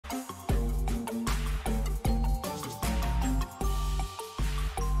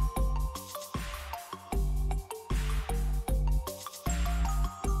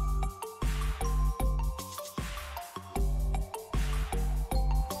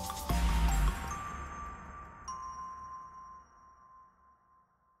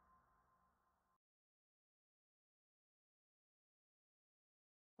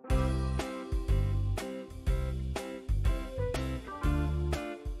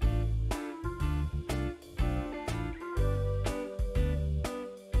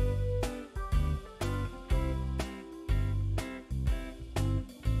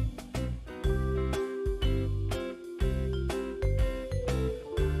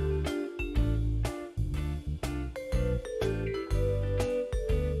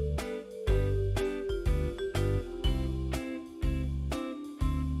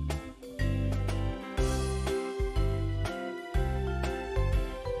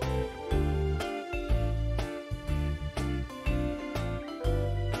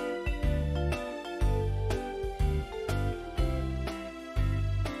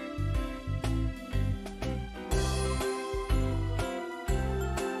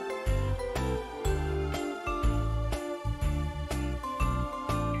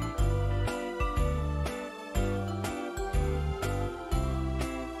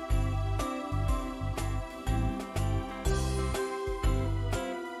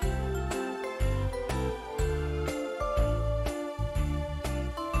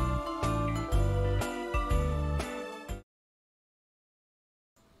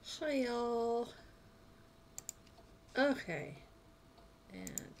Hi y'all. Okay.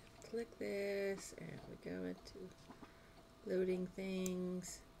 And click this and we go into loading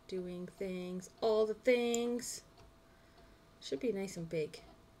things, doing things, all the things. Should be nice and big.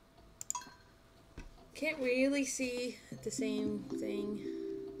 Can't really see the same thing.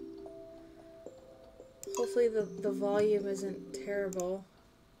 Hopefully the volume isn't terrible.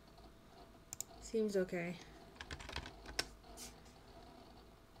 Seems okay.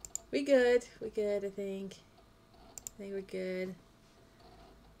 We good, I think. I think we're good.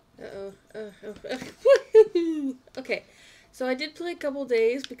 Uh-oh. Okay, so I did play a couple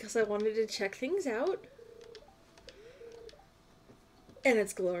days because I wanted to check things out. And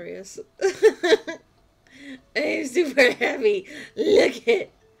it's glorious. I'm super happy. Look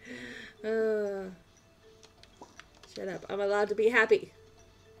it. Shut up. I'm allowed to be happy.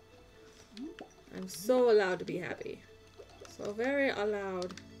 I'm so allowed to be happy. So very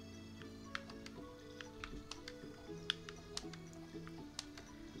allowed.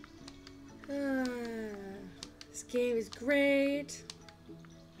 This game is great.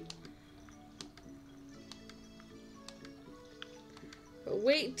 But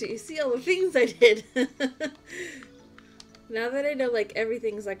wait till you see all the things I did. Now that I know like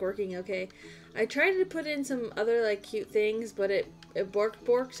everything's like working okay. I tried to put in some other like cute things, but it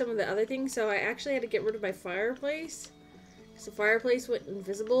borked some of the other things, so I actually had to get rid of my fireplace. So the fireplace went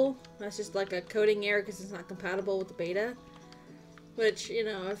invisible. That's just like a coding error because it's not compatible with the beta. Which, you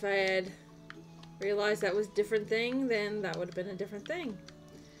know, if I had realized that was a different thing, then that would have been a different thing.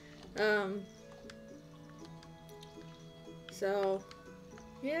 So,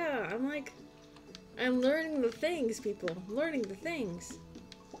 yeah, I'm learning the things, people. I'm learning the things.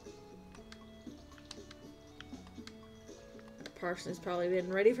 That person has probably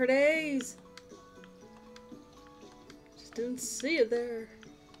been ready for days. Just didn't see it there.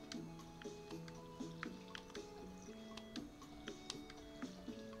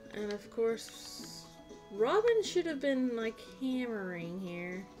 And of course, Robin should have been like hammering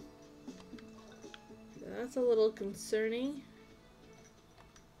here. So that's a little concerning.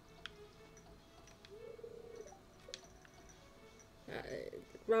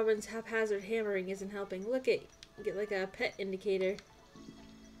 Robin's haphazard hammering isn't helping. Look at, get like a pet indicator.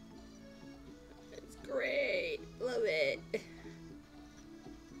 It's great. Love it.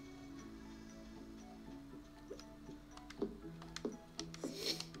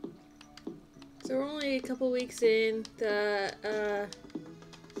 So we're only a couple weeks in. Today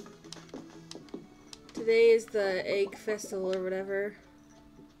is the egg festival or whatever.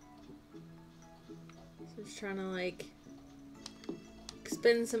 So I'm just trying to like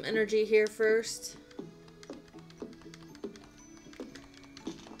expend some energy here first.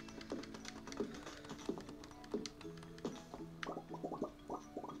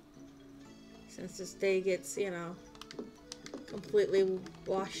 Since this day gets, you know, completely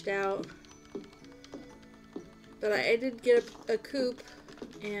washed out. But I did get a coop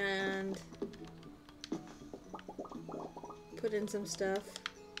and put in some stuff.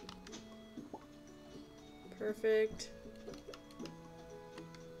 Perfect.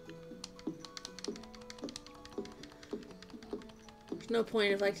 There's no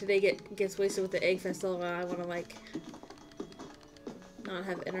point if like today gets wasted with the egg festival. I want to like not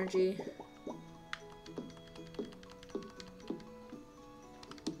have energy.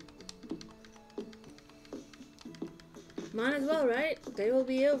 Might as well, right? Day will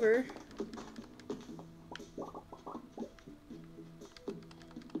be over.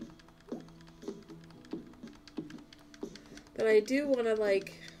 But I do want to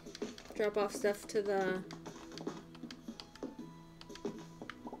like drop off stuff to the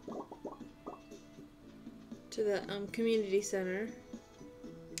community center.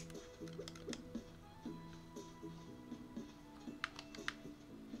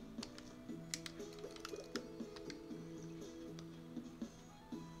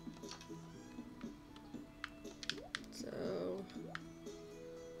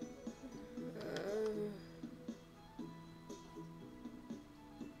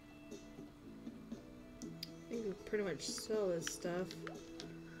 Pretty much sell this stuff.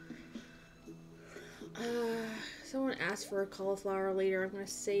 Someone asked for a cauliflower later. I'm gonna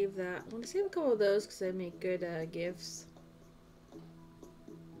save that. I'm gonna save a couple of those because they make good gifts.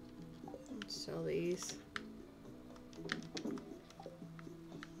 Let's sell these.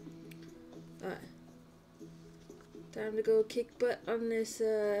 Time to go kick butt on this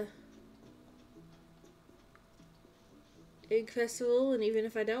egg festival, and even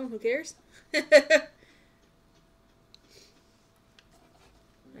if I don't, who cares? I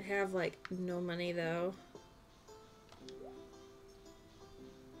have like no money though.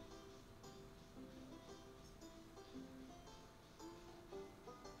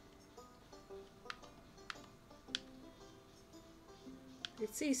 You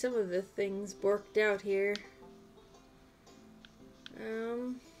can see some of the things worked out here.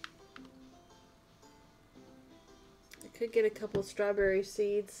 I could get a couple strawberry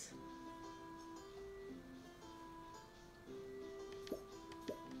seeds.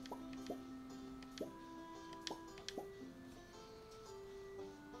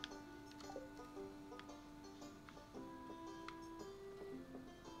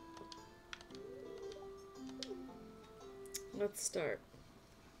 Let's start.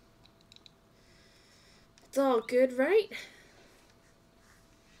 It's all good, right?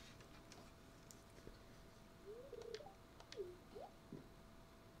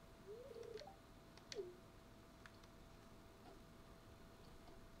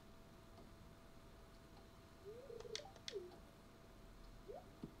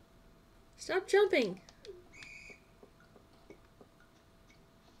 Stop jumping.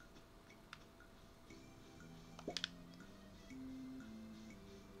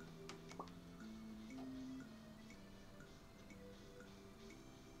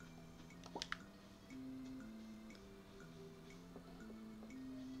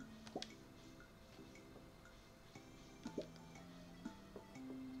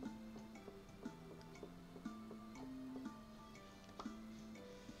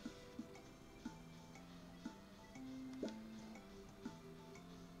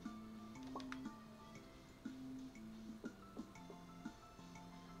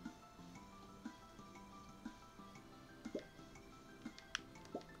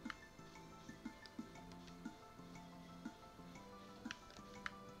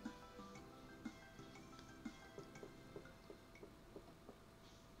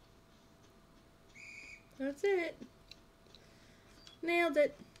 That's it. Nailed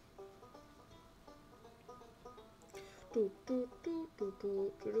it.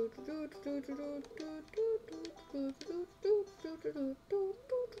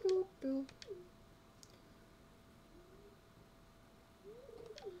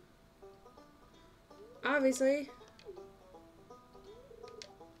 Obviously.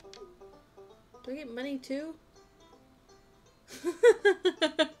 Do I get money too?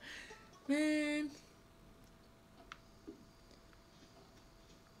 Man.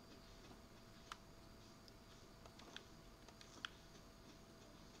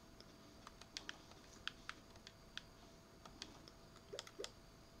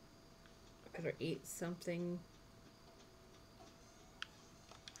 Better eat something.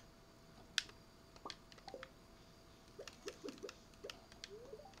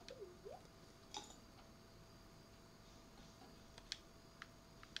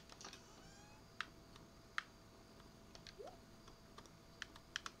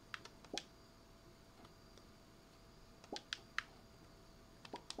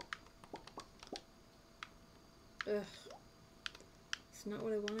 Ugh. It's not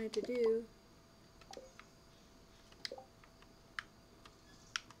what I wanted to do.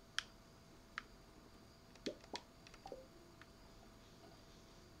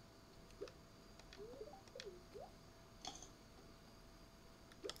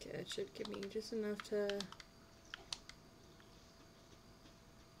 Okay, that should give me just enough to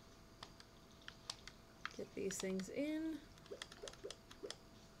get these things in.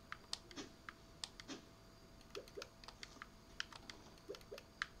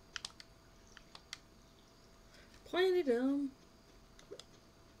 Planted them.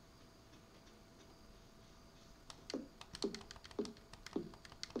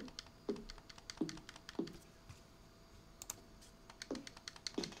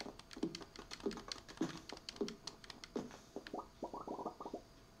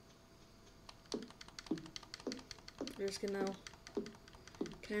 We're just gonna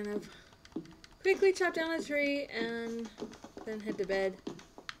kind of quickly chop down a tree and then head to bed.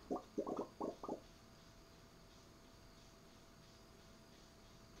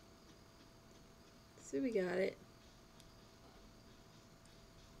 So we got it.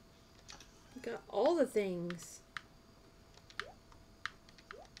 We got all the things.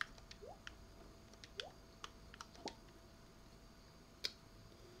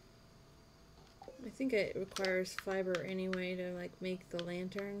 I think it requires fiber anyway to like make the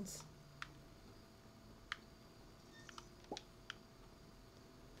lanterns.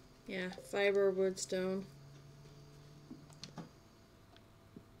 Yeah, fiber, wood, stone.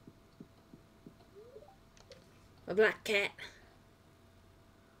 A black cat.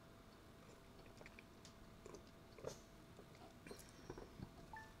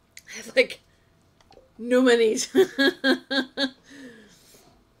 I have like no monies.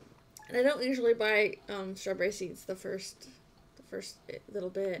 And I don't usually buy strawberry seeds the first little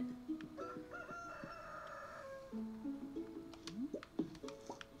bit.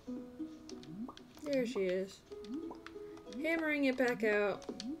 There she is. Hammering it back out.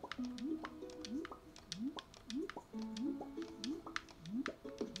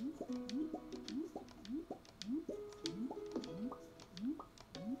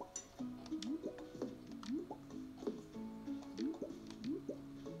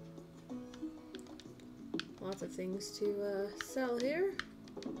 Lots of things to sell here.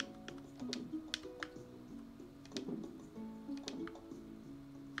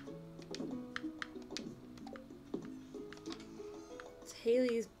 It's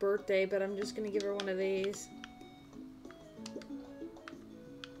Haley's birthday, but I'm just gonna give her one of these.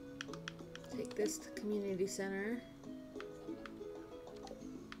 Take this to the community center.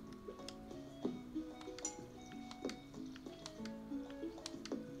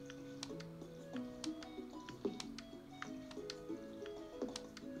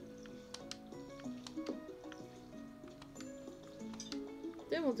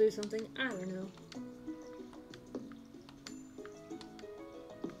 Then we'll do something, I don't know.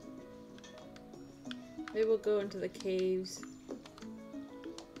 Maybe we'll go into the caves.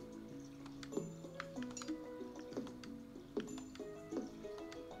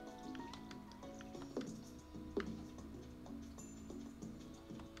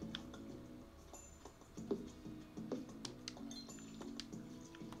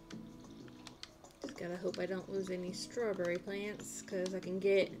 Gotta hope I don't lose any strawberry plants, because I can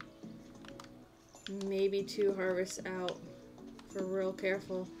get maybe 2 harvests out if we're real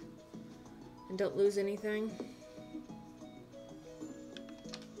careful and don't lose anything.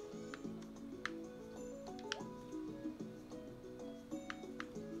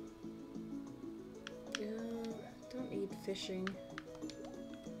 Yeah, don't need fishing.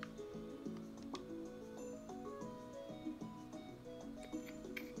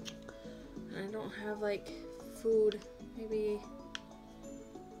 I don't have like food, maybe.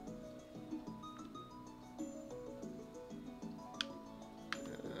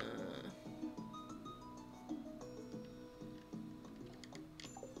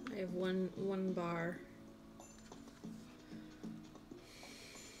 I have one bar.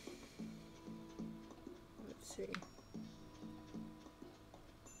 Let's see.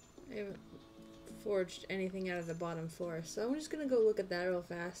 I haven't foraged anything out of the bottom floor, so I'm just gonna go look at that real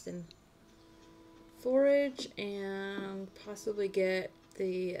fast and forage and possibly get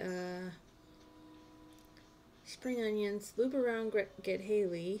the spring onions, loop around, get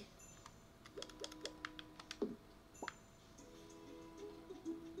Haley.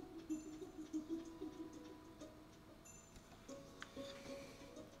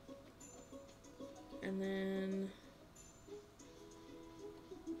 And then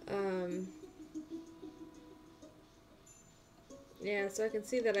yeah, so I can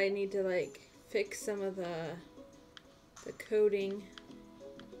see that I need to like fix some of the coating.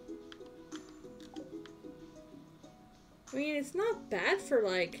 I mean, it's not bad for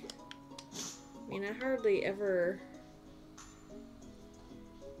like, I mean, I hardly ever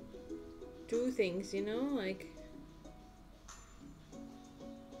do things, you know, like,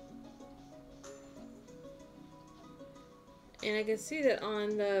 and I can see that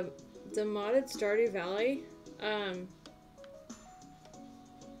on the modded Stardew Valley,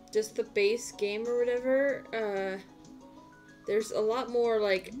 just the base game or whatever, there's a lot more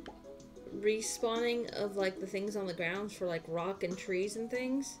like respawning of like the things on the ground for like rock and trees and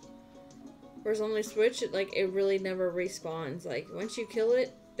things. Whereas on the Switch, it really never respawns. Like once you kill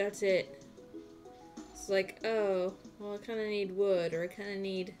it, that's it. It's like, oh, well, I kind of need wood, or I kind of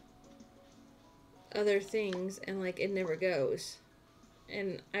need other things, and like it never goes.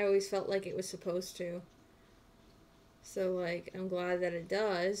 And I always felt like it was supposed to. So like, I'm glad that it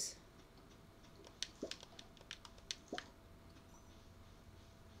does.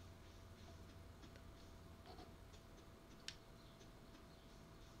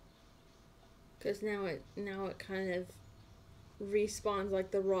 Because now it kind of respawns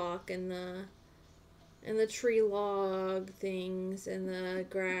like the rock and the tree log things and the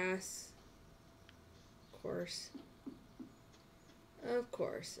grass. Of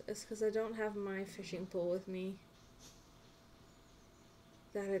course. It's because I don't have my fishing pole with me.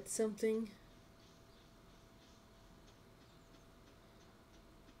 That it's something.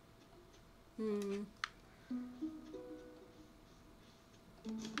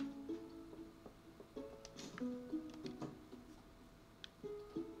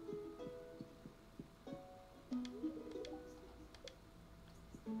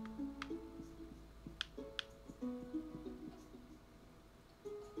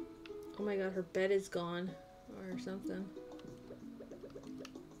 Oh my god, her bed is gone. Or something.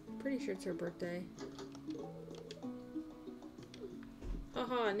 Pretty sure it's her birthday.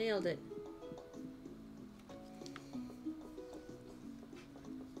 Haha, nailed it.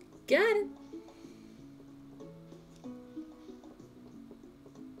 Got it.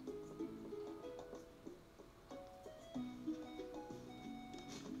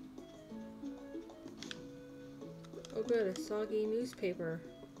 Oh good, a soggy newspaper.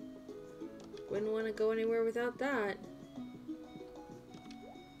 Wouldn't want to go anywhere without that.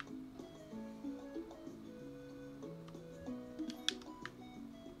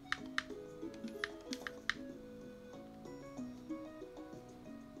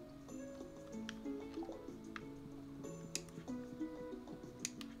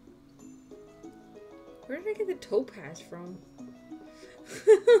 Where did I get the topaz from?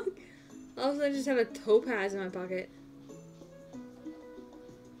 All of a sudden I just have a topaz in my pocket.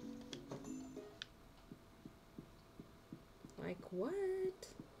 Like what?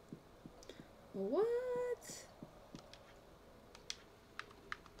 What?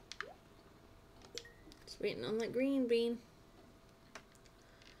 Just waiting on that green bean.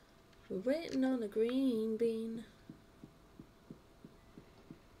 We're waiting on a green bean.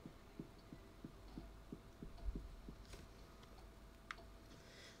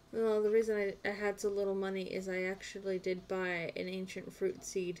 Well, the reason I had so little money is I actually did buy an ancient fruit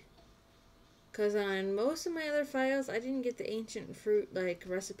seed. Because on most of my other files, I didn't get the ancient fruit, like,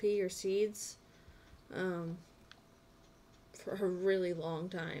 recipe or seeds for a really long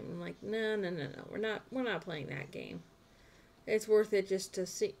time. I'm like, no, we're not playing that game. It's worth it just to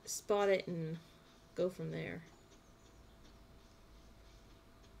spot it and go from there.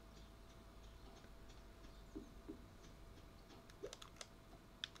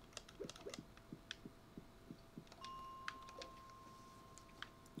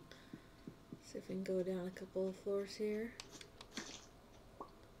 See if we can go down a couple of floors here.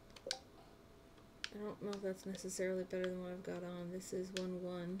 I don't know if that's necessarily better than what I've got on. This is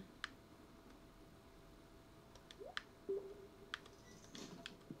 1-1.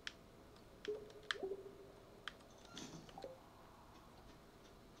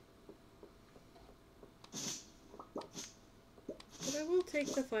 But I will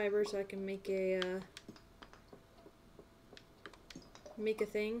take the fiber so I can make a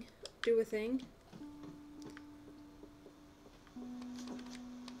thing. Do a thing.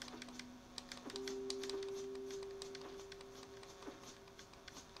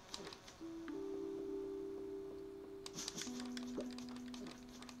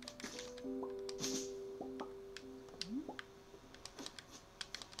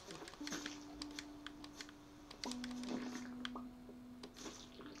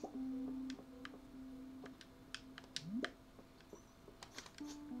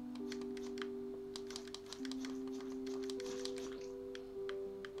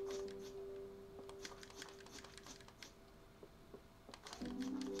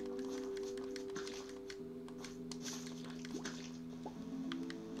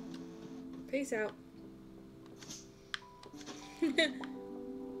 Peace out.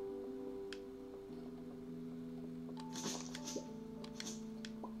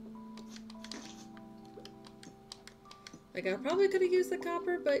 Like, I probably could have used the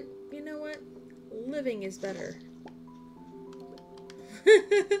copper, but you know what? Living is better.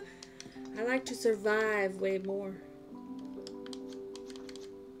 I like to survive way more.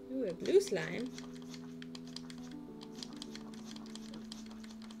 Ooh, a blue slime.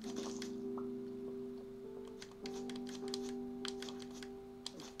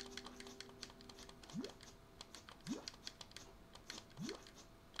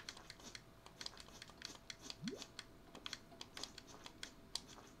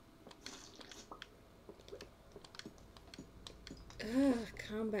 Ugh,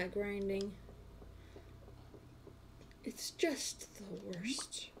 combat grinding. It's just the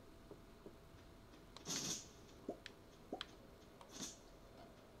worst.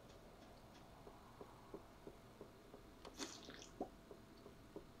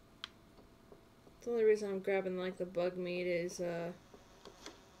 The only reason I'm grabbing like the bug meat is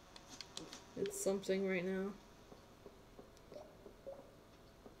it's something right now.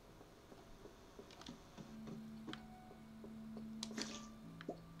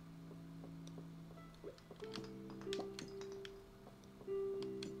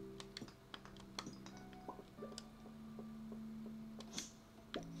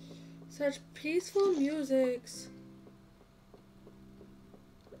 Such peaceful musics.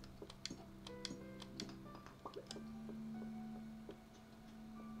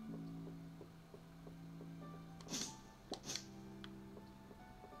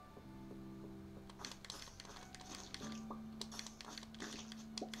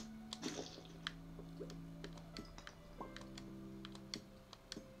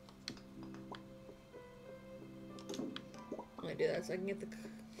 I do that so I can get the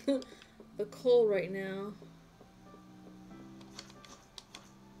the coal right now.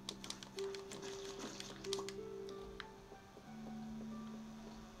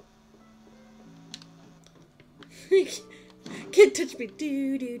 Can't touch me.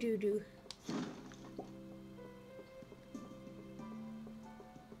 Do do do do.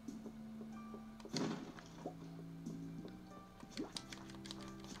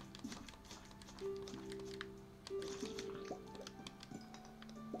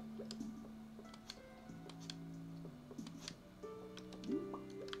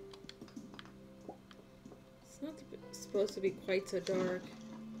 It's not supposed to be quite so dark.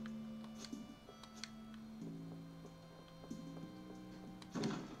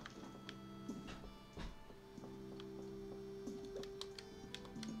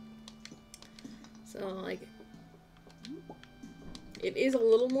 So, like, it is a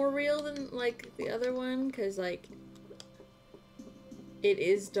little more real than, like, the other one, because, like, it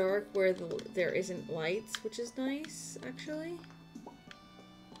is dark where there isn't lights, which is nice, actually.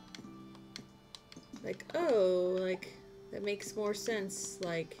 Like, oh, like, that makes more sense,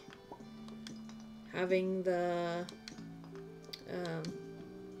 like, having the,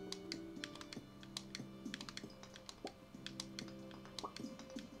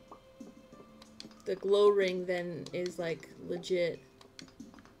 the glow ring then is, like, legit.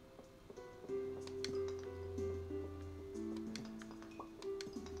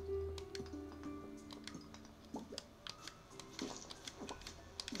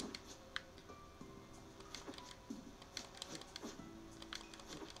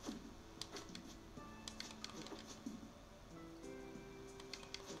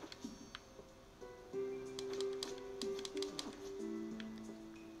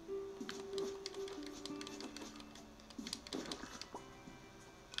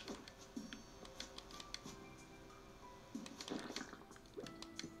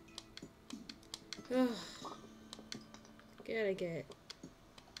 Ugh. Gotta get.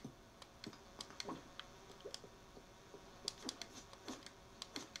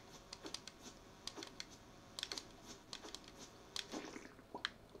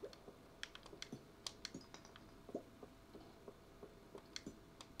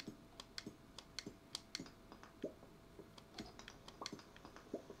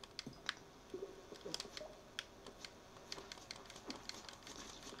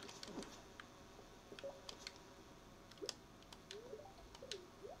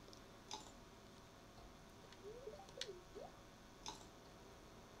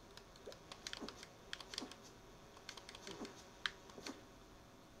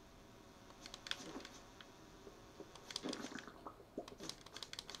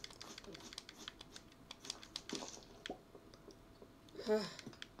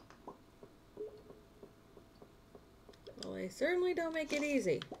 Well, they certainly don't make it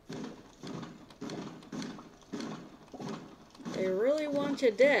easy. They really want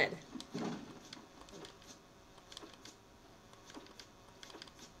you dead.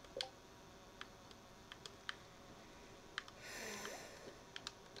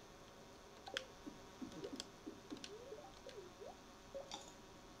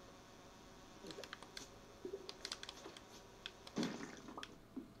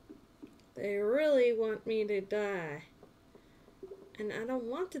 They really want me to die. And I don't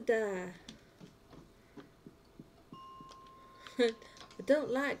want to die. I don't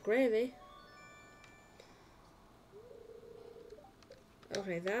like gravy.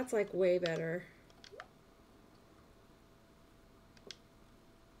 Okay, that's like way better.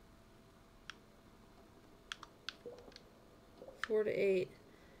 Four to 8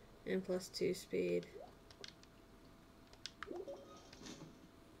 and +2 speed.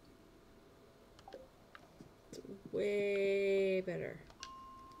 Way better.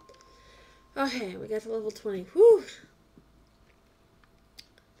 Okay, we got to level 20. Whew!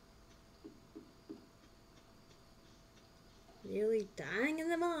 Nearly dying in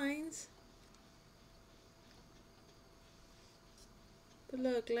the mines. But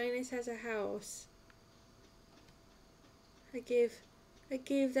look, Linus has a house. I gave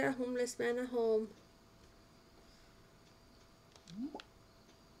that homeless man a home.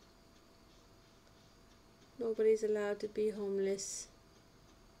 Nobody's allowed to be homeless.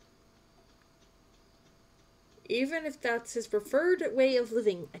 Even if that's his preferred way of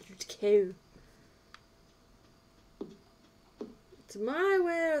living, I don't care. It's my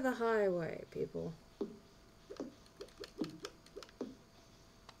way or the highway, people.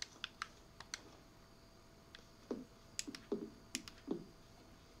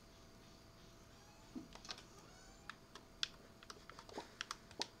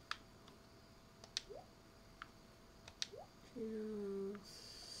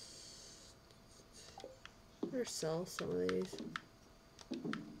 better sell some of these.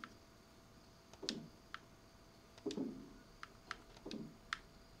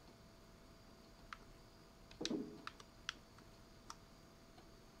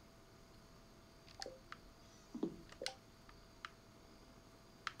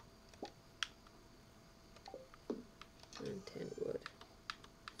 And 10 wood.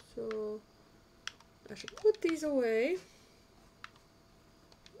 So I should put these away.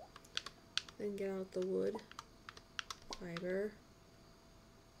 Then get out the wood, fiber,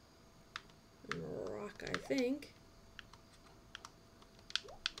 and rock, I think.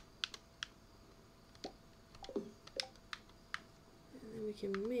 And then we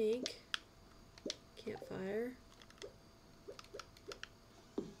can make campfire.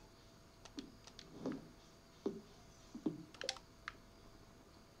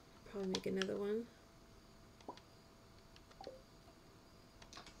 Probably make another one.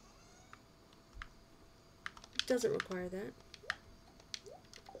 Doesn't require that.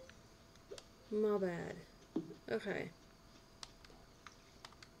 My bad. Okay.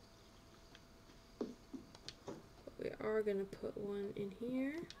 But we are gonna put one in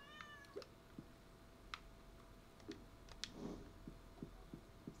here.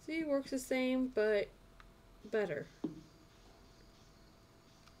 See, it works the same, but better.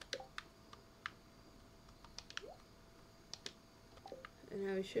 And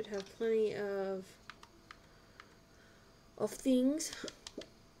now we should have plenty of things.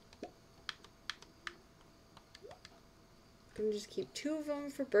 I'm gonna just keep 2 of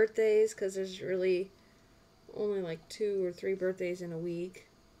them for birthdays because there's really only like 2 or 3 birthdays in a week.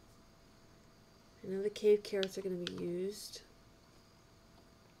 I know the cave carrots are gonna be used.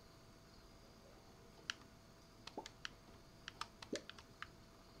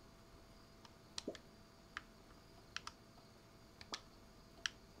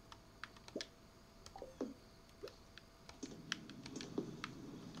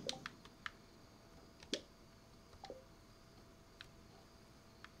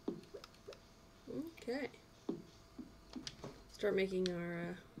 Okay. Start making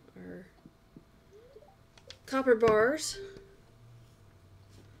our copper bars.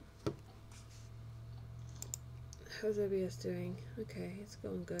 How's OBS doing? Okay, it's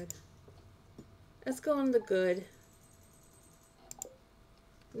going good. It's going the good.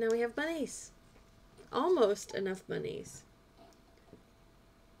 Now we have bunnies. Almost enough bunnies.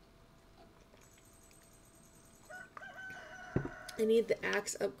 I need the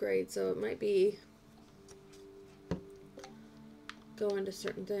axe upgrade, so it might be go into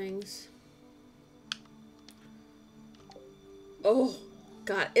certain things. Oh,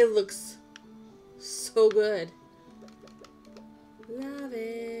 God, it looks so good. Love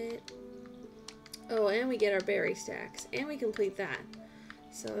it. Oh, and we get our berry stacks, and we complete that.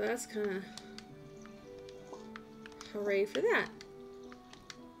 So that's kind of hooray for that.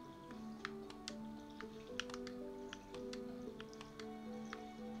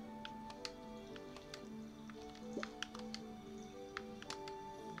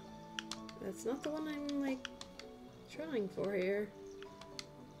 That's not the one I'm, like, trying for here.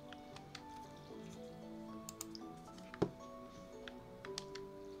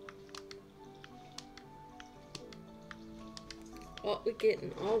 Oh, we're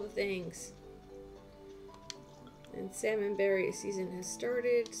getting all the things. And salmon berry season has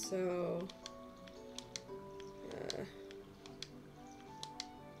started, so...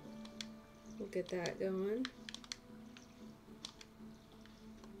 we'll get that going.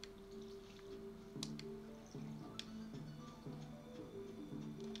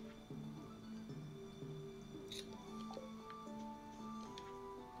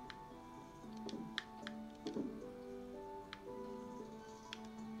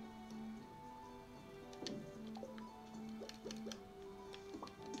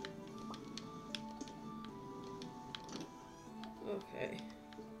 Okay.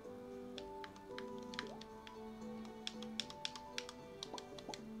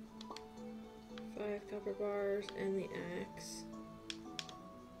 Five copper bars and the axe.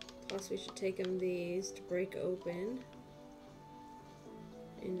 Plus we should take them these to break open.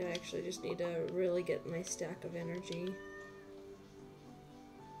 And I actually just need to really get my stack of energy.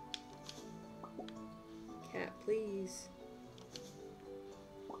 Cat, please.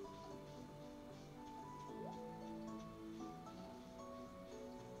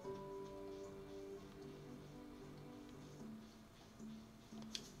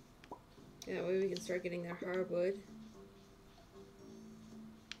 That way we can start getting our hardwood.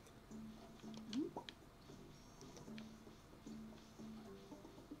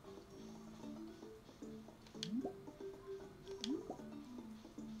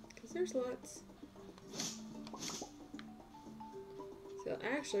 Because there's lots.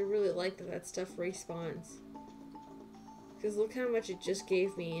 actually really like that that stuff respawns. Because look how much it just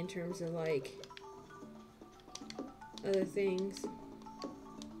gave me in terms of, like, other things.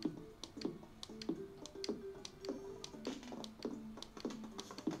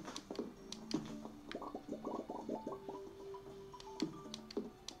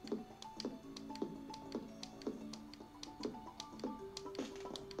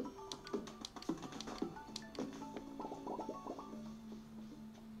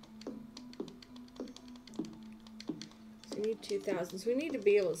 So we need 2,000. So we need to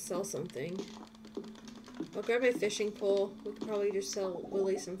be able to sell something. I'll grab my fishing pole. We could probably just sell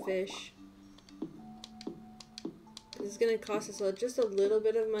Willie some fish. It's going to cost us just a little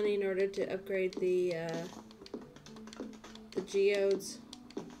bit of money in order to upgrade the geodes.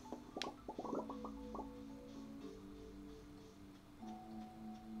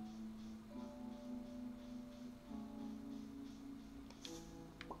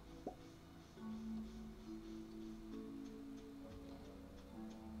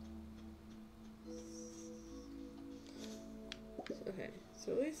 Okay,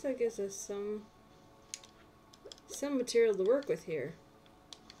 so at least that gives us some material to work with here.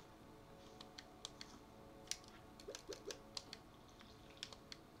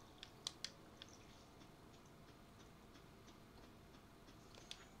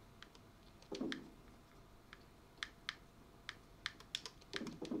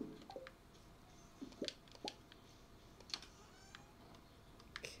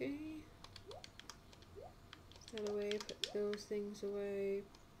 Okay. Put that away, put those things away.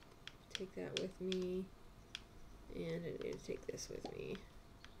 Take that with me. And I need to take this with me.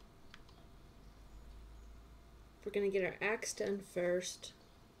 We're gonna get our axe done first.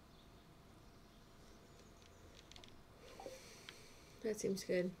 That seems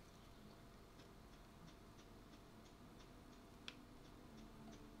good.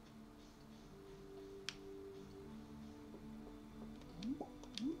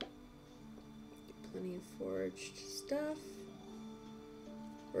 Plenty of foraged stuff.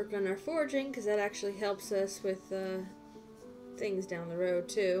 Work on our foraging, because that actually helps us with things down the road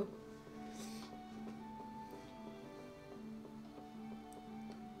too.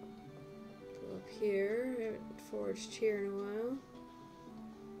 Go up here. I haven't foraged here in a while.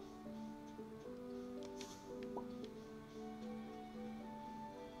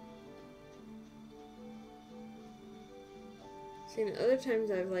 See, and other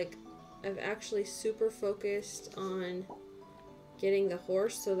times I've actually super focused on getting the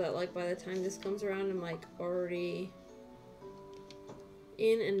horse so that, like, by the time this comes around, I'm, like, already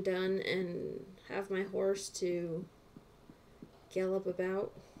in and done and have my horse to gallop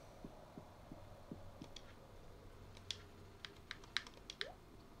about.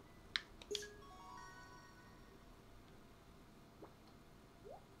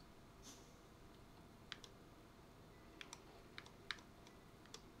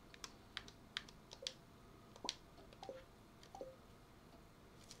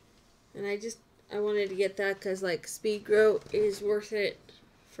 And I wanted to get that because, like, speed grow is worth it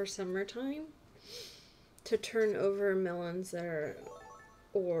for summertime to turn over melons that are,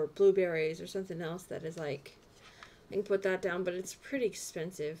 or blueberries or something else that is, like, I can put that down, but it's pretty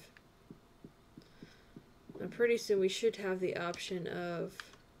expensive. And pretty soon we should have the option of,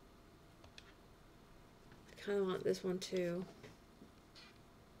 I kind of want this one too.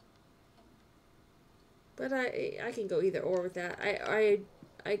 But I can go either or with that.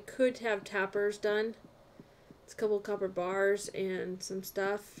 I could have tappers done. It's a couple of copper bars and some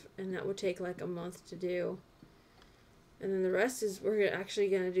stuff, and that would take like a month to do. And then the rest is we're actually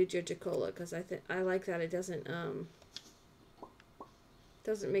gonna do Jojicola because I like that it doesn't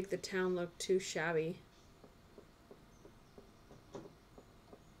make the town look too shabby.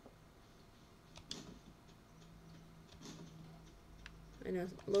 I know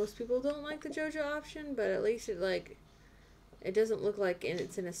most people don't like the JoJo option, but at least it doesn't look like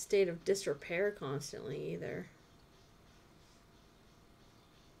it's in a state of disrepair constantly either.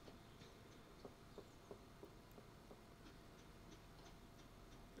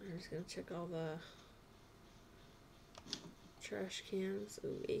 I'm just gonna check all the trash cans.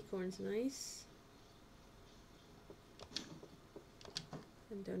 Ooh, acorn's nice.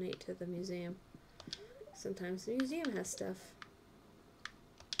 And donate to the museum. Sometimes the museum has stuff.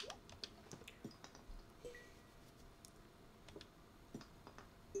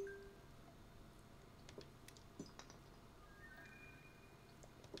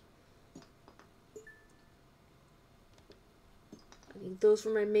 Those for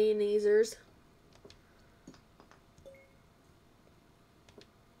my mayonnaisers.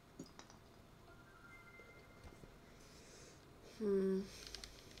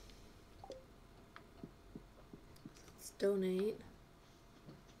 donate.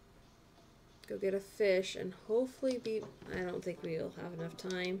 Go get a fish and hopefully be... I don't think we'll have enough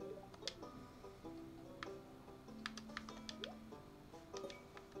time.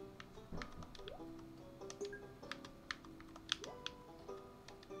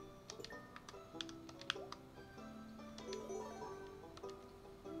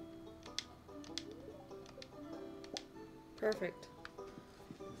 Perfect.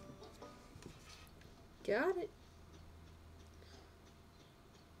 Got it.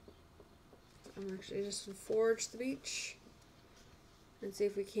 I'm actually just gonna forage the beach and see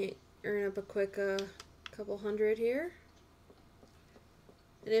if we can't earn up a quick couple hundred here.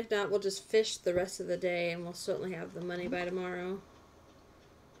 And if not, we'll just fish the rest of the day and we'll certainly have the money by tomorrow.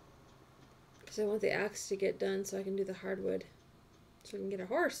 Because I want the axe to get done so I can do the hardwood. So we can get a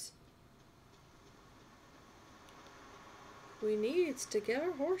horse. We need to get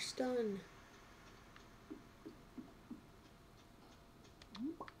our horse done.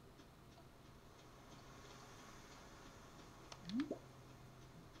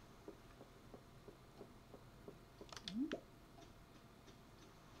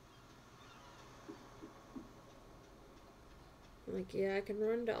 Like, yeah, I can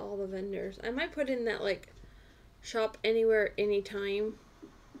run to all the vendors. I might put in that, like, shop anywhere, anytime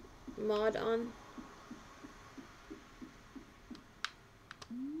mod on.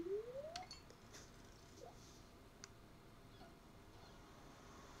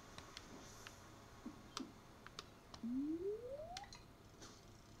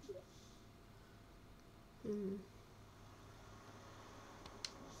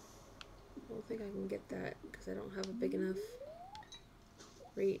 I don't think I can get that because I don't have a big enough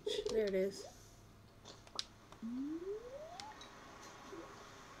reach. There it is.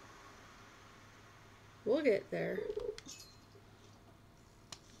 We'll get there.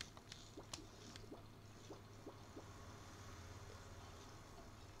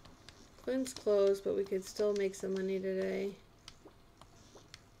 Clint's closed, but we could still make some money today.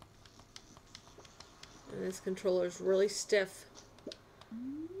 And this controller's really stiff,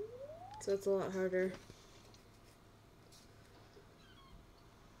 so it's a lot harder.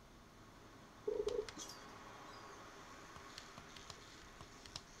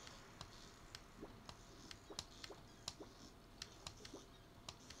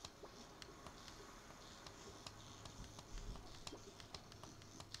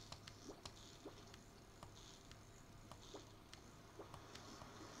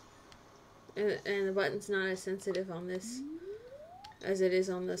 And the button's not as sensitive on this as it is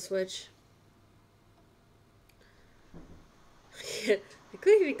on the Switch. Click,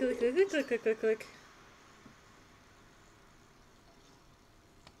 click, click, click, click, click, click, click.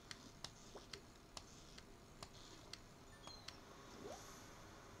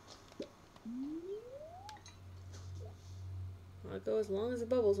 I'll go as long as the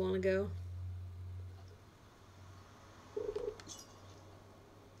bubbles want to go.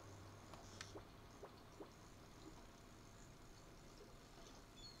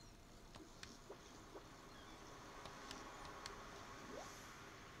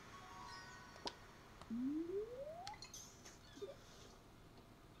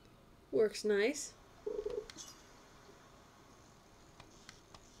 Works nice.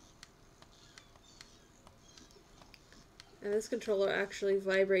 And this controller actually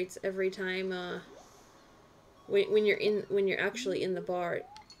vibrates every time when you're actually in the bar,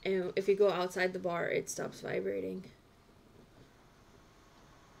 and if you go outside the bar, it stops vibrating.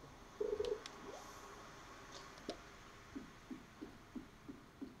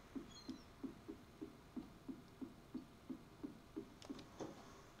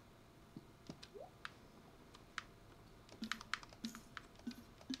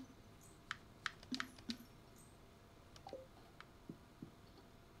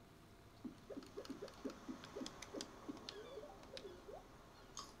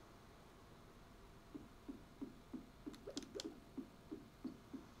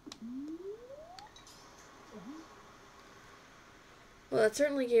 Well, it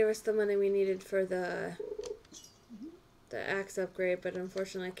certainly gave us the money we needed for the axe upgrade, but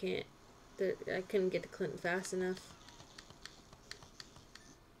unfortunately I couldn't get to Clinton fast enough.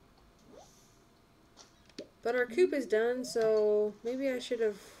 But our coop is done, so maybe I'll try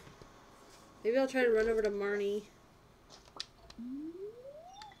to run over to Marnie.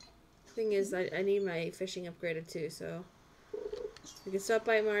 Thing is, I need my fishing upgraded too, so we can stop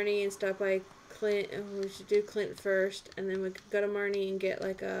by Marnie and stop by Clint. We should do Clint first, and then we could go to Marnie and get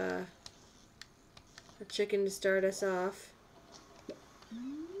like a chicken to start us off.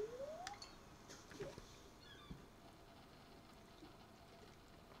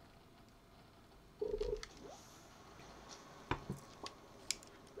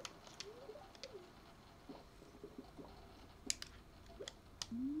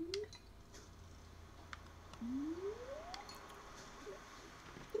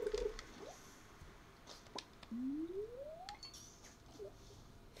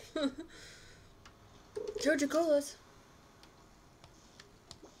 Georgia Colas.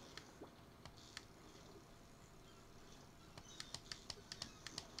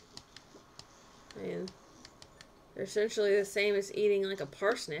 And they're essentially the same as eating like a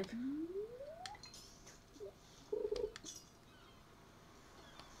parsnip.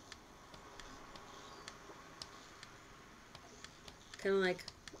 Kind of like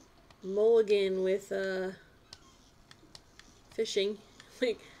mulligan with fishing.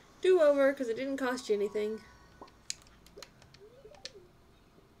 Like, do over because it didn't cost you anything.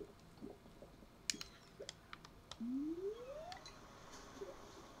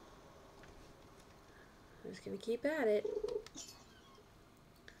 I'm just gonna keep at it.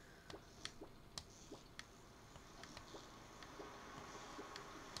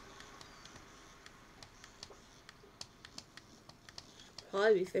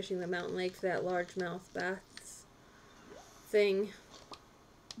 Probably be fishing the mountain lake for that largemouth bass thing.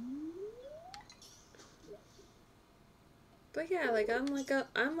 But yeah, like I'm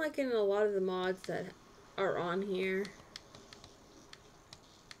liking a lot of the mods that are on here.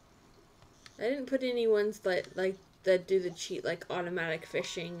 I didn't put any ones that do the cheat like automatic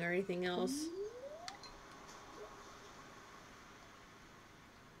fishing or anything else.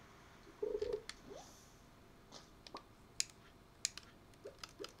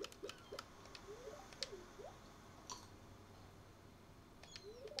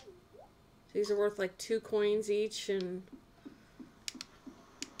 These are worth like 2 coins each, and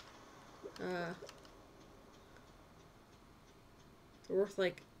they're worth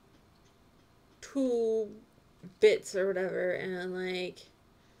like 2 bits or whatever, and like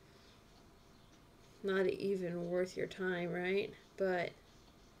not even worth your time, right? But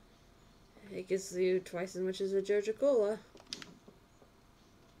it gives you twice as much as a Georgia Cola.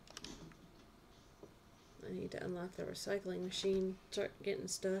 I need to unlock the recycling machine, start getting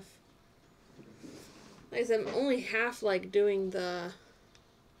stuff. Like I said, I'm only half like doing the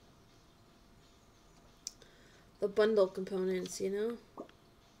bundle components, you know?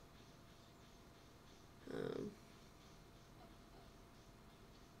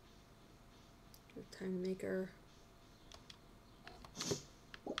 Time to make our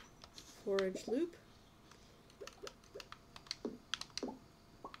forage loop.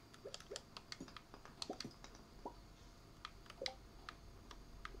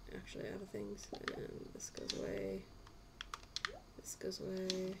 Actually out of things, and this goes away, this goes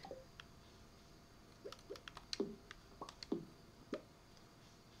away.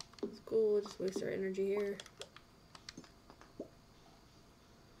 It's cool, we'll just waste our energy here.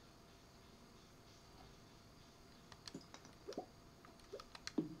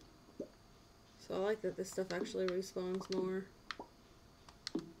 So I like that this stuff actually respawns more.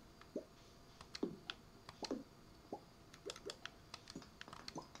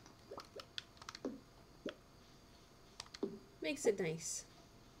 Makes it nice.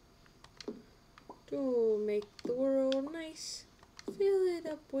 To make the world nice, fill it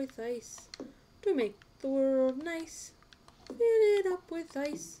up with ice. To make the world nice, fill it up with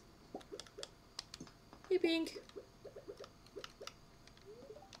ice. Hey Pink,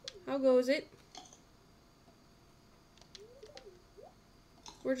 how goes it?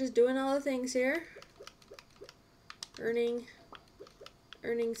 We're just doing all the things here. Earning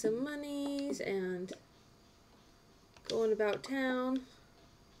some monies and going about town.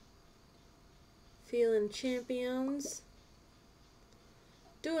 Feeling champions.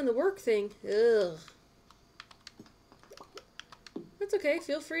 Doing the work thing. Ugh. That's okay,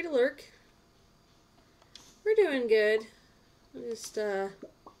 feel free to lurk. We're doing good. I'm just, like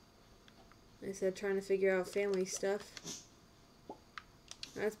I said, trying to figure out family stuff.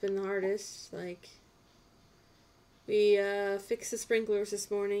 That's been the hardest. Like, we fixed the sprinklers this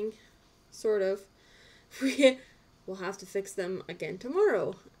morning, sort of. We'll have to fix them again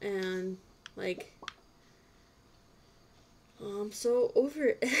tomorrow, and like, I'm so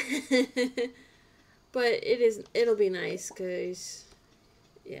over it. But it'll be nice, cause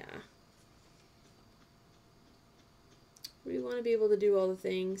yeah, we want to be able to do all the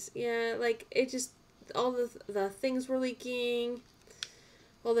things. Yeah, like it just all the things were leaking.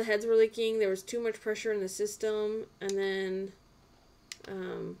 All the heads were leaking. There was too much pressure in the system, and then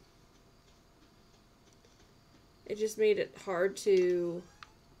it just made it hard to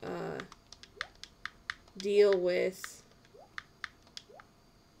deal with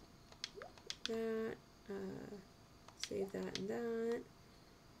that. Save that and that.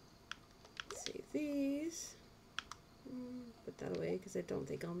 Save these. Put that away because I don't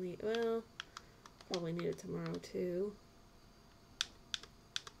think I'll need. Well, probably need it tomorrow too.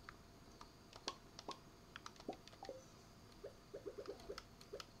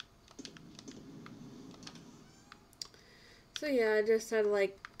 So yeah, I just had to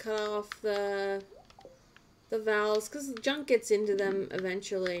like cut off the valves because junk gets into them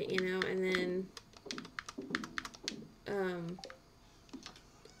eventually, you know, and then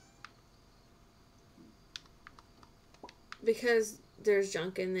because there's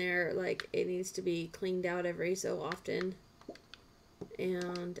junk in there, like it needs to be cleaned out every so often,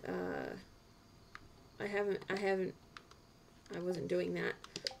 and I wasn't doing that,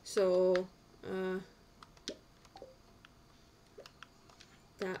 so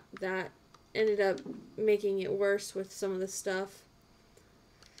that ended up making it worse with some of the stuff.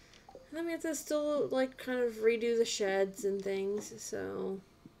 And then we have to still like kind of redo the sheds and things, so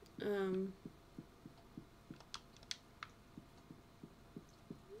so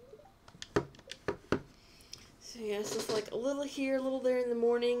yeah, it's just like a little here, a little there in the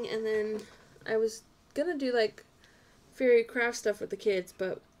morning, and then I was gonna do like fairy craft stuff with the kids,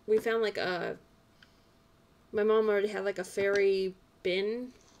 but we found like my mom already had like a fairy bin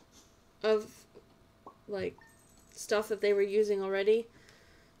of like stuff that they were using already.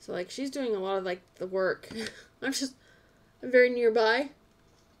 So like she's doing a lot of like the work. I'm very nearby.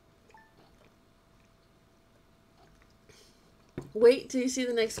 Wait till you see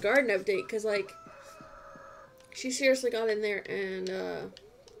the next garden update, because like she seriously got in there and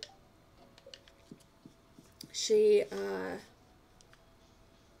she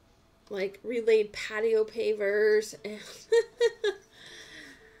like relayed patio pavers and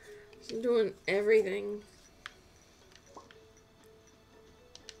she's doing everything.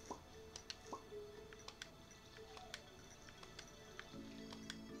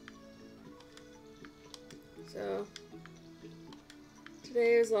 So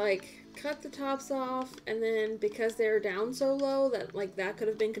today was like cut the tops off, and then because they're down so low that like that could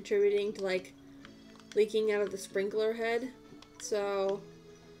have been contributing to like leaking out of the sprinkler head, so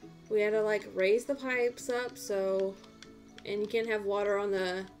we had to like raise the pipes up, so, and you can't have water on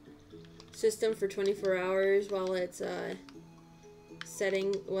the system for 24 hours while it's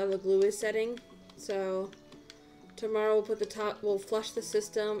setting, while the glue is setting. So tomorrow we'll flush the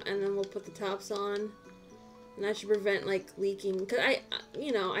system and then we'll put the tops on. And that should prevent like leaking, because I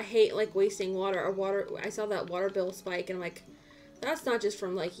hate like wasting water. I saw that water bill spike and I'm like, that's not just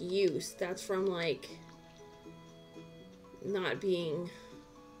from like use, that's from like not being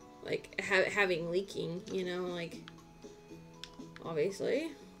like having leaking, you know, like obviously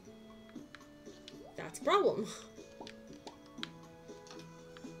that's a problem.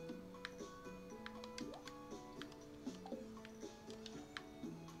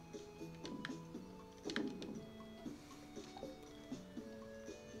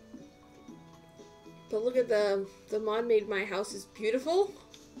 But look at the mod made my house is beautiful.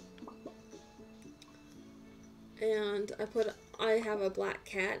 And I have a black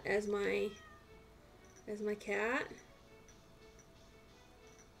cat as my cat.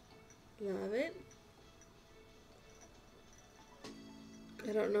 Love it.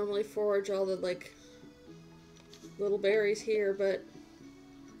 I don't normally forage all the like little berries here, but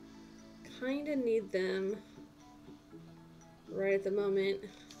kinda need them right at the moment.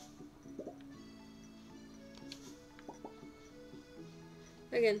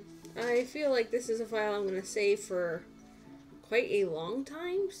 Again, I feel like this is a file I'm going to save for quite a long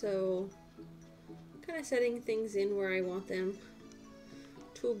time, so kind of setting things in where I want them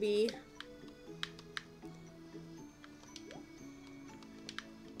to be.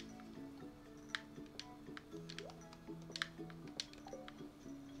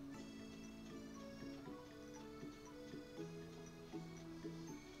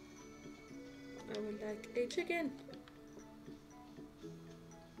 I would like a chicken.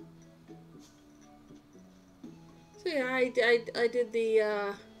 So yeah, I did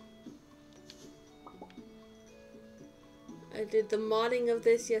the modding of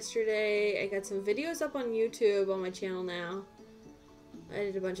this yesterday. I got some videos up on YouTube on my channel now. I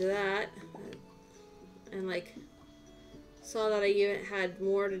did a bunch of that, and like saw that I even had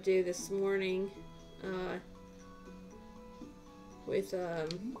more to do this morning with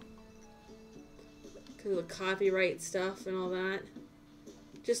because of the copyright stuff and all that.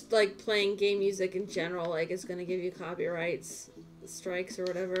 Just like playing game music in general, like it's gonna give you copyrights, strikes or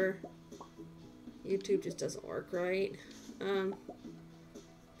whatever. YouTube just doesn't work right.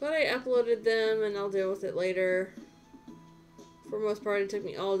 But I uploaded them and I'll deal with it later. For the most part, it took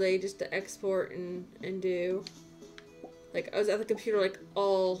me all day just to export and do. Like I was at the computer like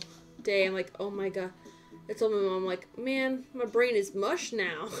all day. I'm like, oh my god. I told my mom, like, man, my brain is mush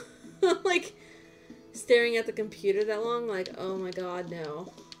now. Like staring at the computer that long, like, oh my god,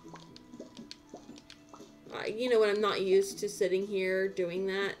 no. You know, when I'm not used to sitting here doing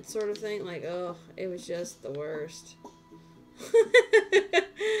that sort of thing, like, oh, it was just the worst.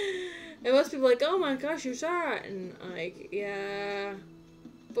 And most people are like, oh my gosh, you saw it. And I'm like, yeah.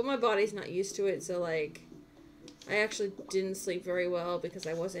 But my body's not used to it, so like, I actually didn't sleep very well because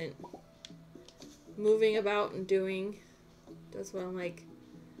I wasn't moving about and doing. That's why I'm like,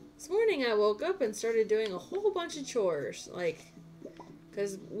 this morning I woke up and started doing a whole bunch of chores, like,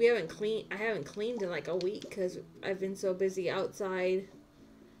 because I haven't cleaned in like a week because I've been so busy outside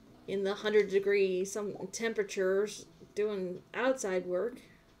in the 100-degree some temperatures doing outside work.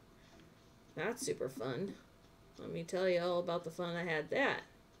 That's super fun. Let me tell you all about the fun I had that.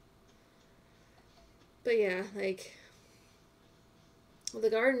 But yeah, like, the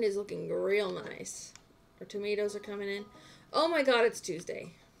garden is looking real nice. Our tomatoes are coming in. Oh my god, it's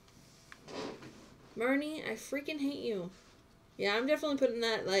Tuesday. Marnie, I freaking hate you. Yeah, I'm definitely putting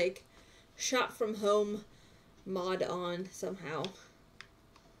that, like, shop from home mod on somehow.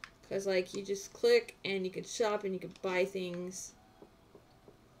 Because, like, you just click and you could shop and you could buy things.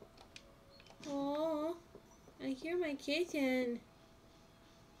 Oh, I hear my kitten.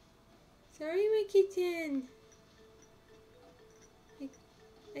 Sorry, my kitten.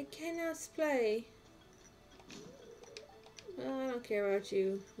 I cannot play. Well, I don't care about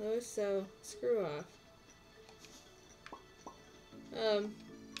you, Lois, so screw off.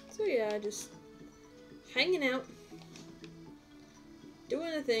 So yeah, just hanging out,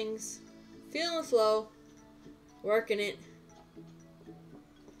 doing the things, feeling the flow, working it.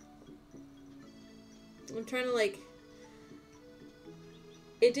 I'm trying to, like,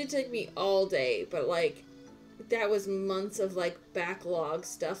 it did take me all day, but, like, that was months of, like, backlog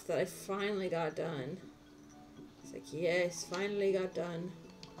stuff that I finally got done. It's like, yes, finally got done.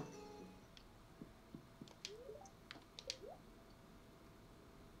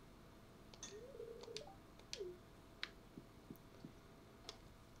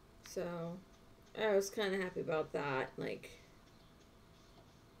 So, I was kind of happy about that. Like,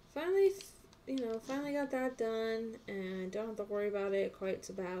 finally, finally got that done, and don't have to worry about it quite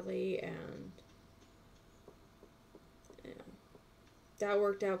so badly, and yeah, that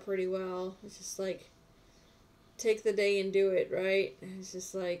worked out pretty well. It's just like, take the day and do it, right? It's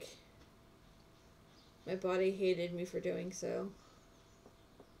just like, my body hated me for doing so.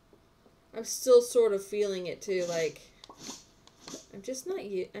 I'm still sort of feeling it too, like, I'm just not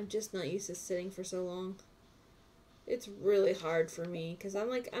used to sitting for so long. It's really hard for me, because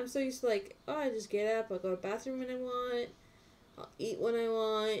I'm so used to, like, oh, I just get up, I'll go to the bathroom when I want, I'll eat when I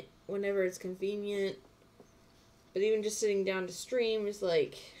want, whenever it's convenient. But even just sitting down to stream is,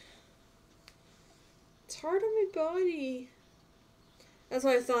 like, it's hard on my body. That's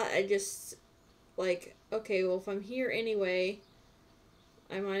why I thought I just, like, okay, well, if I'm here anyway,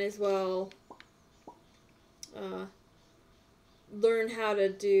 I might as well learn how to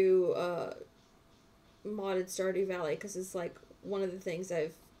do modded Stardew Valley, because it's like one of the things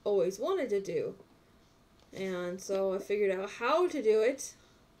I've always wanted to do. And so I figured out how to do it.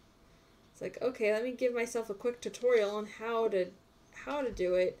 It's like, okay, let me give myself a quick tutorial on how to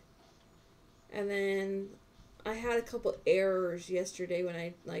do it. And then I had a couple errors yesterday when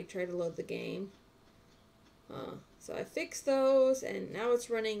I, like, tried to load the game. So I fixed those, and now it's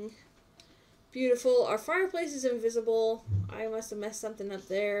running beautiful. Our fireplace is invisible. I must have messed something up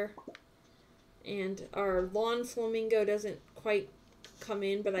there. And our lawn flamingo doesn't quite come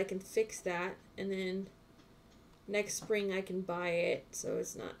in, but I can fix that. And then next spring I can buy it, so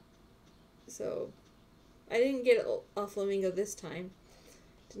it's not... So, I didn't get a flamingo this time.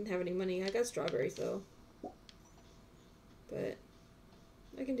 Didn't have any money. I got strawberries, though. But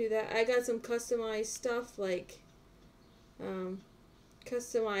I can do that. I got some customized stuff, like...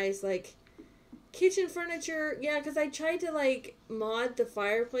 customized, like... kitchen furniture. Yeah, because I tried to, like, mod the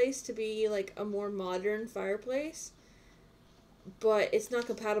fireplace to be, like, a more modern fireplace. But it's not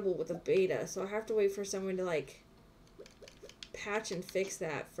compatible with the beta, so I have to wait for someone to, like, patch and fix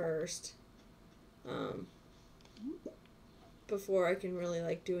that first. Before I can really,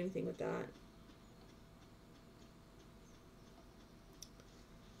 like, do anything with that.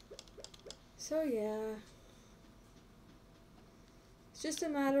 So, yeah. It's just a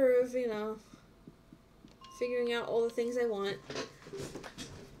matter of, figuring out all the things I want.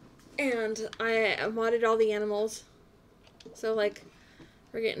 And I modded all the animals. So, like,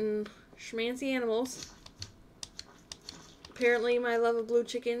 we're getting schmancy animals. Apparently, my love of blue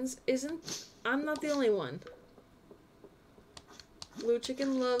chickens isn't... I'm not the only one. Blue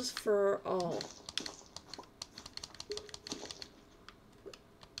chicken loves for all.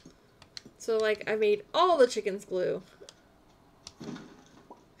 So, like, I made all the chickens blue.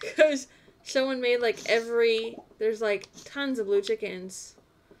 Because someone made, like, there's, like, tons of blue chickens.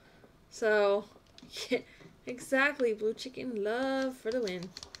 So, Exactly, blue chicken love for the win.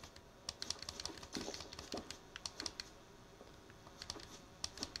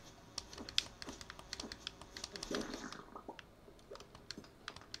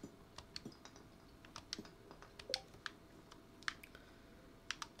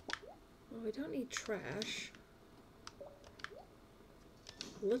 Well, we don't need trash.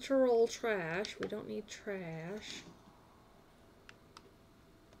 Literal trash. We don't need trash.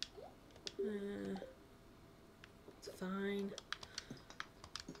 It's fine.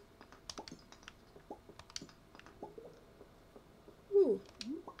 Ooh.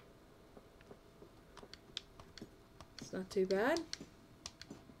 It's not too bad.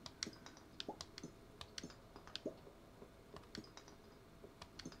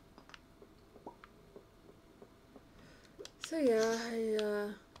 So yeah,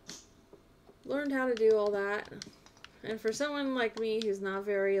 I learned how to do all that. And for someone like me who's not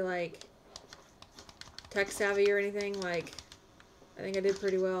very like tech savvy or anything, like I think I did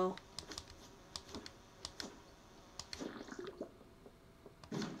pretty well.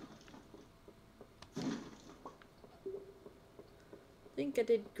 I think I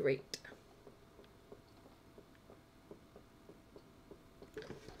did great.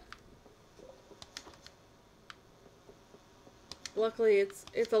 Luckily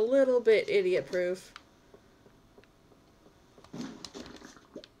it's a little bit idiot proof.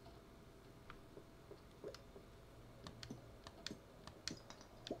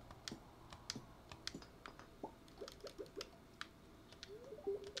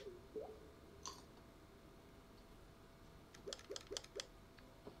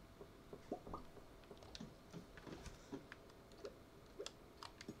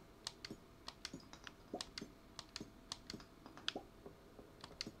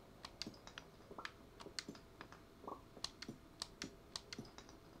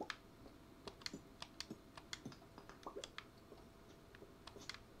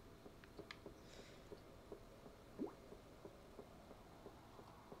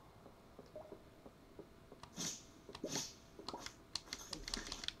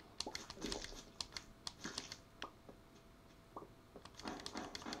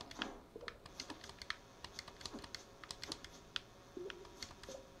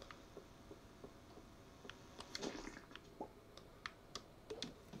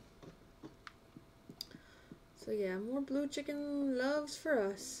 So yeah, more blue chicken loves for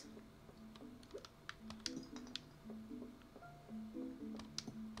us.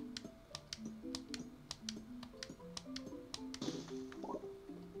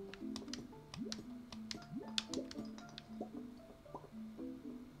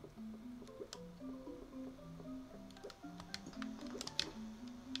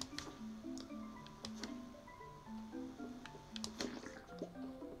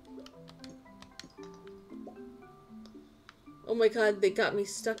 Oh my god, they got me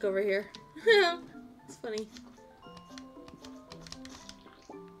stuck over here. It's funny.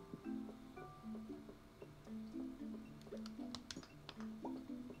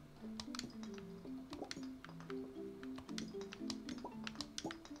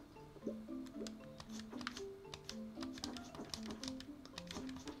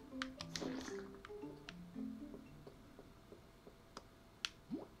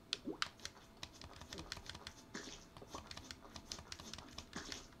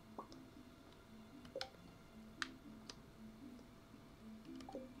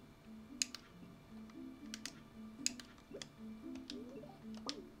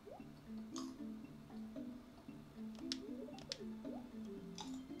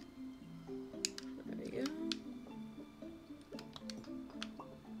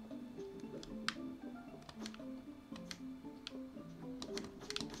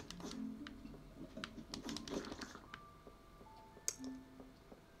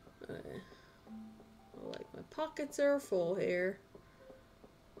 Pockets are full here.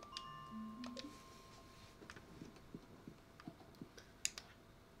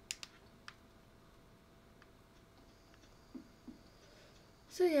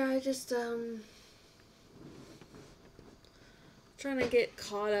 So yeah, I just trying to get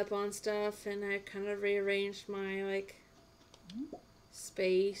caught up on stuff, and I kind of rearranged my like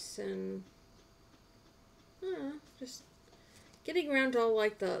space and just getting around to all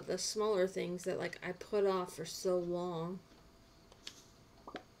like the smaller things that like I put off for so long.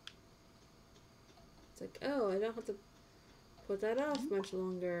 It's like, oh, I don't have to put that off much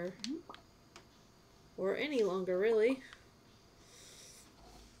longer. Or any longer, really.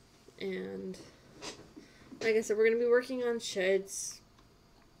 And like I said, we're going to be working on sheds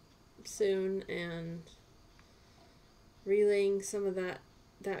soon and relaying some of that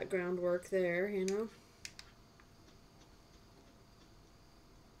groundwork there, you know.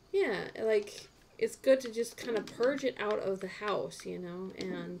 Yeah, like, it's good to just kind of purge it out of the house, you know,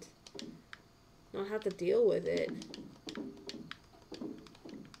 and not have to deal with it.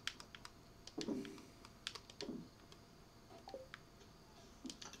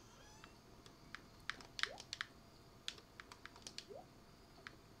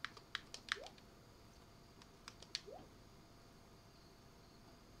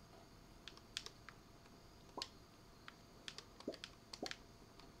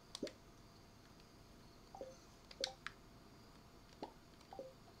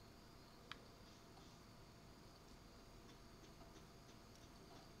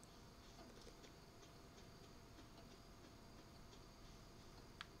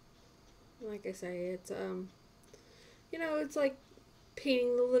 Like I say, it's, you know, it's like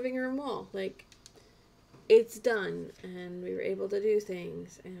painting the living room wall. Like, it's done, and we were able to do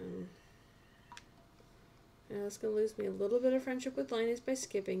things, and it's going to lose me a little bit of friendship with Linus by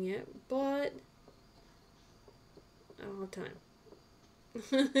skipping it, but I don't have time.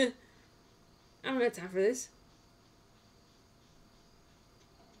 I don't have time for this.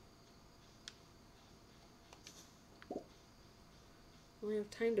 I only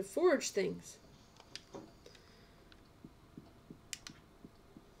have time to forge things.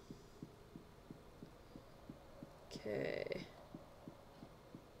 Okay.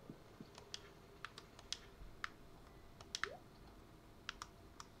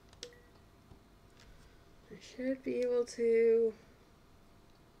 I should be able to...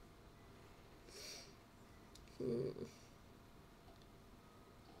 What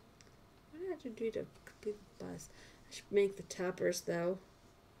do I have to do to complete the bus? I should make the toppers, though.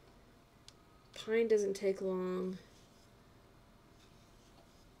 Pine doesn't take long.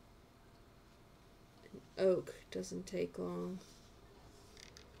 And oak doesn't take long.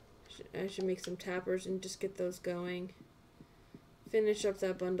 I should make some tappers and just get those going. Finish up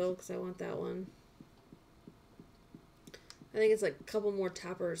that bundle because I want that one. I think it's like a couple more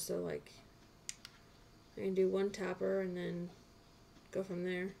tappers, so like I can do one tapper and then go from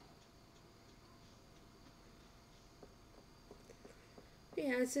there. But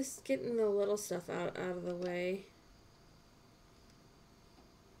yeah, it's just getting the little stuff out of the way.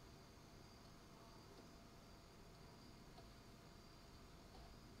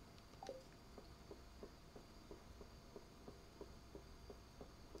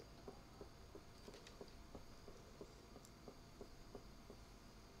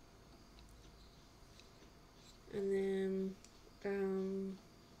 And then,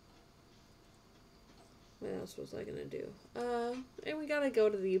 what else was I gonna do? And we gotta go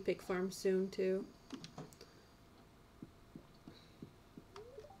to the U-Pick farm soon, too.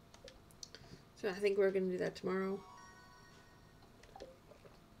 So I think we're gonna do that tomorrow.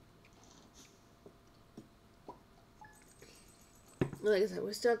 Like I said,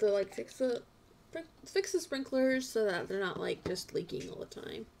 we still have to, like, fix the sprinklers so that they're not, like, just leaking all the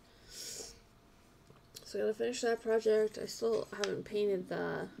time. So I gotta finish that project. I still haven't painted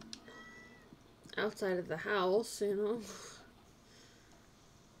the outside of the house, you know.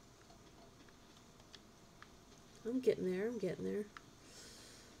 I'm getting there,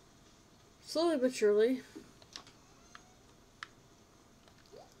 Slowly but surely.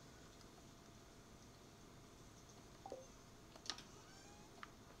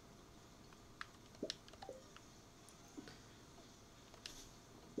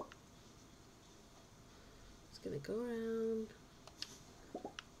 Just gonna go around,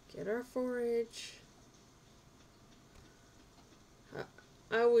 get our forage.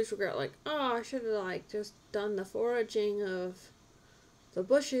 I always regret, like, oh, I should have, like, just done the foraging of the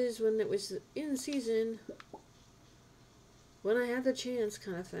bushes when it was in season, when I had the chance,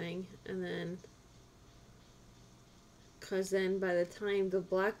 kind of thing. And then, because then by the time the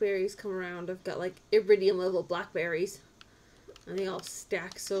blackberries come around, I've got, like, iridium level blackberries, and they all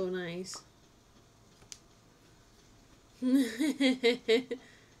stack so nice. See,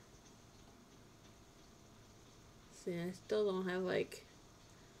 I still don't have, like,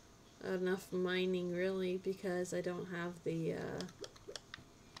 enough mining, really, because I don't have the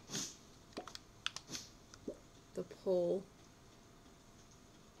pole.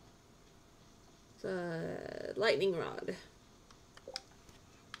 The lightning rod.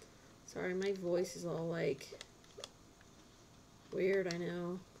 Sorry, my voice is all, like, weird, I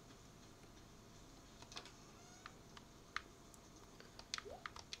know.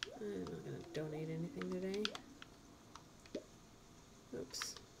 I'm not gonna donate anything today.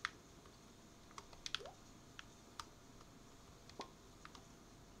 Oops.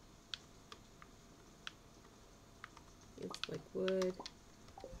 It's like wood.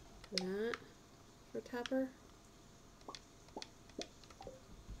 That for tapper.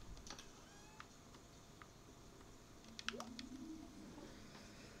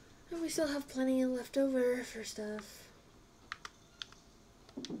 And we still have plenty left over for stuff.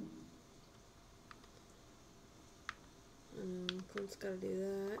 Clint's gotta do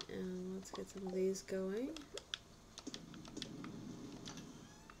that, and let's get some of these going.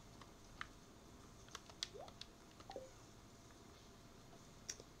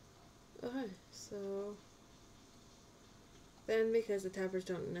 Okay, so then because the tappers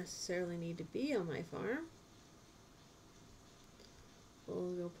don't necessarily need to be on my farm,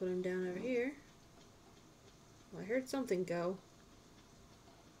 we'll go put them down over here. Well, I heard something go.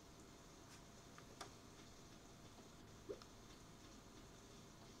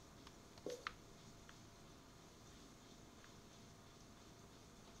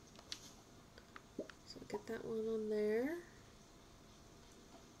 So get that one on there.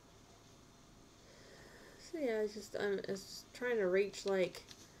 So yeah, I'm just trying to reach like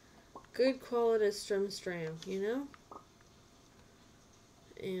good quality stram, you know?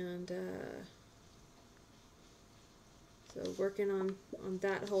 And so working on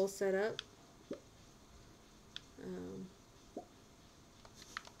that whole setup.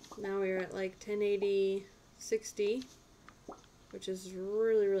 Now we're at like 1080 60, which is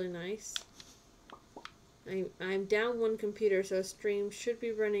really, really nice. I'm down one computer, so a stream should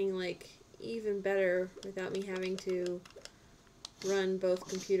be running like even better without me having to run both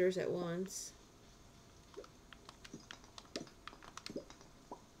computers at once.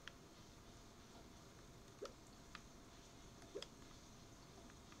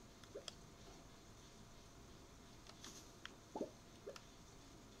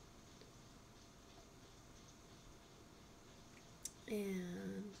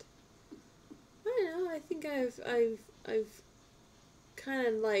 And I don't know, I think I've kind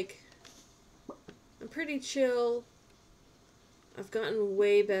of like, I'm pretty chill. I've gotten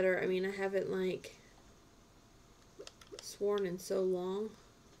way better. I mean, I haven't like sworn in so long,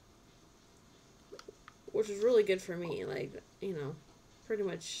 which is really good for me. Like, you know, pretty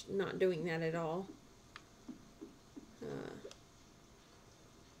much not doing that at all.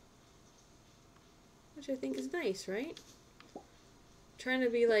 Which I think is nice, right? Trying to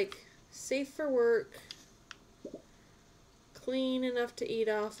be like safe for work, clean enough to eat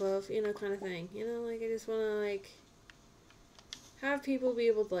off of, you know, kind of thing. You know, like I just want to like have people be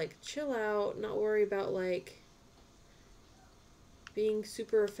able to like chill out, not worry about like being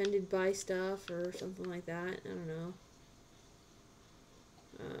super offended by stuff or something like that. I don't know.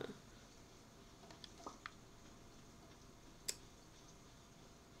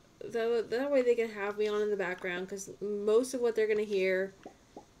 That way they can have me on in the background, because most of what they're going to hear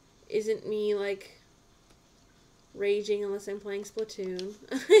isn't me like raging unless I'm playing Splatoon.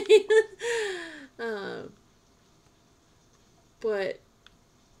 But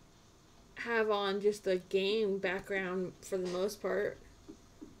have on just the game background for the most part,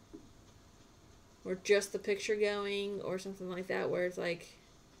 or just the picture going or something like that, where it's like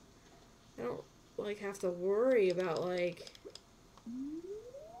I don't like have to worry about like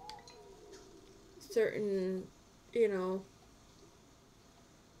certain, you know,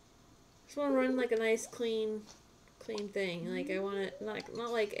 just want to run like a nice clean thing. Like I want it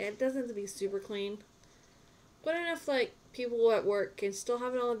not like it doesn't have to be super clean, but enough like people at work can still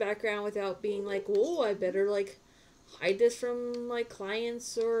have it on the background without being like, whoa, I better like hide this from like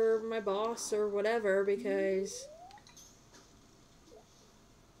clients or my boss or whatever, because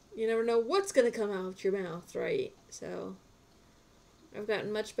you never know what's gonna come out your mouth, right? So I've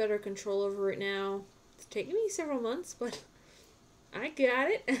gotten much better control over it now. It's taken me several months, but I got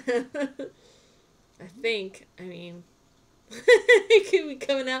it. I think. I mean, it could be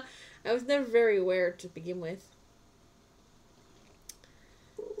coming out. I was never very aware to begin with.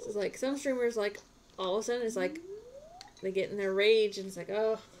 So it's like some streamers, like all of a sudden, it's like they get in their rage and it's like,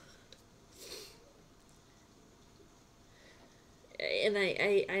 oh. And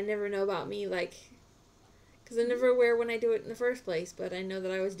I never know about me, like, because I'm never aware when I do it in the first place, but I know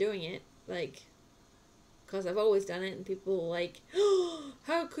that I was doing it, like, because I've always done it, and people like, oh,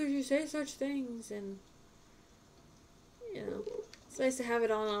 how could you say such things? And, you know, it's nice to have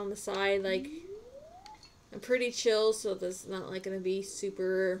it on the side. Like, I'm pretty chill, so this is not like going to be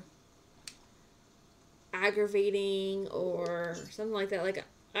super aggravating or something like that. Like,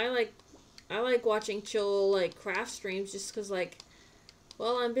 I like watching chill, like, craft streams just because, like,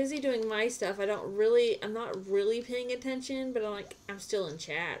 well, I'm busy doing my stuff. I'm not really paying attention, but I'm still in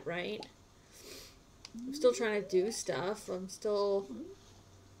chat, right? I'm still trying to do stuff. I'm still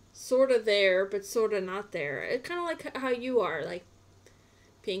sort of there, but sort of not there. It's kind of like how you are, like,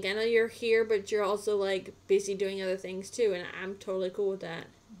 Pink. I know you're here, but you're also, like, busy doing other things, too, and I'm totally cool with that.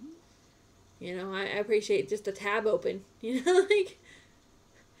 You know, I appreciate just a tab open, you know, like,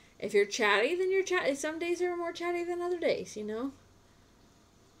 if you're chatty, then you're chatty. Some days are more chatty than other days, you know?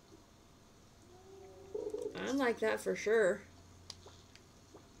 I'm like that for sure.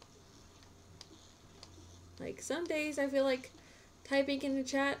 Like, some days I feel like typing in the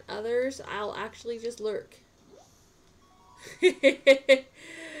chat, others I'll actually just lurk.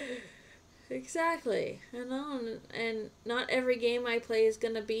 Exactly. I know, and not every game I play is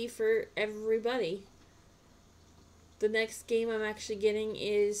gonna be for everybody. The next game I'm actually getting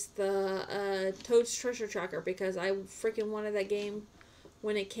is the Toad's Treasure Tracker, because I freaking wanted that game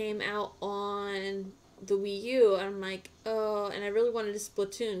when it came out on the Wii U. I'm like, oh, and I really wanted a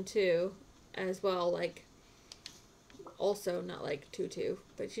Splatoon 2 as well, like, also not like 2-2,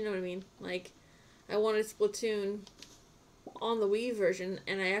 but you know what I mean. Like, I wanted Splatoon on the Wii version,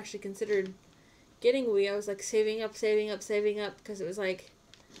 and I actually considered getting Wii. I was like saving up, because it was like,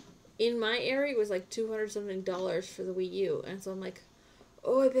 in my area, it was like $200 something for the Wii U, and so I'm like,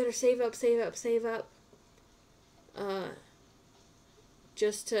 oh, I better save up,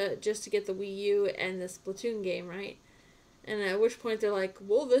 just to get the Wii U and the Splatoon game, right? And at which point they're like,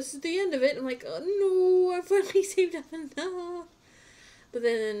 well, this is the end of it. I'm like, oh no, I finally saved up enough. But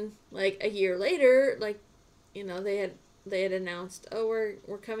then, like, a year later, like, you know, they had announced, oh,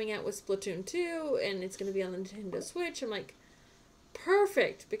 we're coming out with Splatoon 2, and it's going to be on the Nintendo Switch. I'm like,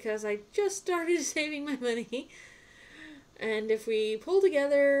 perfect, because I just started saving my money. And if we pull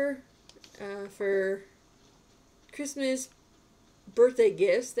together for Christmas birthday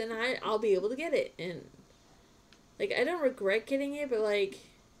gifts, then I'll be able to get it. And, like, I don't regret getting it, but, like,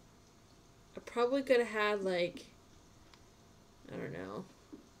 I probably could have had, like, I don't know,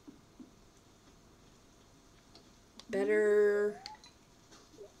 better,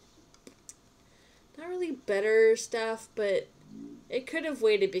 not really better stuff, but it could have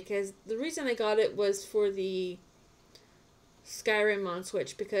waited, because the reason I got it was for the Skyrim on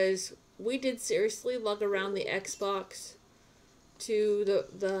Switch, because we did seriously lug around the Xbox to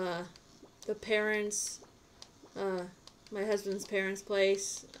the parents, my husband's parents'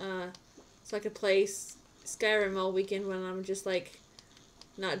 place, so I could play Skyrim all weekend when I'm just, like,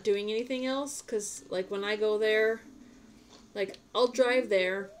 not doing anything else, because, like, when I go there, like, I'll drive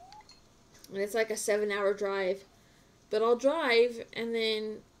there, and it's like a 7-hour drive, but I'll drive, and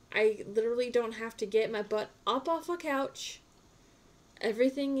then I literally don't have to get my butt up off a couch.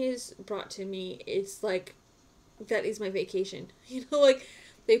 Everything is brought to me. It's like, that is my vacation. You know, like,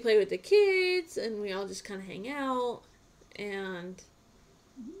 they play with the kids, and we all just kind of hang out, and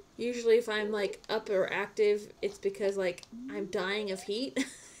usually if I'm, like, up or active, it's because, like, I'm dying of heat.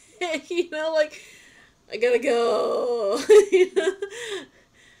 You know, like, I gotta go. You know?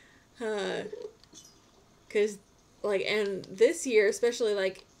 'Cause, like, and this year, especially,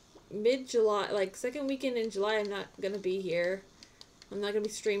 like, mid-July, like, second weekend in July, I'm not gonna be here. I'm not gonna be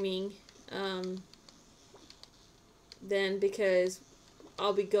streaming. Then, because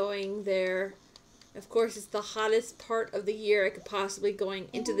I'll be going there. Of course, it's the hottest part of the year I could possibly going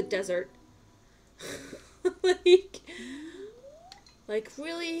into the desert. Like,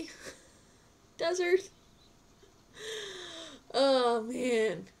 really? Desert? Oh,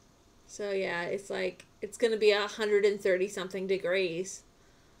 man. So, yeah, it's like, it's gonna be 130 something degrees.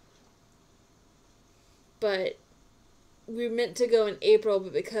 But we meant to go in April,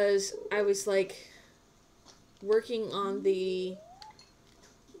 but because I was, like, working on the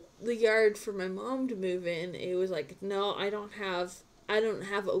yard for my mom to move in, it was like, no, I don't have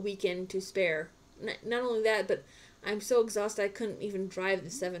a weekend to spare. Not only that, but I'm so exhausted I couldn't even drive the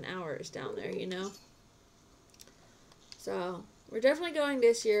 7 hours down there, you know? So, we're definitely going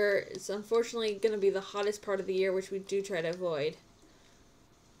this year. It's unfortunately going to be the hottest part of the year, which we do try to avoid.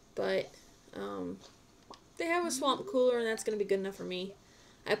 But, they have a swamp cooler, and that's going to be good enough for me.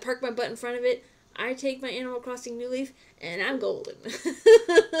 I park my butt in front of it. I take my Animal Crossing New Leaf, and I'm golden.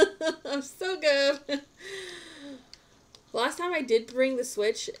 I'm so good. Last time I did bring the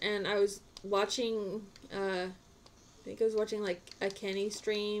Switch, and I was watching, I think I was watching, like, a Kenny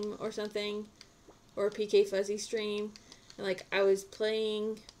stream or something, or a PK Fuzzy stream, and, like, I was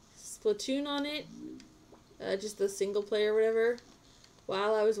playing Splatoon on it, just the single player or whatever,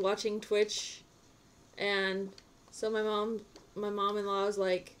 while I was watching Twitch, and so my mom-in-law was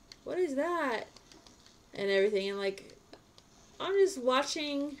like, what is that? And everything, and, like, I'm just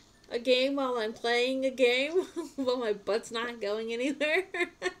watching a game while I'm playing a game while my butt's not going anywhere.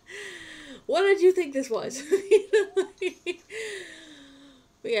 What did you think this was?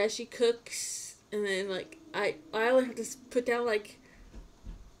 But yeah, she cooks, and then, like, I only have to put down, like,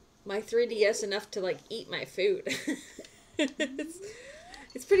 my 3DS enough to, like, eat my food.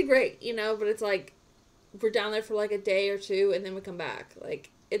 It's pretty great, you know, but it's like, we're down there for like a day or two, and then we come back. Like,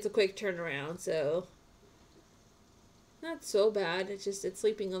 it's a quick turnaround, so not so bad. It's just it's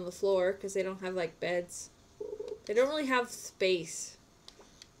sleeping on the floor because they don't have like beds. They don't really have space.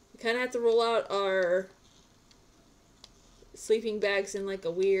 We kind of have to roll out our sleeping bags in like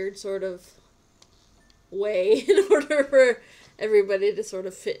a weird sort of way in order for everybody to sort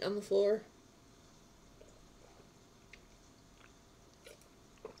of fit on the floor.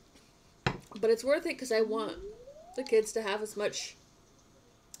 But it's worth it because I want the kids to have as much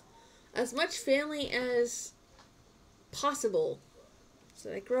family as possible, so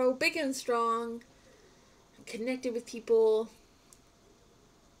they grow big and strong, and connected with people.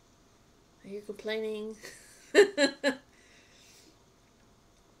 Are you complaining?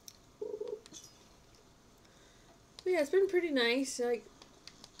 Yeah, it's been pretty nice. Like,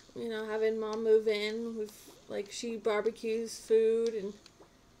 you know, having Mom move in with, like, she barbecues food, and,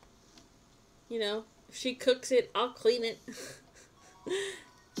 you know, if she cooks it, I'll clean it.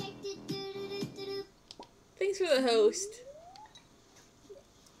 Thanks for the host.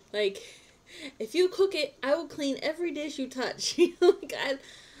 Like, if you cook it, I will clean every dish you touch. You know, like,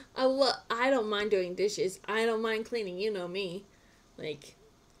 I don't mind doing dishes. I don't mind cleaning. You know me. Like,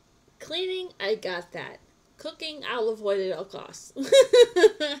 cleaning, I got that. Cooking, I'll avoid it at all costs.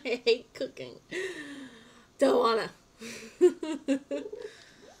 I hate cooking. Don't wanna.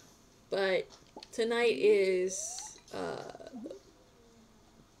 But tonight is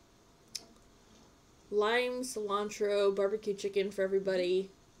lime cilantro barbecue chicken for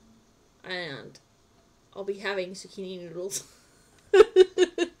everybody, and I'll be having zucchini noodles.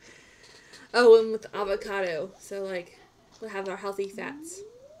 Oh, and with avocado, so like we'll have our healthy fats.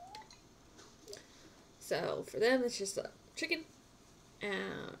 So for them, it's just chicken,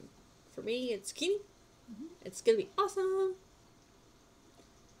 and for me, it's zucchini. It's gonna be awesome.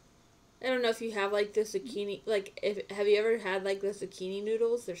 I don't know if you have like the zucchini, like have you ever had like the zucchini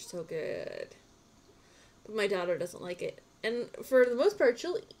noodles? They're so good. But my daughter doesn't like it, and for the most part,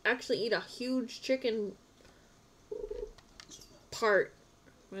 she'll actually eat a huge chicken part.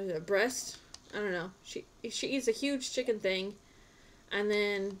 What is it, a breast? I don't know. She eats a huge chicken thing, and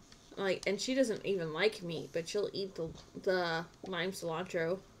then. Like, and she doesn't even like meat, but she'll eat the lime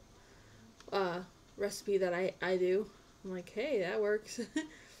cilantro recipe that I do. I'm like, hey, that works.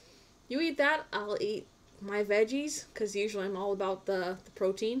 You eat that, I'll eat my veggies, because usually I'm all about the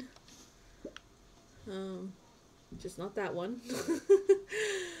protein. Just not that one.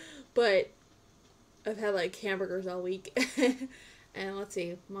 But I've had like hamburgers all week. And let's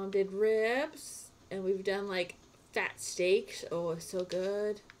see, Mom did ribs, and we've done like fat steaks. Oh, it's so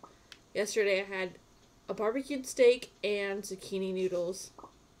good. Yesterday I had a barbecued steak and zucchini noodles.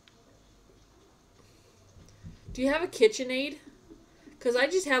 Do you have a KitchenAid? Because I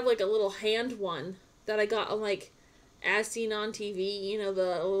just have like a little hand one that I got on like As Seen on TV. You know, the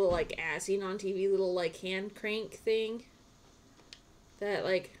little like As Seen on TV little like hand crank thing. That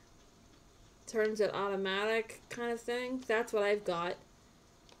like turns it automatic kind of thing. That's what I've got.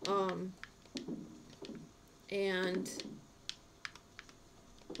 And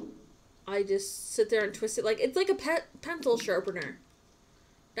I just sit there and twist it. Like, it's like a pencil sharpener.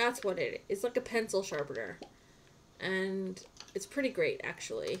 That's what it is. It's like a pencil sharpener. And it's pretty great,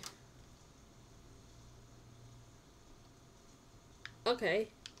 actually. Okay.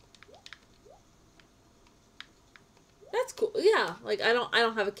 That's cool. Yeah, like, I don't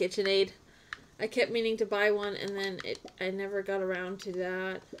have a KitchenAid. I kept meaning to buy one, and then I never got around to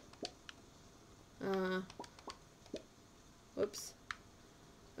that. Whoops.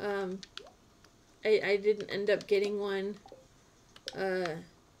 I didn't end up getting one,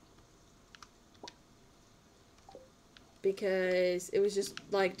 because it was just,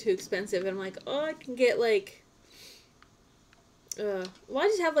 like, too expensive, and I'm like, oh, I can get, like, well, I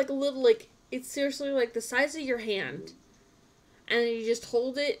just have, like, a little, like, it's seriously, like, the size of your hand, and then you just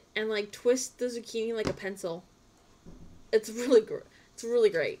hold it and, like, twist the zucchini like a pencil. It's really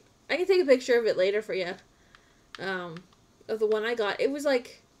great. I can take a picture of it later for you, of the one I got. It was,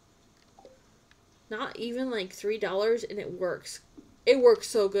 like, not even like $3, and it works. It works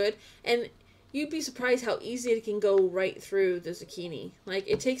so good, and you'd be surprised how easy it can go right through the zucchini. Like,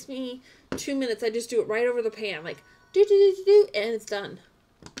 it takes me 2 minutes. I just do it right over the pan, like do, and it's done.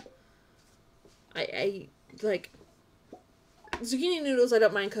 I like zucchini noodles. I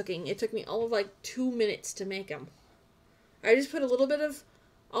don't mind cooking. It took me all of like 2 minutes to make them. I just put a little bit of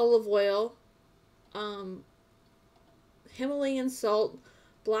olive oil, Himalayan salt,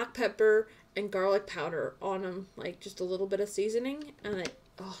 black pepper, and garlic powder on them, like just a little bit of seasoning, and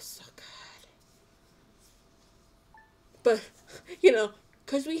oh, so good. But, you know,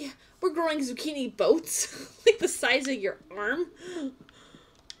 because We're growing zucchini boats. Like the size of your arm.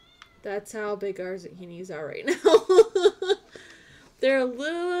 That's how big our zucchinis are right now. They're a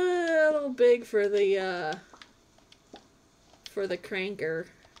little big for the cranker.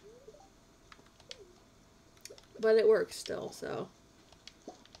 But it works still, so.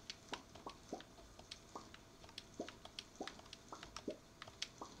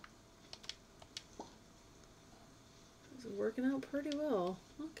 It's working out pretty well.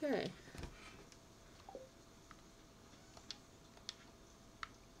 Okay.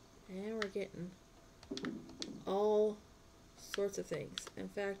 And we're getting all sorts of things. In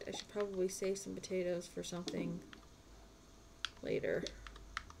fact, I should probably save some potatoes for something later.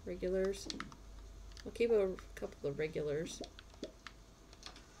 Regulars. I'll keep a couple of regulars.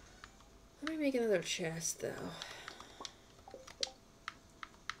 Let me make another chest, though.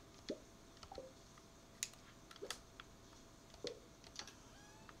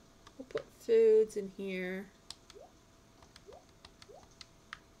 We'll put foods in here.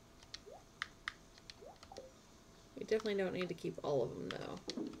 We definitely don't need to keep all of them, though.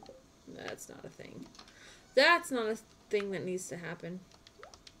 That's not a thing. That's not a thing that needs to happen.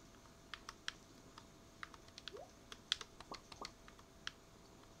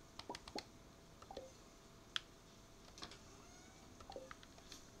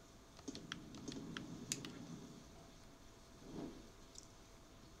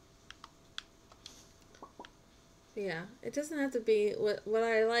 Yeah, it doesn't have to be, what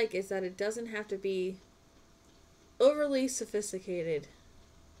I like is that it doesn't have to be overly sophisticated.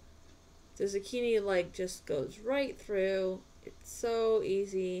 The zucchini like just goes right through. It's so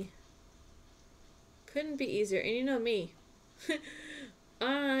easy. Couldn't be easier. And you know me.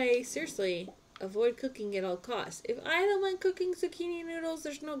 I seriously avoid cooking at all costs. If I don't like cooking zucchini noodles,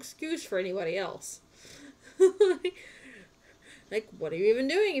 there's no excuse for anybody else. Like, what are you even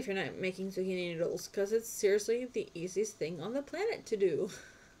doing if you're not making zucchini noodles? Because it's seriously the easiest thing on the planet to do.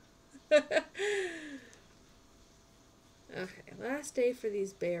 Okay, last day for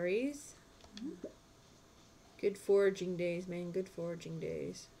these berries. Good foraging days, man. Good foraging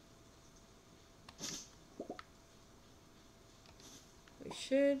days. We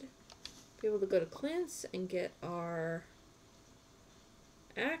should be able to go to Clint's and get our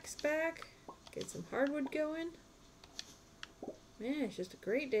axe back. Get some hardwood going. Man, it's just a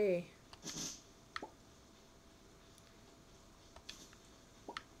great day.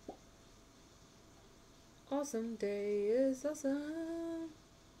 Awesome day is awesome.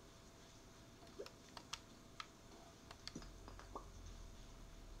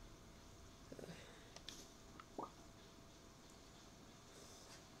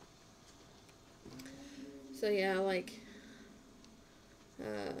 So yeah, like,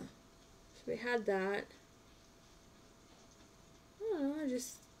 so we had that. I don't know,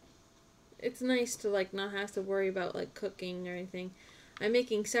 it's nice to like not have to worry about like cooking or anything. I'm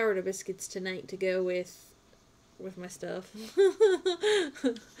making sourdough biscuits tonight to go with my stuff.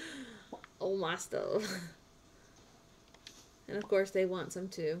 All my stuff. And of course they want some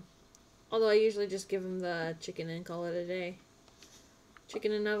too. Although I usually just give them the chicken and call it a day.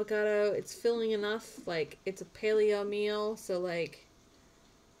 Chicken and avocado, it's filling enough. Like, it's a paleo meal, so like,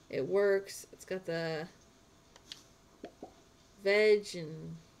 it works. It's got the veg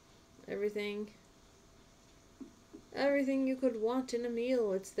and everything. Everything you could want in a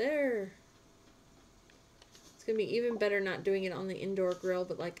meal, it's there. It's gonna be even better not doing it on the indoor grill,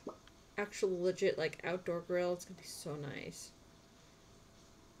 but like actual legit like outdoor grill. It's gonna be so nice.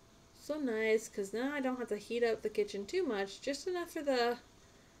 So nice, because now I don't have to heat up the kitchen too much. Just enough for the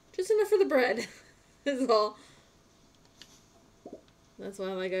bread is all. That's why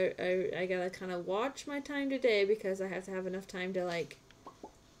like I gotta kind of watch my time today, because I have to have enough time to like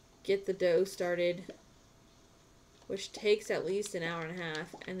get the dough started, which takes at least an hour and a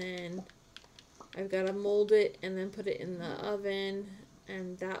half, and then I've got to mold it and then put it in the oven,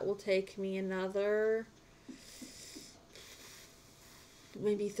 and that will take me another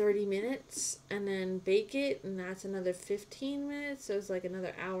maybe 30 minutes, and then bake it, and that's another 15 minutes, so it's like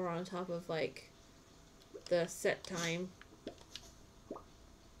another hour on top of like the set time.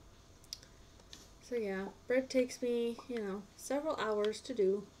 So yeah, bread takes me, you know, several hours to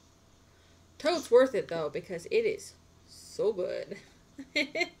do. Totes worth it though, because it is so good.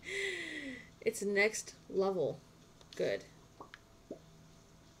 It's next level good.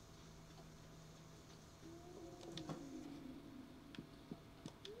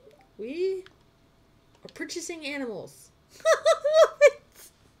 We are purchasing animals.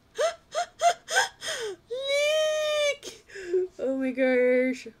 Leak! Oh my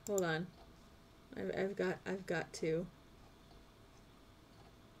gosh. Hold on. I've got to.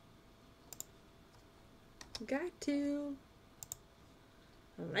 Got to.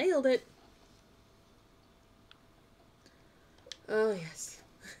 Nailed it. Oh, yes.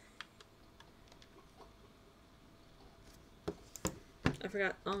 I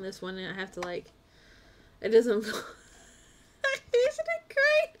forgot on this one, I have to like, it doesn't, isn't it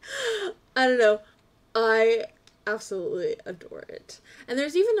great? I don't know. I absolutely adore it. And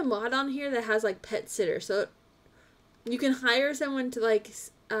there's even a mod on here that has like pet sitter. So you can hire someone to like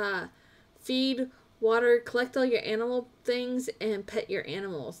feed, water, collect all your animal things, and pet your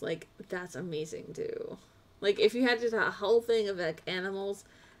animals. Like, that's amazing too. Like, if you had just a whole thing of like animals,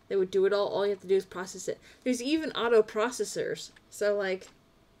 they would do it all. All you have to do is process it. There's even auto processors. So like,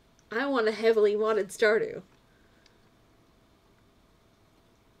 I want a heavily modded Stardew.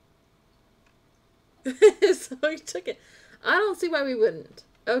 So we took it. I don't see why we wouldn't.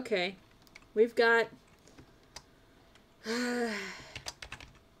 Okay. We've got... we'll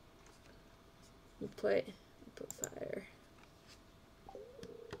put fire.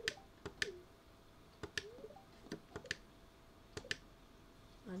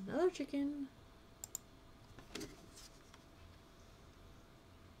 Another chicken.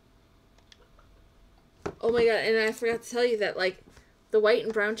 Oh my god, and I forgot to tell you that, like, the white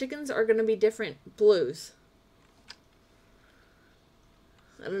and brown chickens are going to be different blues.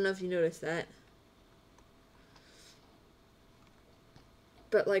 I don't know if you noticed that.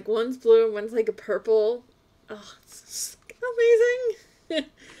 But, like, one's blue and one's, like, a purple. Oh, it's amazing.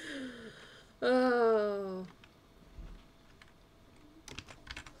 Oh.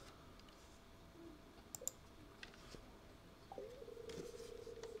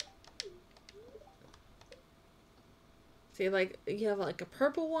 So you have like a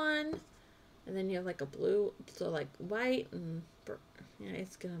purple one, and then you have like a blue, so like white and yeah,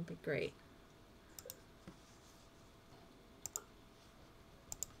 it's gonna be great.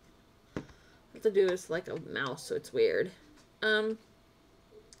 What to do is like a mouse, so it's weird. Why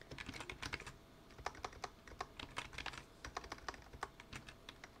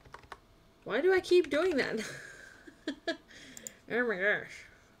do I keep doing that? Oh my gosh.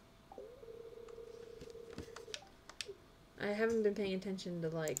 I haven't been paying attention to,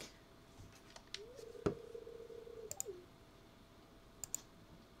 like...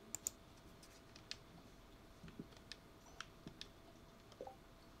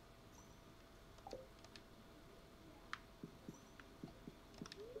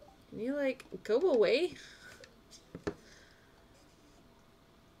 Can you, like, go away?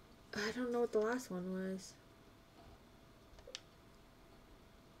 I don't know what the last one was.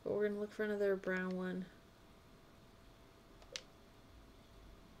 But we're gonna look for another brown one.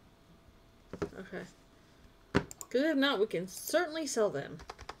 Okay. Because if not, we can certainly sell them.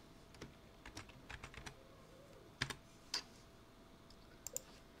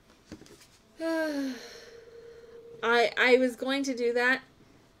 I was going to do that.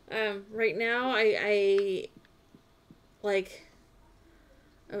 Right now, I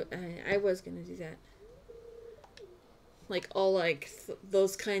was going to do that. Like, all, like,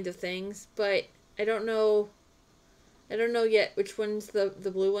 those kinds of things. But I don't know yet which one's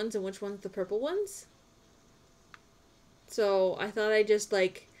the blue ones and which one's the purple ones. So I thought I'd just,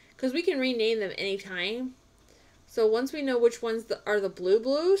 like... Because we can rename them anytime. So once we know which ones are the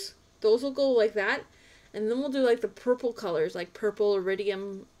blues, those will go like that. And then we'll do, like, the purple colors. Like purple,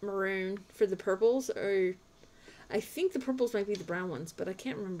 iridium, maroon for the purples. Or I think the purples might be the brown ones. But I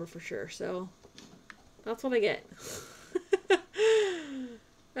can't remember for sure. So that's what I get.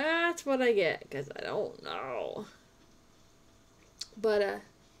 That's what I get. Because I don't know. But,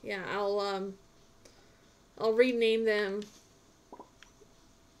 yeah, I'll rename them,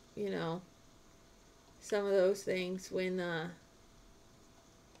 you know, some of those things when,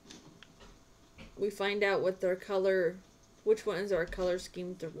 we find out what their color, which ones are color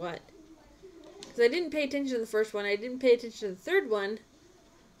schemes or what. Because I didn't pay attention to the first one. I didn't pay attention to the third one.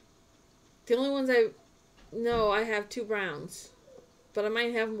 The only ones I know, I have 2 browns. But I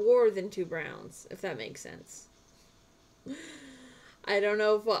might have more than 2 browns, if that makes sense. I don't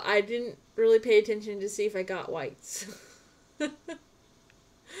know if I didn't really pay attention to see if I got whites. So,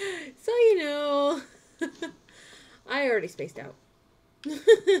 you know, I already spaced out.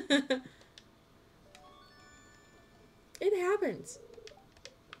 It happens.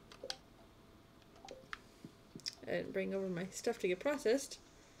 I didn't bring over my stuff to get processed.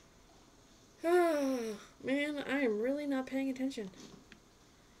 Oh, man, I am really not paying attention.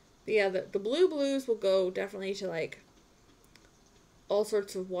 But yeah, the blues will go definitely to, like, all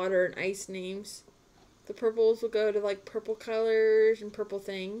sorts of water and ice names. The purples will go to, like, purple colors and purple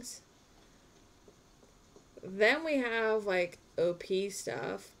things. Then we have, like, OP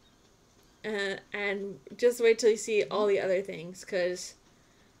stuff. And just wait till you see all the other things, because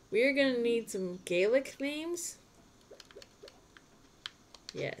we are going to need some Gaelic names.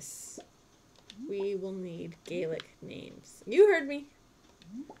 Yes. We will need Gaelic names. You heard me.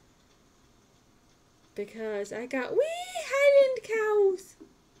 Because I got wee Highland cows.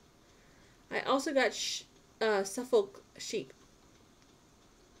 I also got Suffolk sheep.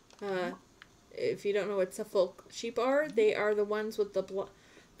 If you don't know what Suffolk sheep are, they are the ones with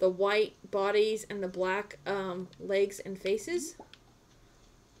the white bodies and the black legs and faces.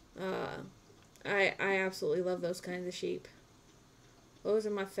 I absolutely love those kinds of sheep. Those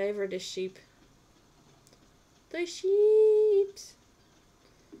are my favorite sheep. The sheeps.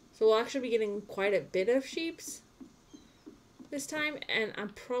 So we'll actually be getting quite a bit of sheeps this time, and I'm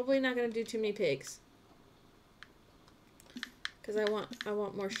probably not gonna do too many pigs because I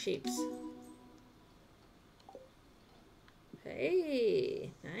want more sheeps.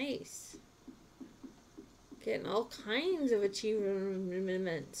 Hey, nice. Getting all kinds of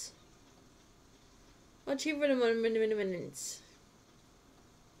achievements. Achievements.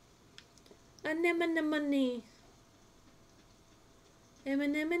 Anemone.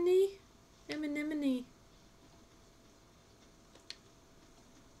 Anemone.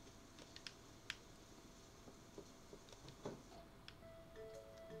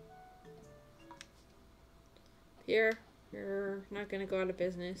 Here, you're not gonna go out of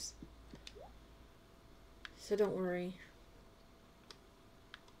business. So don't worry.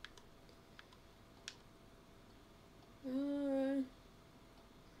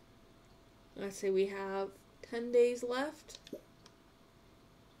 Let's say we have 10 days left.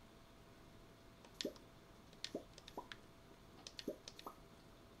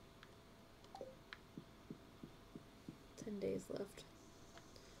 Days left.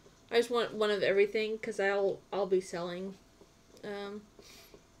 I just want one of everything because I'll be selling,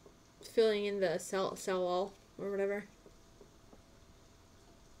 filling in the sell all or whatever.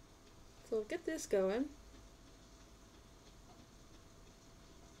 So we'll get this going.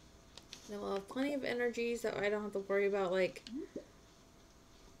 Then we'll have plenty of energies that I don't have to worry about, like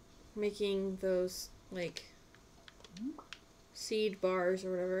making those like seed bars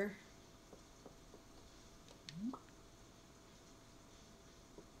or whatever.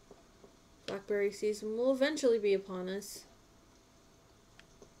 Blackberry season will eventually be upon us.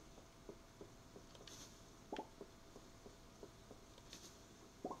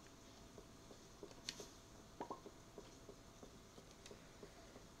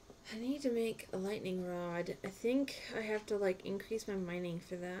 I need to make a lightning rod. I think I have to like increase my mining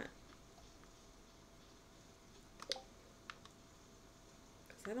for that.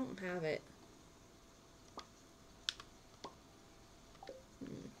 Because I don't have it.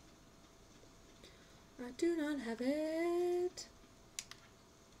 I do not have it.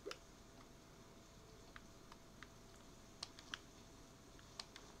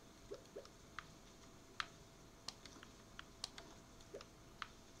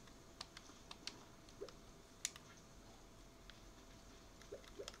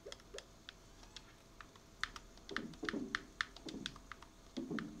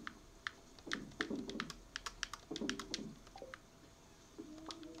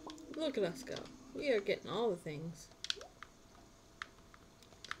 Look at us go. We are getting all the things.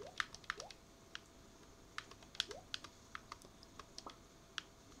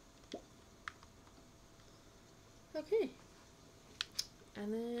 Okay.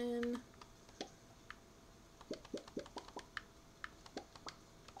 And then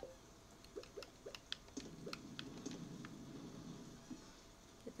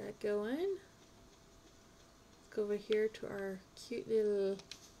get that going. Let's go over here to our cute little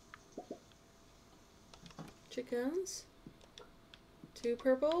chickens. 2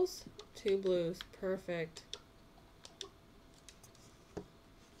 purples, 2 blues. Perfect.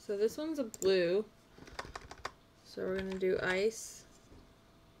 So this one's a blue. So we're gonna do ice.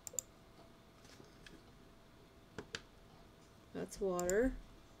 That's water.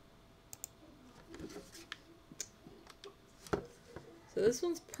 So this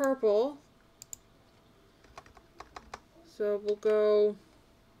one's purple. So we'll go,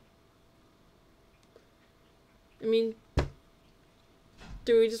 I mean,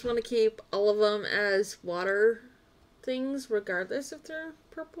 do we just want to keep all of them as water things regardless if they're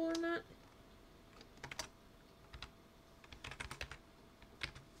purple or not?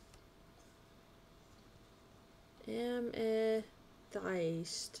 Amethyst.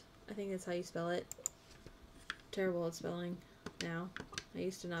 I think that's how you spell it. Terrible at spelling now. I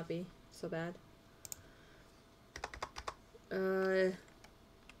used to not be so bad.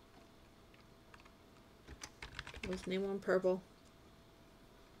 Let's name one purple.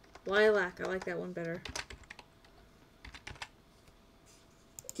 Lilac. I like that one better.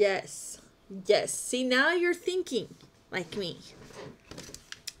 Yes. Yes. See, now you're thinking like me.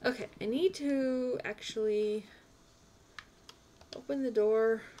 Okay, I need to actually open the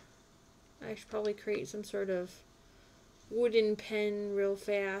door. I should probably create some sort of wooden pen real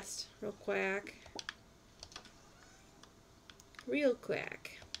fast, real quick. Real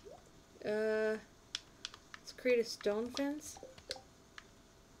quick. Let's create a stone fence.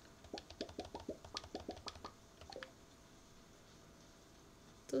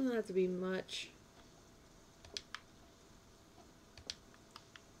 Doesn't have to be much.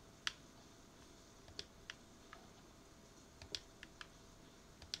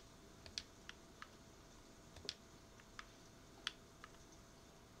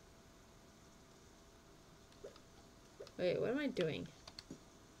 Wait, what am I doing?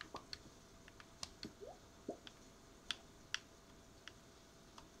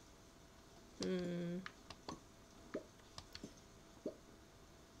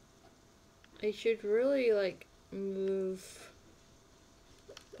 I should really like move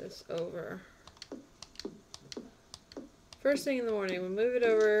this over. First thing in the morning, we'll move it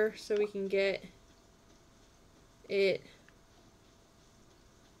over so we can get it.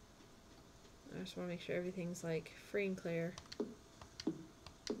 I just want to make sure everything's like free and clear.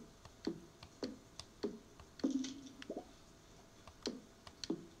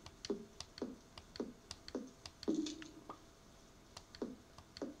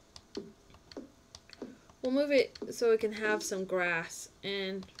 We'll move it so it can have some grass,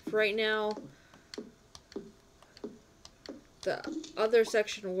 and for right now the other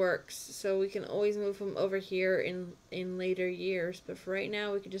section works, so we can always move them over here in later years, but for right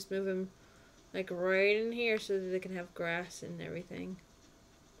now we can just move them like right in here so that they can have grass and everything.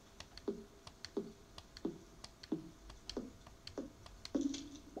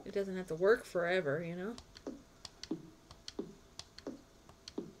 It doesn't have to work forever, you know?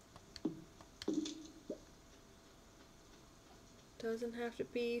 Doesn't have to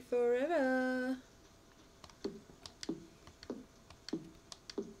be forever.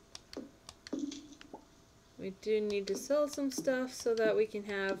 We do need to sell some stuff so that we can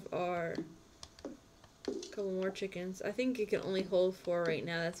have our couple more chickens. I think it can only hold 4 right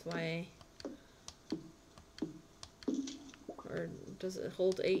now, that's why. Or does it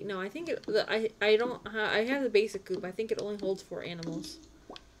hold 8? No, I think it, I don't, I have the basic coop. I think it only holds 4 animals.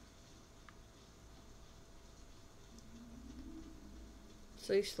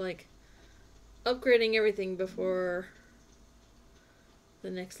 So it's like upgrading everything before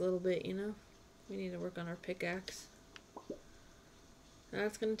the next little bit, you know? We need to work on our pickaxe.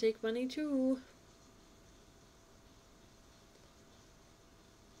 That's gonna take money too.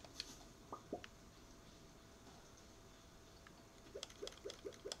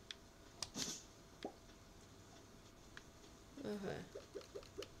 Okay.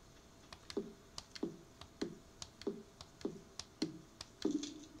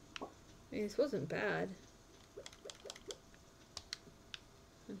 I mean, this wasn't bad.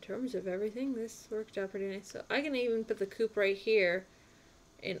 In terms of everything, this worked out pretty nice. So I can even put the coop right here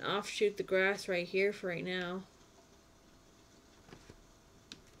and offshoot the grass right here for right now.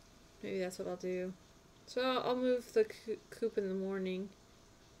 Maybe that's what I'll do. So I'll move the coop in the morning.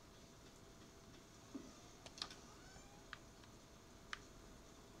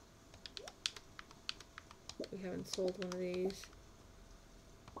 We haven't sold one of these.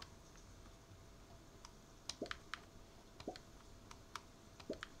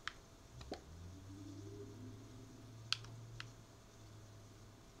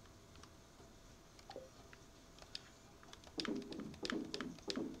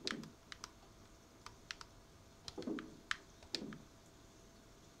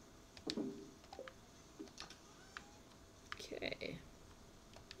 Okay.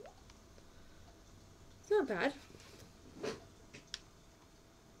 It's not bad.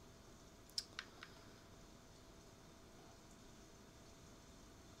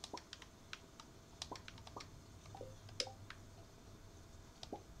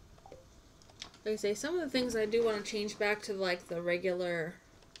 Like I say, some of the things I do want to change back to like the regular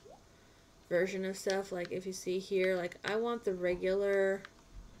version of stuff. Like if you see here, like I want the regular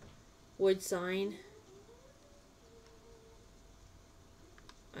wood sign.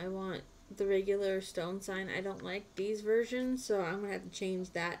 I want the regular stone sign. I don't like these versions, so I'm gonna have to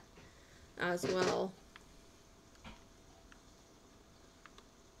change that as well.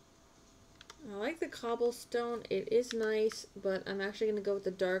 I like the cobblestone. It is nice, but I'm actually gonna go with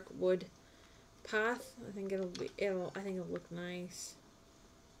the dark wood path. I think it'll look nice.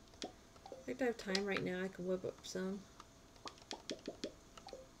 If I have time right now, I can whip up some.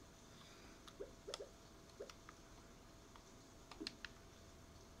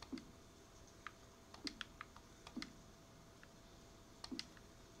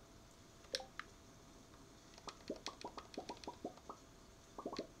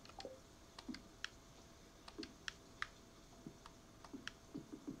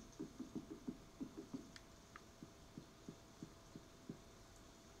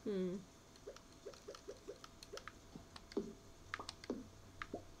 I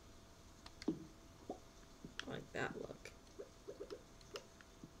like that look.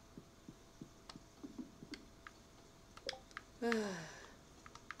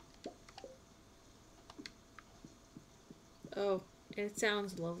 Oh, and it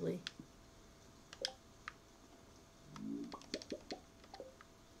sounds lovely.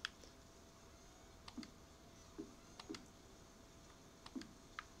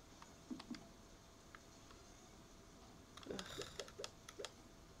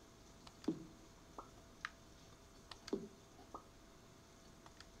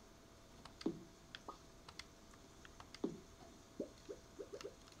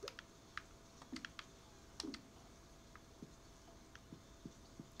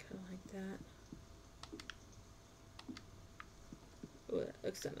 Ooh, that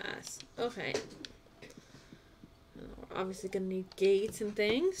looks so nice. Okay. We're obviously gonna need gates and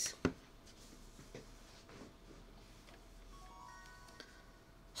things.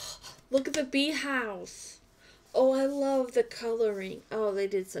 Look at the bee house. Oh, I love the coloring. Oh, they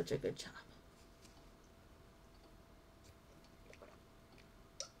did such a good job.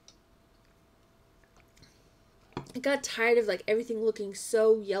 I got tired of like everything looking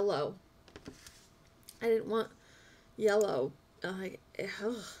so yellow. I didn't want yellow. I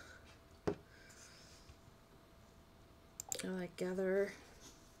like gather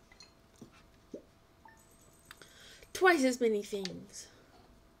twice as many things.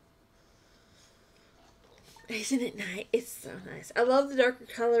 Isn't it nice? It's so nice. I love the darker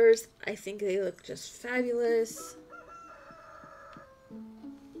colors. I think they look just fabulous.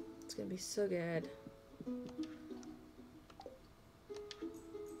 It's gonna be so good.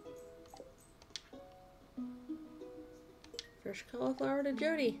 Fresh cauliflower to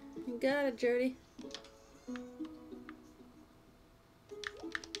Jody. You got it, Jody.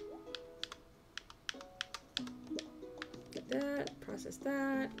 Get that, process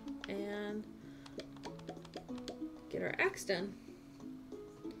that, and get our axe done.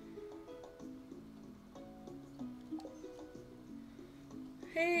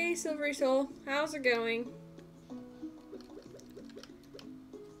 Hey, Silvery Soul, how's it going?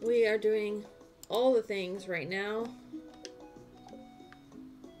 We are doing all the things right now.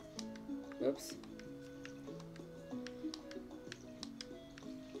 Oops.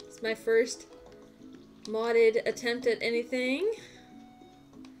 It's my first modded attempt at anything.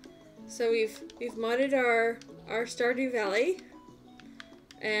 So we've modded our Stardew Valley,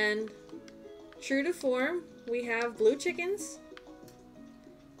 and true to form, we have blue chickens,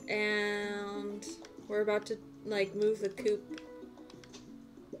 and we're about to like move the coop.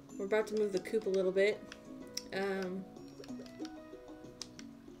 We're about to move the coop a little bit.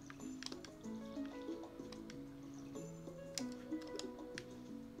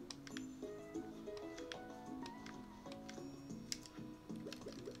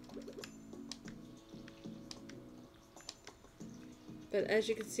 But as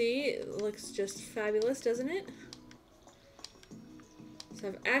you can see, it looks just fabulous, doesn't it? So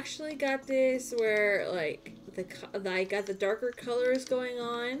I've actually got this where like I got the darker colors going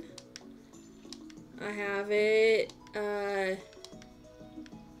on. I have it. I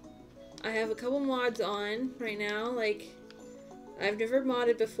have a couple mods on right now. Like I've never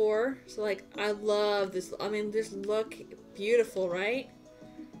modded before, so like I love this. I mean, this look beautiful, right?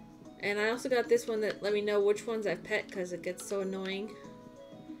 And I also got this one that let me know which ones I've pet because it gets so annoying.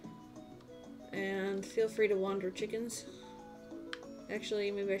 And feel free to wander, chickens.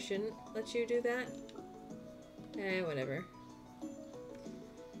 Actually, maybe I shouldn't let you do that. Whatever.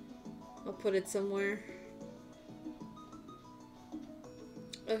 I'll put it somewhere.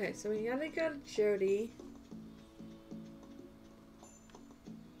 Okay, so we gotta go to Jody.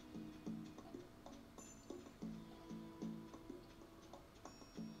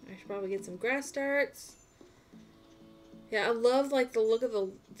 I should probably get some grass starts. Yeah, I love like the look of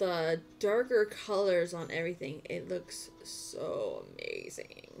the darker colors on everything. It looks so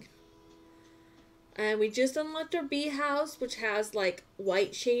amazing. And we just unlocked our bee house, which has like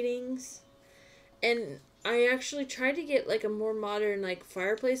white shadings. And I actually tried to get like a more modern like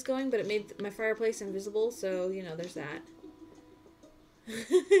fireplace going, but it made my fireplace invisible, so you know, there's that.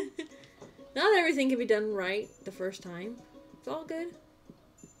 Not everything can be done right the first time. It's all good.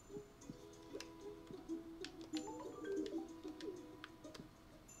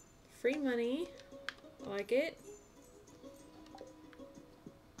 Free money. I like it.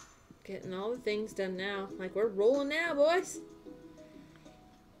 Getting all the things done now. Like, we're rolling now, boys.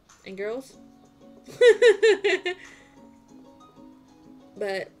 And girls.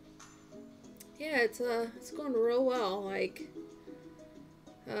 But, yeah, it's going real well. Like,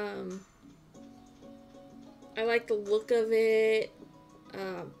 I like the look of it.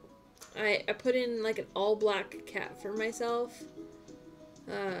 I put in like an all black cat for myself.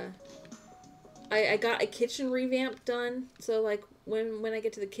 I got a kitchen revamp done, so like when I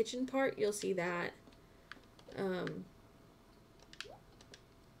get to the kitchen part, you'll see that.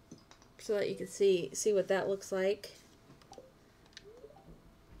 So that you can see what that looks like.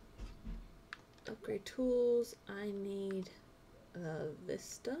 Upgrade tools. I need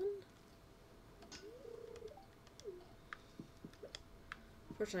this done.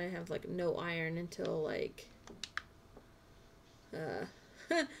 Unfortunately, I have like no iron until like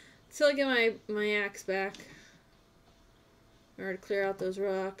until I get my axe back, or to clear out those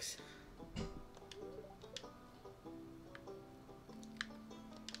rocks.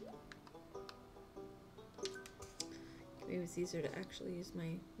 Maybe it's easier to actually use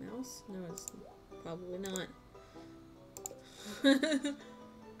my mouse. No, it's probably not.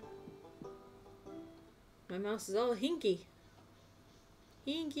 My mouse is all hinky.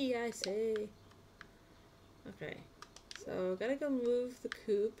 Hinky, I say. Okay, so gotta go move the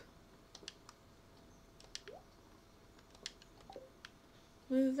coop.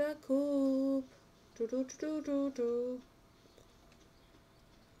 Move the coop. Do, do, do, do, do, do.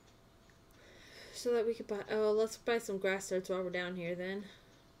 So that we could buy. Oh, let's buy some grass starts while we're down here then.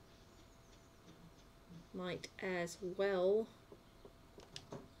 Might as well.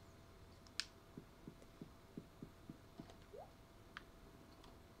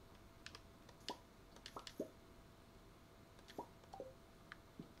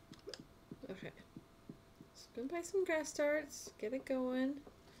 Okay. Let's go buy some grass starts. Get it going.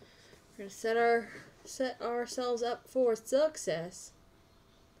 We're gonna set ourselves up for success.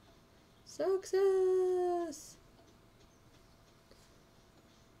 Success!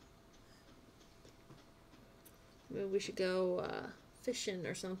 Maybe we should go fishing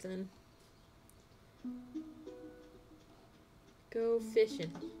or something. Go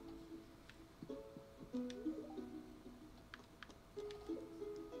fishing.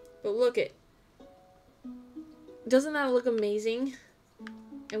 But look it. Doesn't that look amazing?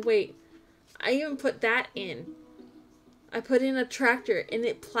 And wait, I even put that in. I put in a tractor and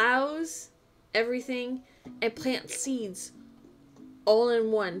it plows everything and plants seeds all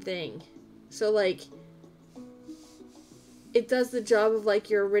in one thing. So like it does the job of like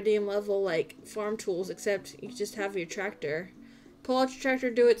your iridium level like farm tools, except you just have your tractor. Pull out your tractor,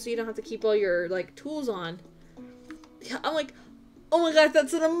 do it so you don't have to keep all your like tools on. I'm like, oh my god,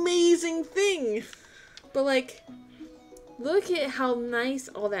 that's an amazing thing. But like, look at how nice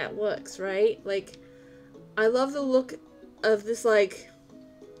all that looks, right? Like, I love the look of this like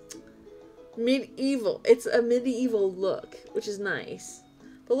medieval. It's a medieval look, which is nice.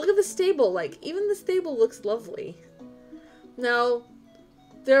 But look at the stable. Like, even the stable looks lovely. Now,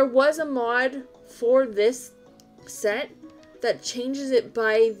 there was a mod for this set that changes it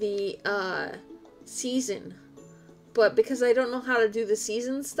by the season. But because I don't know how to do the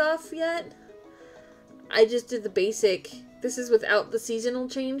season stuff yet, I just did the basic. This is without the seasonal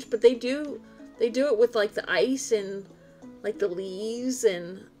change, but they do it with like the ice and like the leaves,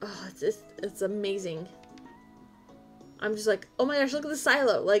 and oh, it's amazing. I'm just like, oh my gosh, look at the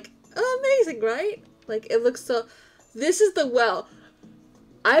silo. Like, oh, amazing, right? Like, it looks so. This is the well.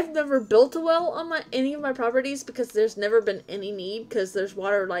 I've never built a well on any of my properties because there's never been any need, because there's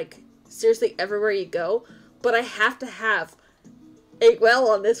water like seriously everywhere you go. But I have to have a well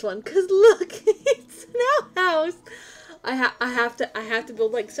on this one because look, it's an outhouse. I have to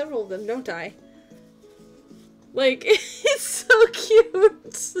build like several of them, don't I? Like, it's so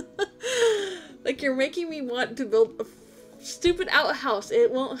cute. Like, you're making me want to build a stupid outhouse.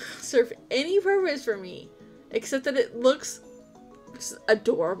 It won't serve any purpose for me, except that it looks just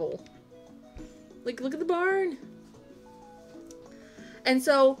adorable. Like, look at the barn. And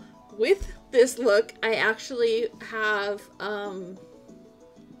so, with this look, I actually have,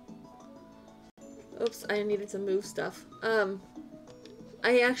 oops, I needed to move stuff.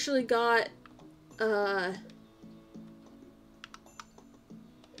 I actually got,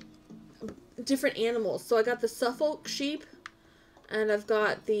 different animals. So I got the Suffolk sheep, and I've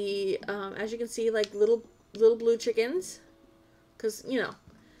got the, as you can see, like little blue chickens. Because, you know,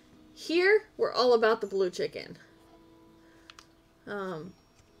 here, we're all about the blue chicken. Where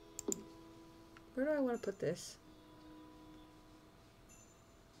do I want to put this?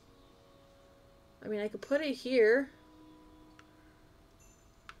 I mean, I could put it here.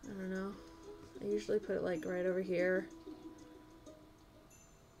 I don't know. I usually put it like right over here.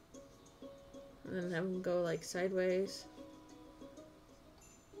 And then have them go like sideways.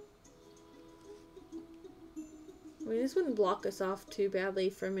 I mean, mean, this wouldn't block us off too badly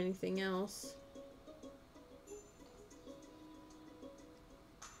from anything else.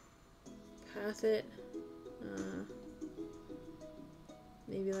 Path it.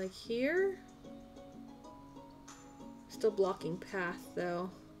 Maybe like here? Still blocking path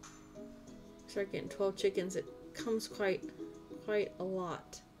though. Start getting 12 chickens. It comes quite a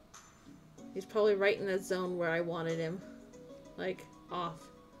lot. He's probably right in that zone where I wanted him. Like, off.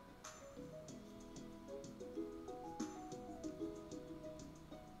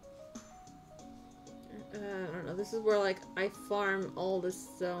 I don't know. This is where, like, I farm all this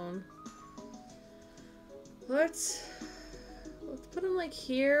zone. Let's put him, like,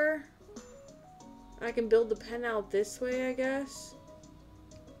 here. I can build the pen out this way, I guess.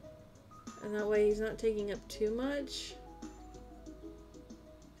 And that way he's not taking up too much.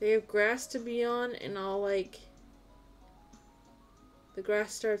 They have grass to be on, and I'll, like... The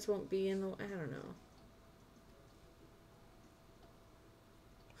grass starts won't be in the... I don't know.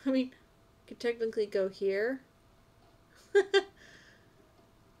 I mean, I could technically go here.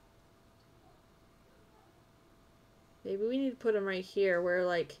 Maybe we need to put them right here, where,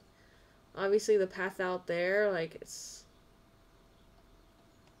 like... Obviously the path out there, like, it's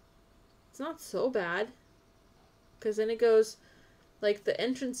not so bad. Because then it goes... Like, the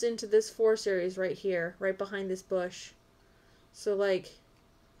entrance into this forest area is right here, right behind this bush. So, like,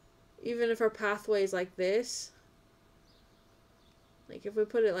 even if our pathway is like this, like, if we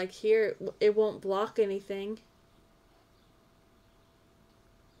put it like here, it won't block anything.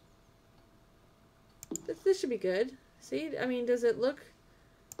 This should be good. See? I mean, does it look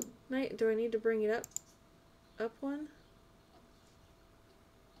nice? Do I need to bring it up one?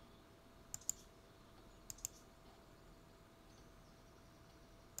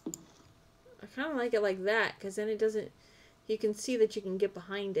 I kind of like it like that, because then it doesn't, you can see that you can get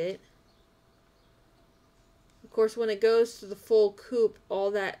behind it. Of course, when it goes to the full coop,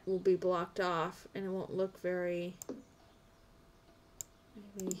 all that will be blocked off, and it won't look very,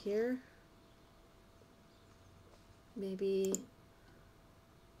 maybe here, maybe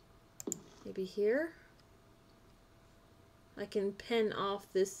here. I can pen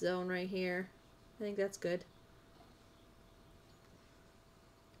off this zone right here. I think that's good.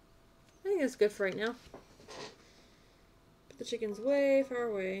 I think that's good for right now. Put the chickens way far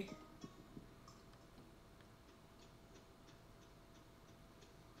away.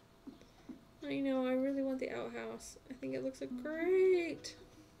 I know, I really want the outhouse. I think it looks great.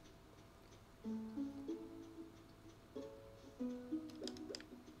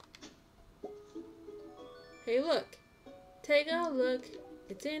 Hey, look. Take a look.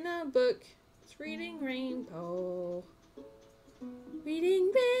 It's in a book. It's Reading Rainbow.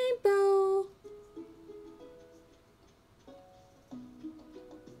 Reading Rainbow.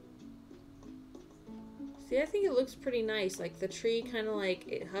 See, I think it looks pretty nice. Like, the tree kind of like,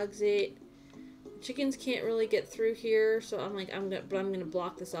 it hugs it. Chickens can't really get through here, so I'm like, I'm gonna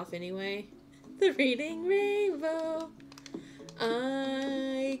block this off anyway. The Reading Rainbow.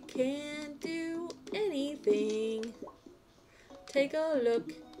 I can't do anything. Take a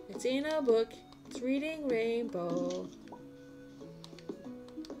look. It's in a book. It's Reading Rainbow.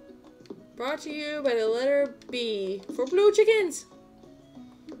 Brought to you by the letter B for blue chickens.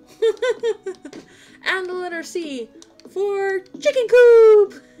 And the letter C for chicken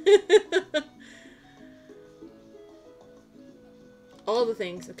coop. All the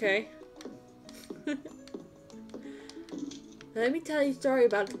things, okay? Let me tell you a story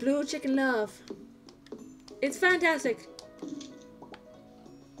about the blue chicken love. It's fantastic.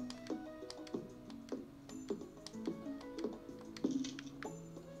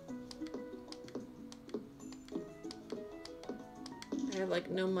 I have like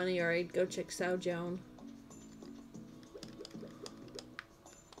no money, or I'd go check Sow Joan.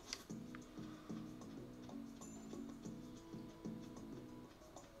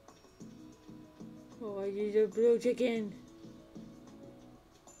 Oh, I need a blue chicken.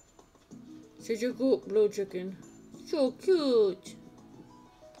 Such a good blue chicken. So cute.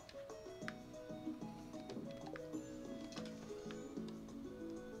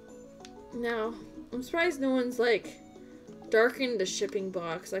 Now, I'm surprised no one's like darkened the shipping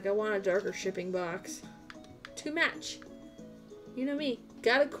box. Like, I want a darker shipping box to match. You know me.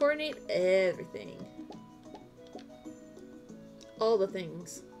 Gotta coordinate everything. All the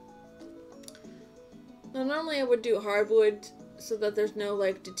things. Now, normally I would do hardwood so that there's no,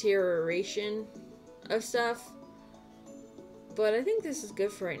 like, deterioration of stuff. But I think this is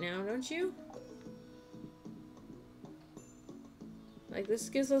good for right now, don't you? Like, this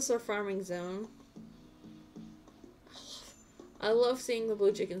gives us our farming zone. I love seeing the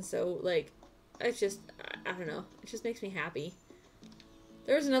blue chickens so, like, it's just, I don't know. It just makes me happy.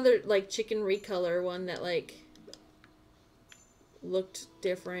 There's another, like, chicken recolor one that, like, looked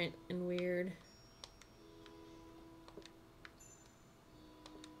different and weird.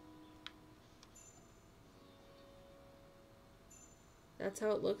 That's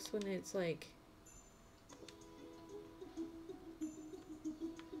how it looks when it's, like...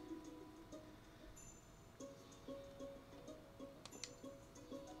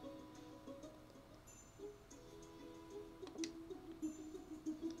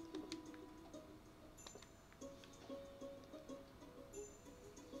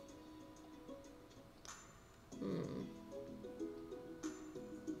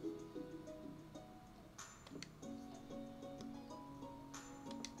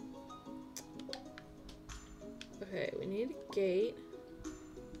 Okay, we need a gate.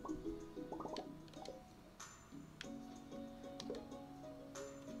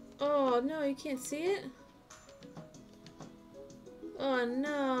 Oh, no, you can't see it? Oh,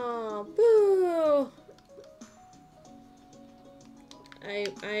 no. Boo!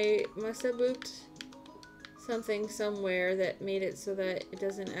 I must have booped something somewhere that made it so that it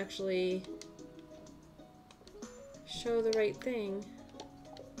doesn't actually show the right thing.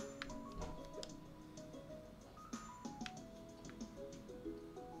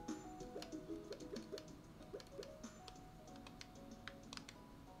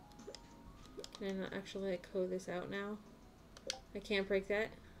 Can I not actually like code this out now? I can't break that?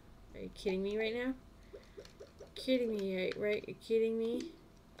 Are you kidding me right now? Kidding me, right? You're kidding me?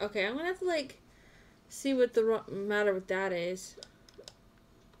 Okay, I'm gonna have to like see what the matter with that is.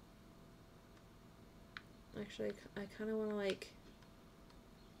 Actually, I kind of want to like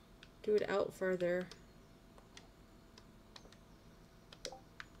do it out further.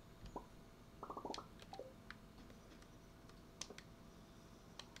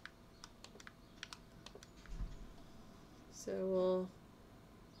 So we'll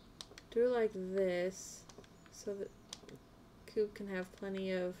do it like this so that Coop can have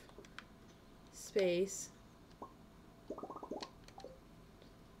plenty of space.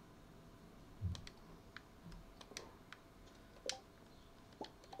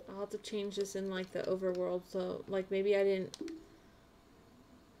 I'll have to change this in like the overworld, so like maybe I didn't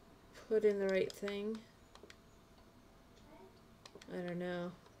put in the right thing. I don't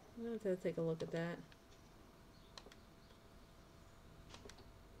know. I'm gonna have to take a look at that.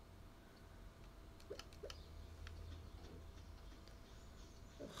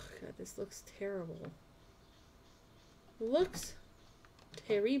 God, this looks terrible. Looks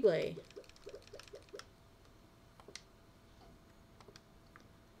terrible.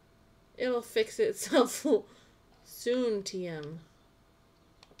 It'll fix itself soon, TM.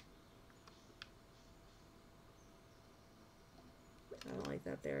 I don't like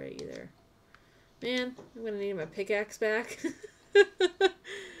that there either. Man, I'm gonna need my pickaxe back.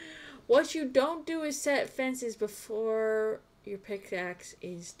 What you don't do is set fences before your pickaxe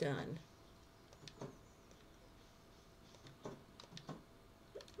is done.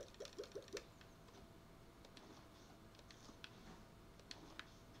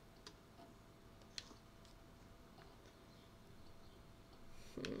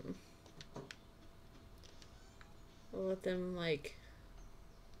 I'll let them like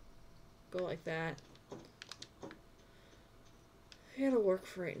go like that. It'll work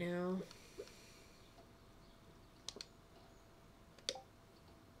for right now.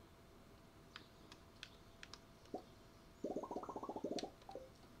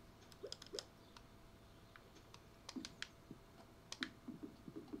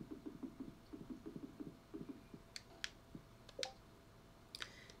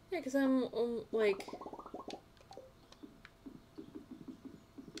 Yeah, because I'm like...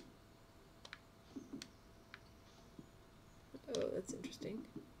 Oh, that's interesting.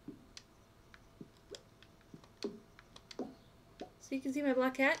 So you can see my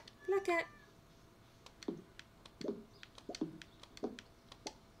black cat? Black cat!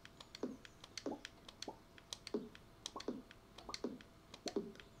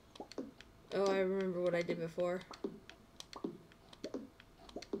 Oh, I remember what I did before.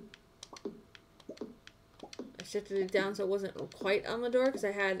 I shifted it down so it wasn't quite on the door because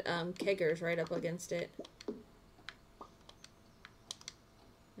I had keggers right up against it.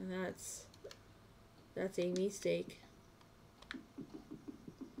 And that's a mistake.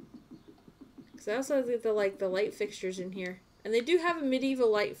 Because I also did the light fixtures in here. And they do have a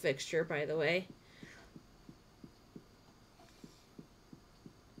medieval light fixture, by the way.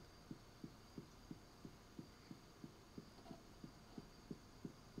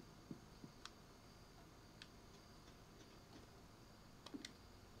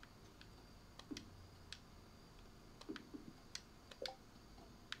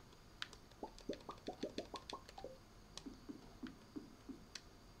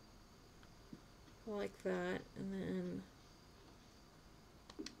 like that, and then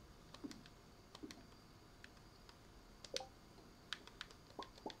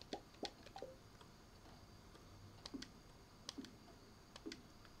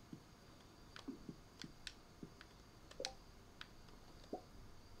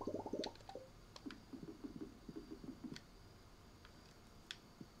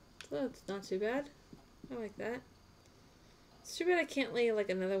oh, it's not too bad. I like that. It's too bad I can't lay like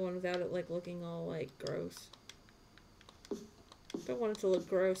another one without it like looking all like gross. Don't want it to look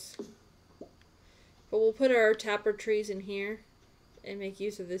gross. But we'll put our tapper trees in here and make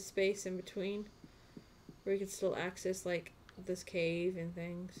use of this space in between where we can still access like this cave and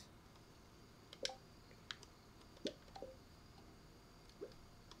things.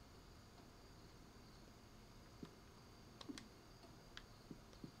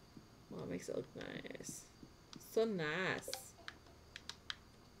 Well, it makes it look nice. So nice.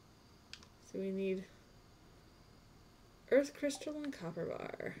 So we need earth crystal and copper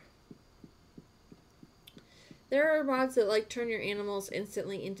bar. There are mods that like turn your animals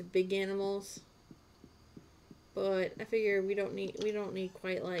instantly into big animals, but I figure we don't need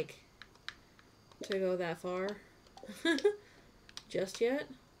quite like to go that far just yet.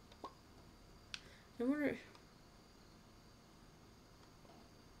 I wonder,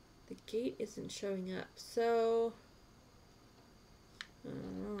 the gate isn't showing up, so I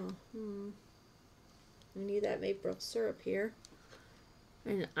don't know. We need that maple syrup here.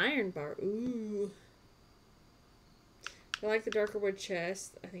 And an iron bar. Ooh. I like the darker wood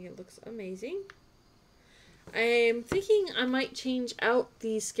chest. I think it looks amazing. I'm thinking I might change out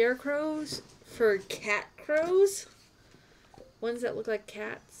these scarecrows for cat crows. Ones that look like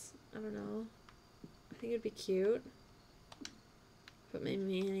cats. I don't know. I think it'd be cute. Put my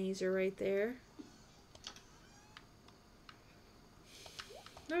mayonnaise right there.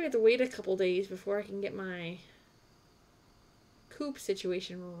 Now I have to wait a couple days before I can get my coop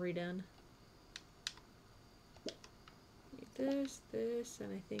situation redone. This,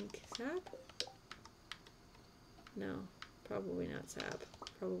 and I think sap? No, probably not sap.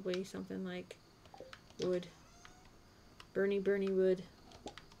 Probably something like wood. Burny wood.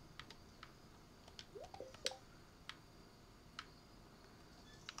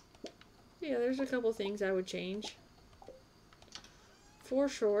 Yeah, there's a couple things I would change. For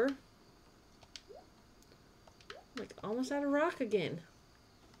sure. Like almost out of rock again.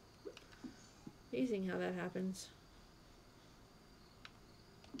 Amazing how that happens.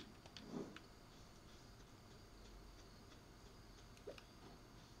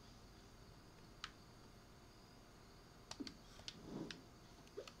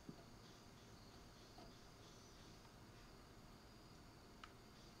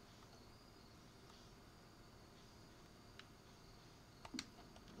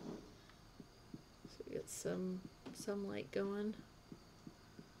 Get some light going.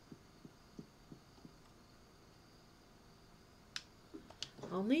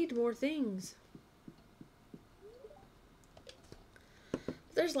 I'll need more things.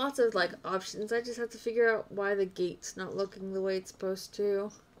 There's lots of like options. I just have to figure out why the gate's not looking the way it's supposed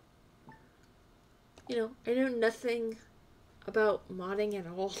to. You know, I know nothing about modding at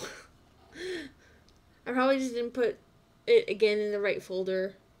all. I probably just didn't put it again in the right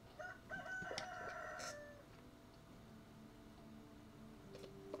folder.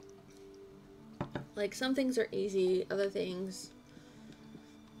 Like, some things are easy, other things,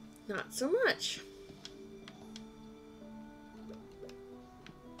 not so much.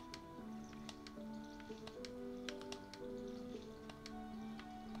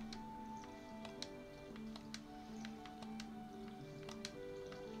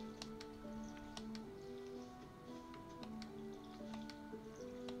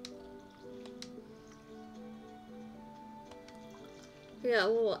 Yeah, a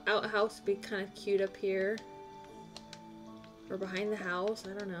little outhouse would be kind of cute up here. Or behind the house,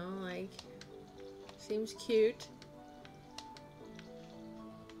 I don't know, like, seems cute.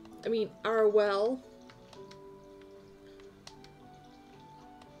 I mean, our well.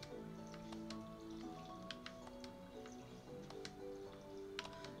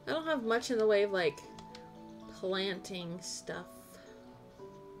 I don't have much in the way of, like, planting stuff.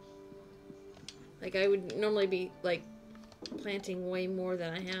 Like, I would normally be, like, planting way more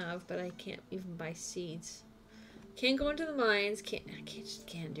than I have, but I can't even buy seeds. Can't go into the mines. Can't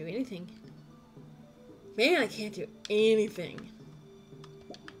do anything. Man, I can't do anything.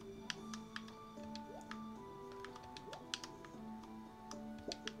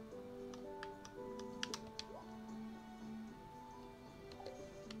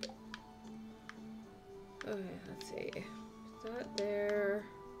 Okay, let's see. Is that there?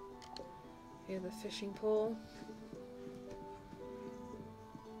 We have a fishing pole.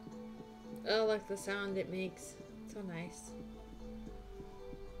 Oh, like the sound it makes. So nice.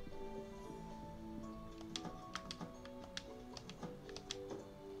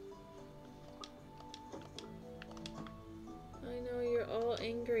 I know you're all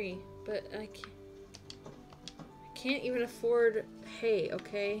angry, but I can't even afford hay,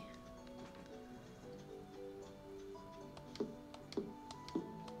 okay?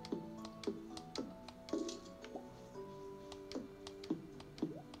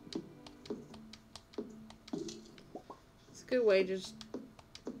 It's a good way just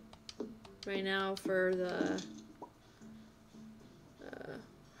right now for the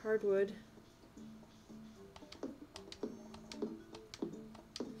hardwood.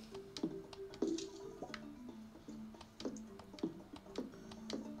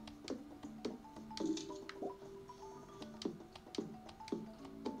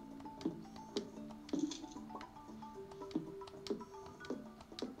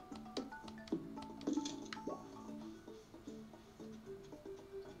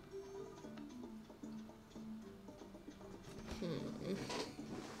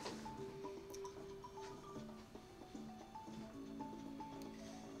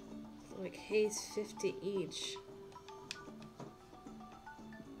 Like hay's 50 each.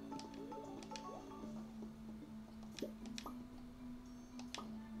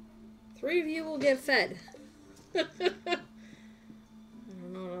 Three of you will get fed. I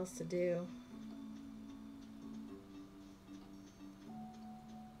don't know what else to do.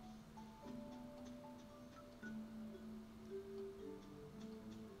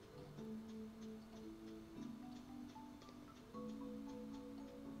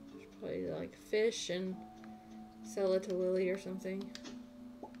 Probably like fish and sell it to Willie or something.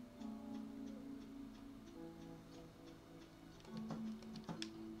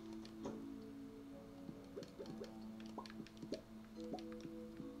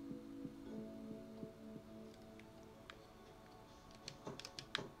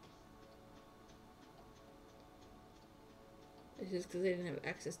 It's just because they didn't have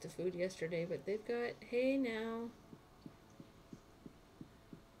access to food yesterday, but they've got hay now.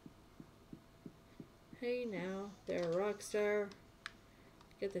 Hey now, they're a rock star.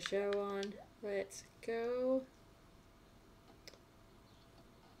 Get the show on. Let's go.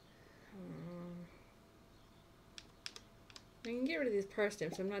 I can get rid of these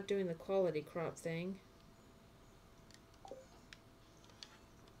parsnips. I'm not doing the quality crop thing.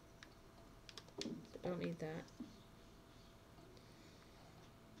 I don't need that.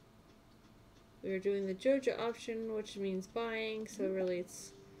 We are doing the Jojo option, which means buying, so really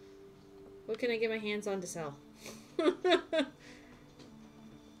it's... What can I get my hands on to sell? And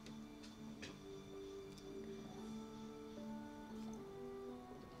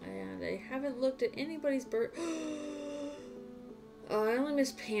I haven't looked at anybody's birth. Oh, I only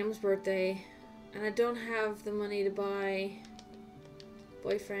missed Pam's birthday. And I don't have the money to buy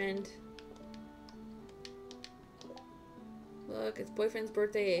boyfriend. Look, it's boyfriend's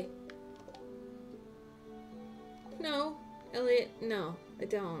birthday. No, Elliot, no, I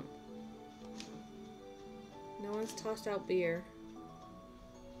don't. No one's tossed out beer.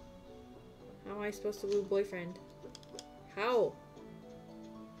 How am I supposed to woo boyfriend? How?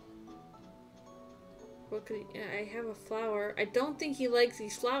 What could he, I have a flower. I don't think he likes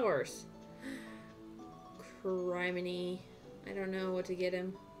these flowers. Criminy. I don't know what to get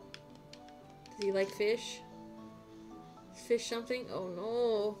him. Does he like fish? Fish something? Oh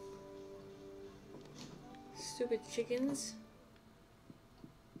no. Stupid chickens.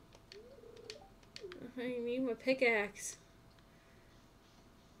 I need my pickaxe.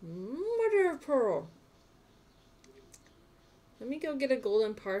 Mother of pearl. Let me go get a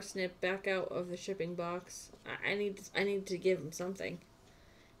golden parsnip back out of the shipping box. I need to give him something.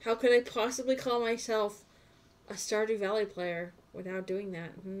 How could I possibly call myself a Stardew Valley player without doing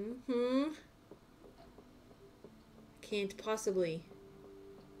that? Can't possibly.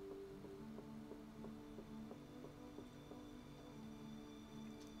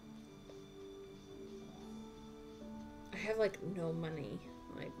 I have like no money.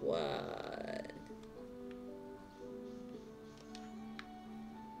 Like what?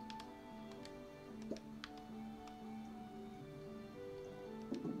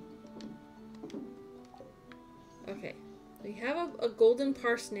 Okay, we have a golden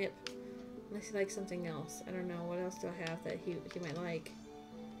parsnip. Unless he likes something else. I don't know. What else do I have that he might like?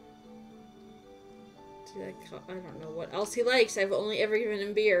 I don't know what else he likes. I've only ever given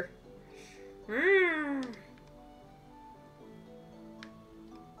him beer.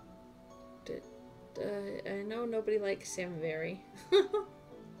 I know nobody likes salmonberry.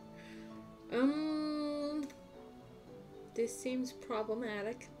 This seems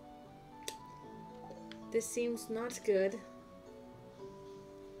problematic. This seems not good.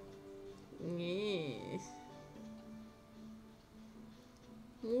 Yeah.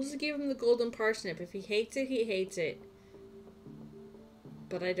 We'll just give him the golden parsnip. If he hates it, he hates it.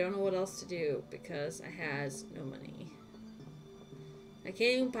 But I don't know what else to do because I has no money. I can't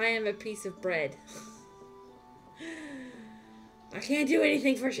even buy him a piece of bread. I can't do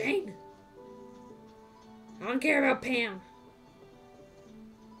anything for Shane. I don't care about Pam.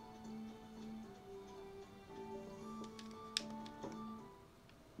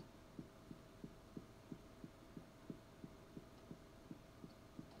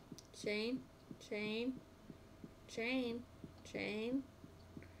 Shane, Shane, Shane, Shane,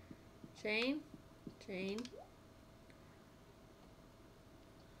 Shane, Shane.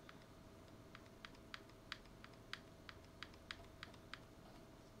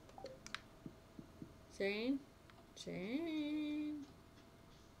 Shane, Shane.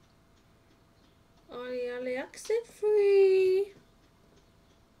 Ollie, Ollie, exit free.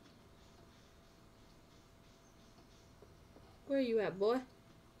 Where you at, boy?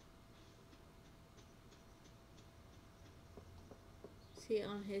 Is he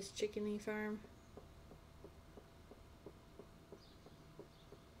on his chickeny farm?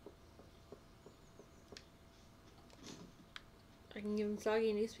 I can give him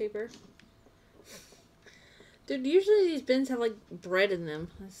soggy newspaper. Dude, usually these bins have like bread in them.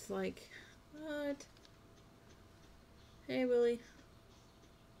 It's like, what? Hey, Willie.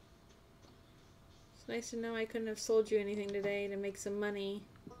 It's nice to know I couldn't have sold you anything today to make some money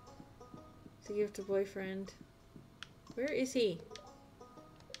to give to boyfriend. Where is he?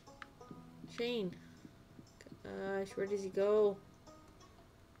 Shane. Gosh, where does he go?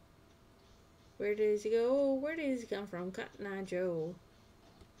 Where does he go? Where does he come from? Cotton Eye Joe.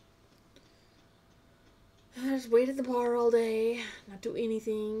 I just wait at the bar all day, not do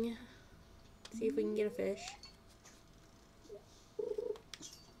anything. See if we can get a fish.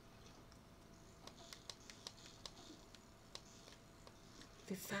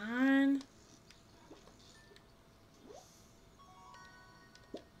 Be fine.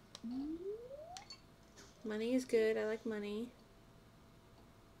 Money is good. I like money.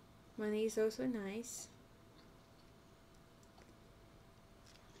 Money is also nice.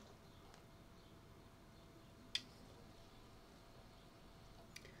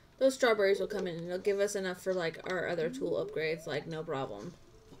 Those strawberries will come in and they'll give us enough for like our other tool upgrades, like no problem.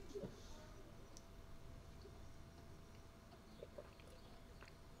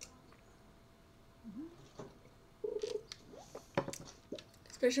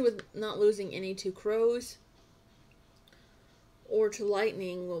 Especially with not losing any to crows or to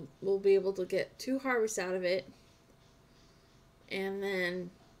lightning, we'll be able to get 2 harvests out of it. And then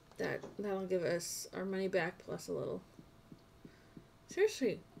that'll give us our money back plus a little.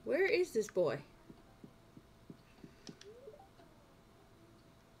 Seriously, where is this boy?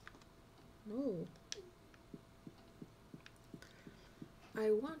 No. I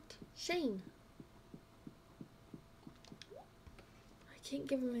want Shane. I can't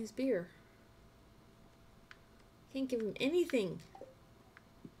give him his beer. Can't give him anything.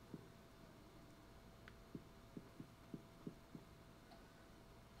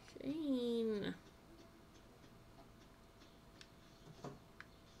 Shane.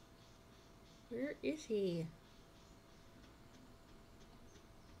 Where is he?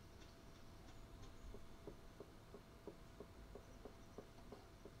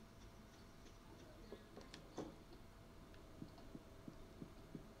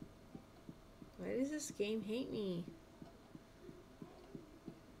 Why does this game hate me?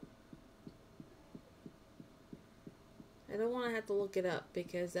 I don't want to have to look it up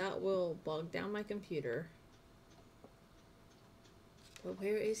because that will bog down my computer. But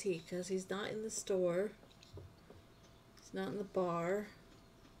where is he? Because he's not in the store. He's not in the bar.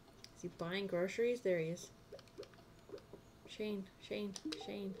 Is he buying groceries? There he is. Shane, Shane,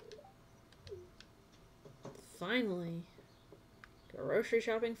 Shane. Finally. Grocery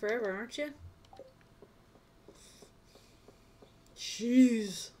shopping forever, aren't you?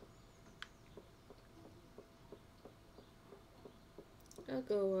 Jeez. I'll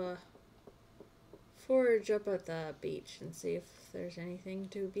go forage up at the beach and see if there's anything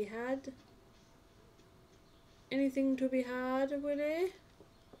to be had. Anything to be had, Willie?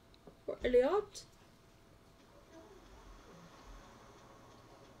 Or Elliot?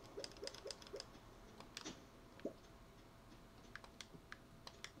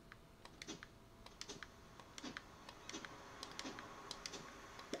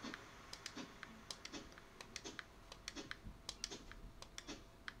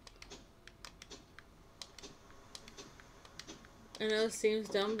 I know it seems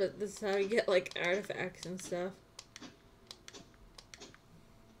dumb, but this is how you get like artifacts and stuff.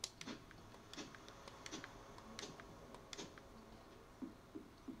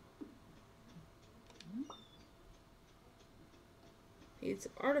 Need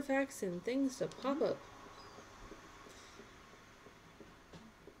some artifacts and things to pop up.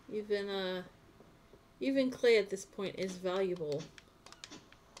 Even clay at this point is valuable.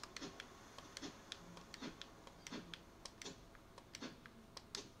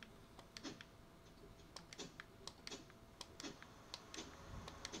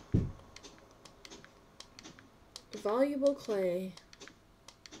 Valuable clay.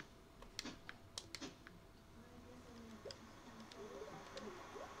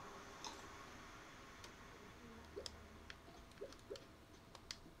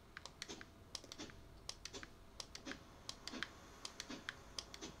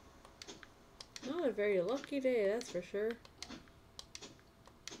 Not a very lucky day, that's for sure.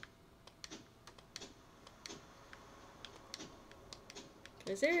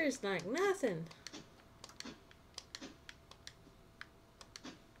 Cause there's like nothing.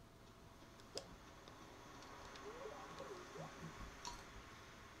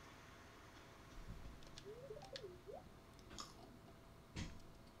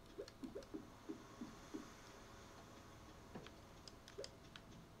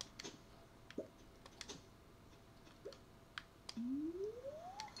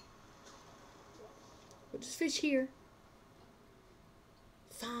 We'll just fish here.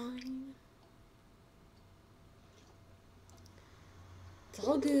 Fine. It's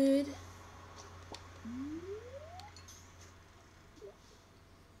all good.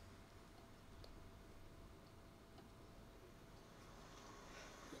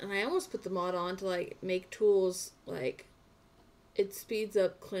 And I almost put the mod on to like make tools, like it speeds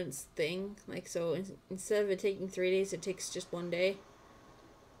up Clint's thing. Like, so instead of it taking 3 days, it takes just 1 day.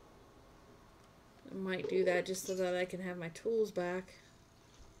 I might do that just so that I can have my tools back.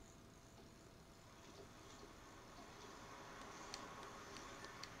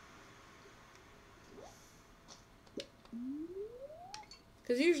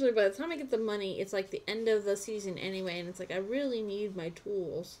 Because usually by the time I get the money, it's like the end of the season anyway, and it's like I really need my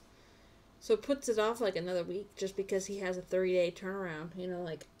tools. So it puts it off like another week just because he has a 30-day turnaround. You know,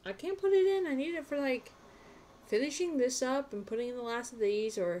 like, I can't put it in. I need it for like finishing this up and putting in the last of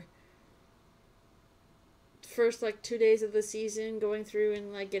these, or first like 2 days of the season going through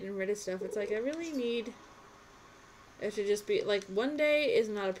and like getting rid of stuff. It's like I really need it to just be like 1 day is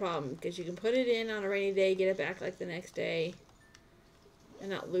not a problem because you can put it in on a rainy day, get it back like the next day, and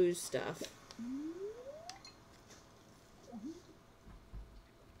not lose stuff.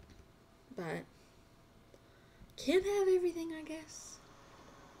 But can't have everything, I guess.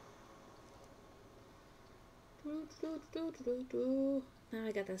 Now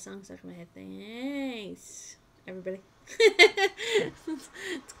I got that song stuck in my head. Thanks, everybody.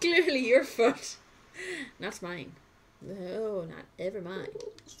 It's clearly your fault, not mine. No, not ever mine.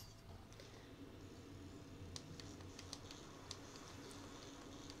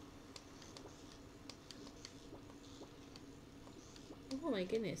 Oh my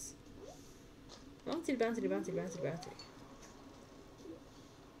goodness. Bouncy, bouncy, bouncy, bouncy, bouncy.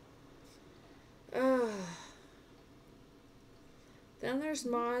 Then there's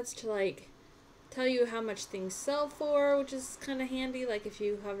mods to like tell you how much things sell for, which is kind of handy. Like if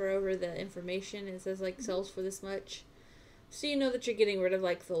you hover over the information, it says like sells for this much. So you know that you're getting rid of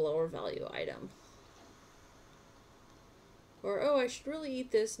like the lower value item. Or, oh, I should really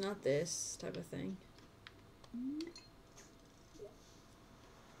eat this, not this type of thing.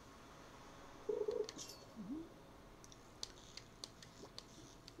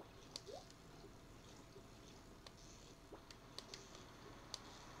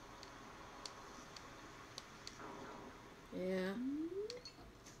 Yeah.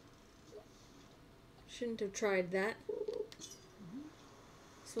 Shouldn't have tried that.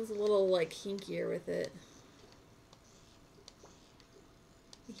 This one's a little like hinkier with it.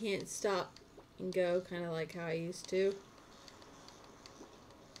 You can't stop and go, kind of like how I used to.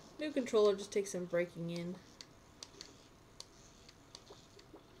 New controller just takes some breaking in.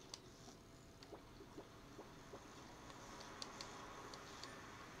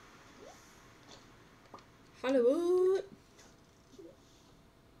 Hollywood.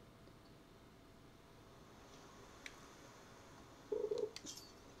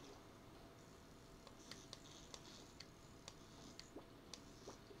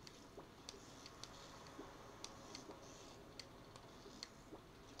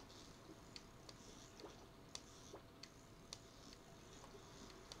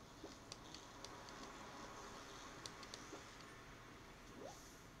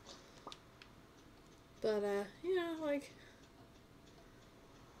 But, yeah, like,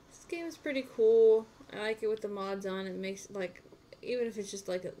 this game is pretty cool. I like it with the mods on. It makes, like, even if it's just,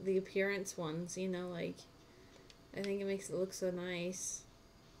 like, the appearance ones, you know, like, I think it makes it look so nice.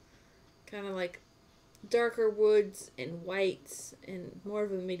 Kind of like darker woods and whites and more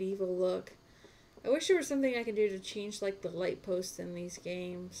of a medieval look. I wish there was something I could do to change, like, the light posts in these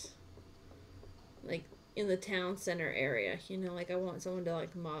games. Like, in the town center area, you know, like, I want someone to,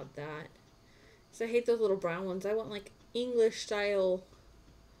 like, mod that. Because I hate those little brown ones. I want, like, English style,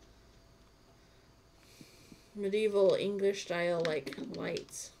 medieval English style, like,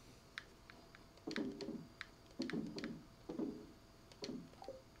 lights.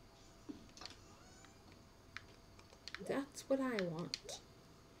 That's what I want.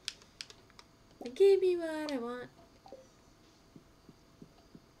 Give me what I want.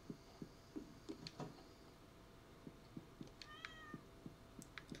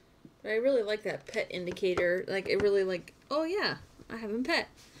 But I really like that pet indicator. Like, it really, like, oh yeah, I have a pet.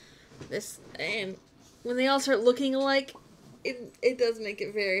 This, and when they all start looking alike, it does make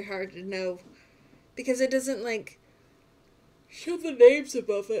it very hard to know. Because it doesn't, like, show the names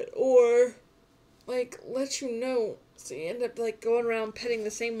above it, or, like, let you know. So you end up, like, going around petting the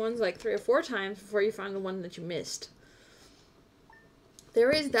same ones, like, 3 or 4 times before you find the one that you missed.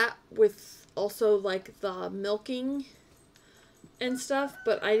 There is that with also, like, the milking and stuff,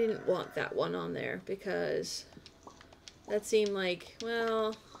 but I didn't want that one on there because that seemed like,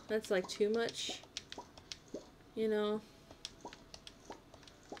 well, that's, like, too much, you know?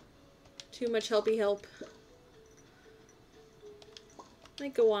 Too much helpy help.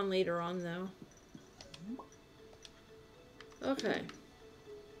 Might go on later on, though. Okay.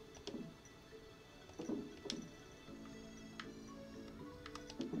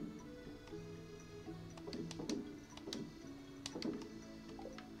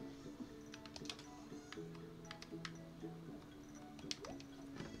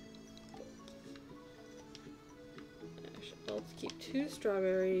 I'll keep 2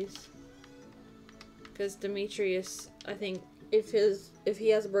 strawberries. Because Demetrius, I think, if he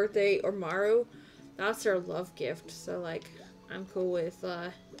has a birthday or Maru, that's their love gift. So, like, I'm cool with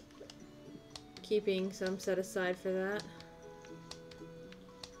keeping some set aside for that.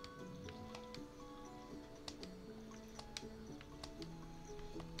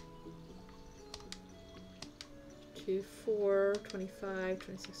 2, 4, 25,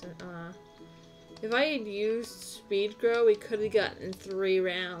 26. If I had used Speed Grow, we could have gotten 3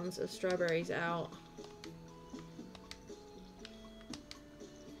 rounds of strawberries out.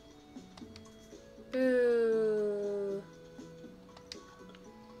 Boo.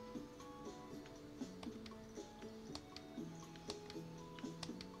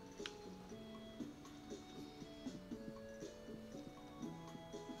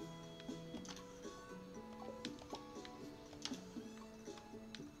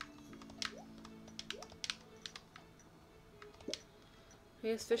 I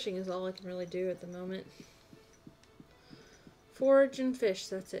guess fishing is all I can really do at the moment. Forage and fish,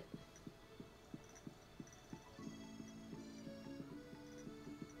 that's it.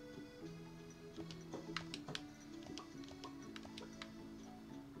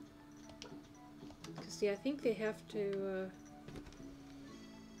 Because, yeah, I think they have to,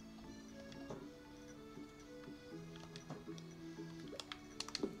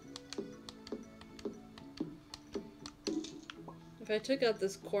 if I took out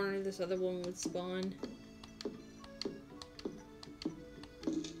this corner, this other one would spawn.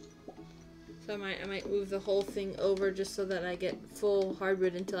 So I might move the whole thing over just so that I get full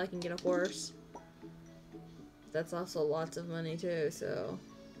hardwood until I can get a horse. That's also lots of money too, so.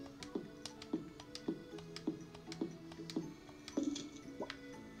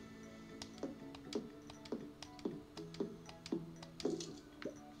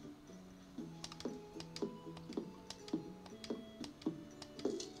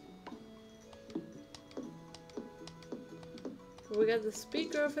 We got the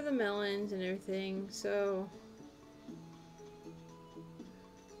speed grow for the melons and everything, so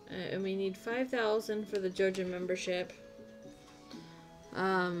and we need 5,000 for the JoJo membership.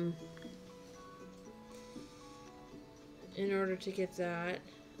 In order to get that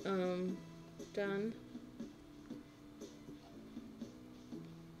done.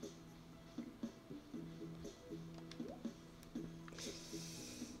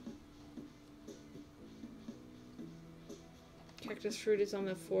 Cactus fruit is on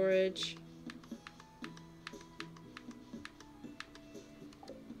the forage.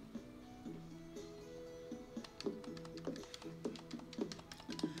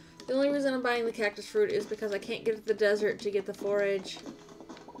 The only reason I'm buying the cactus fruit is because I can't get to the desert to get the forage.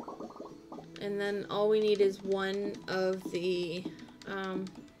 And then all we need is one of the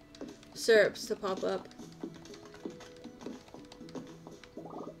syrups to pop up.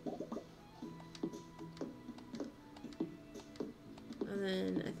 And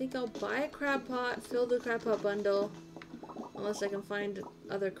then I think I'll buy a crab pot, fill the crab pot bundle, unless I can find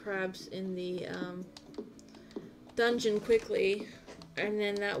other crabs in the dungeon quickly. And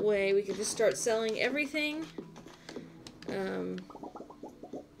then that way we can just start selling everything.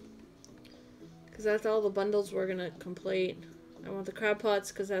 Because that's all the bundles we're gonna complete. I want the crab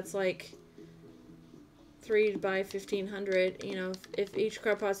pots because that's like 3 by 1500. You know, if each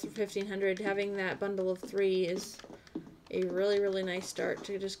crab pot's 1500, having that bundle of 3 is a really, really nice start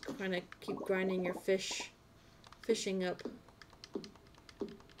to just kind of keep grinding your fishing up.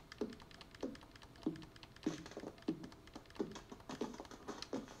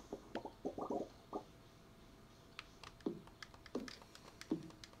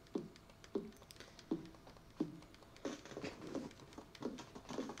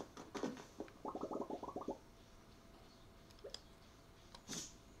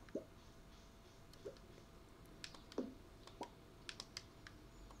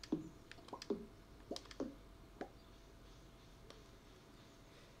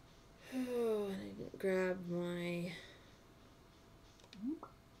 Oh, and I didn't grab my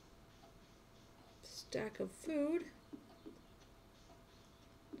stack of food.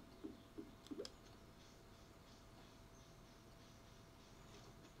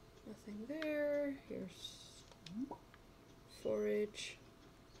 Nothing there. Here's forage.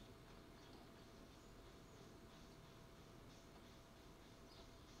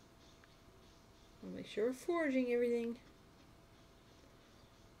 I'll make sure we're foraging everything.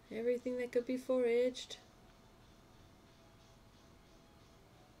 Everything that could be foraged.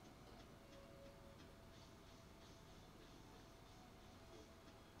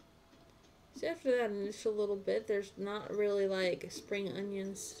 So after that initial little bit, there's not really like spring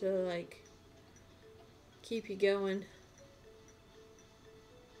onions to like keep you going.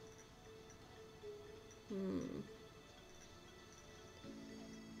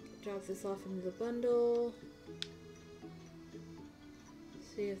 Drop this off into the bundle.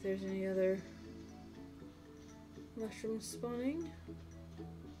 See if there's any other mushrooms spawning.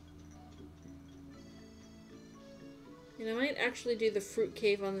 And I might actually do the fruit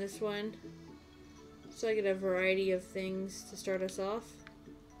cave on this one, so I get a variety of things to start us off.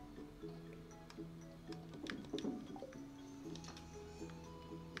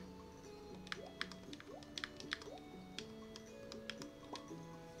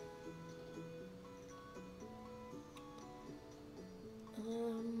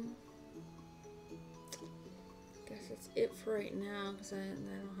 Guess that's it for right now, because I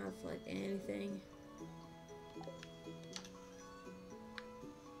don't have like anything.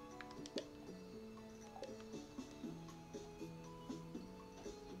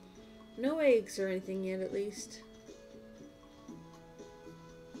 No eggs or anything yet, at least.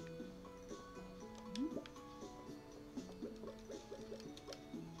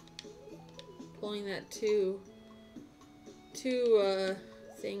 Pulling that two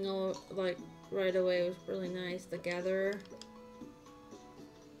thing like right away was really nice. The gatherer.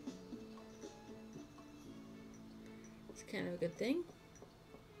 It's kind of a good thing.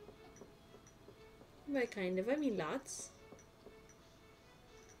 By kind of, I mean lots.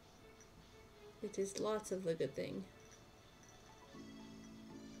 It is lots of the good thing.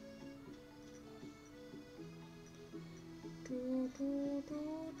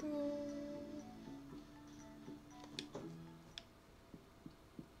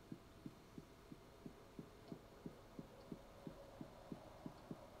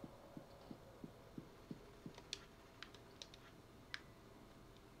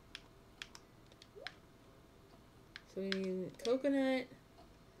 So we need coconut,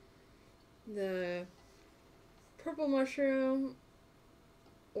 the purple mushroom,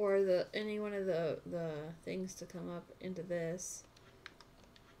 or any one of the things to come up into this.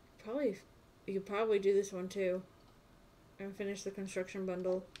 You could probably do this one too and finish the construction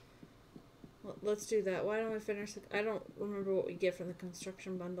bundle. Let's do that. Why don't we finish I don't remember what we get from the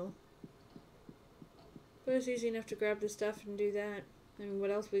construction bundle, but it's easy enough to grab the stuff and do that. I mean,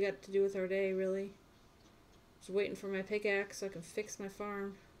 what else we got to do with our day, really? Just waiting for my pickaxe so I can fix my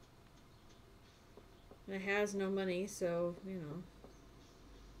farm. And it has no money, so, you know.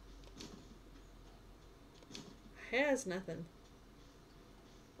 Has nothing.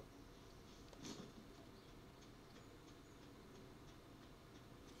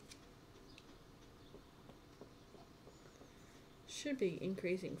 Should be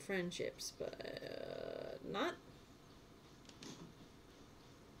increasing friendships, but not.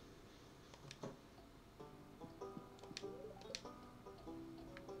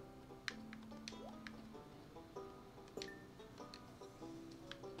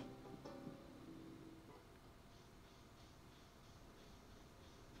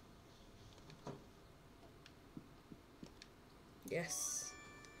 Yes.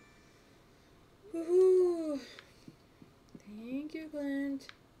 Woohoo! Thank you, Clint.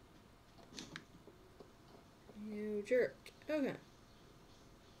 You jerk. Okay.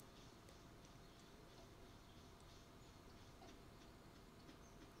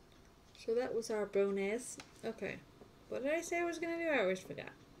 So that was our bonus. Okay. What did I say I was going to do? I always forgot.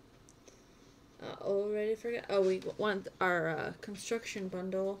 Already forgot. Oh, we want our construction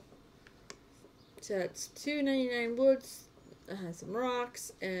bundle. So it's $2.99 woods. It has some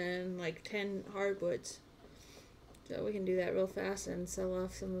rocks and like 10 hardwoods. So we can do that real fast and sell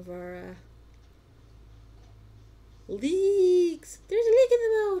off some of our leeks. There's a leak in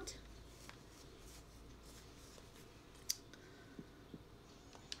the boat.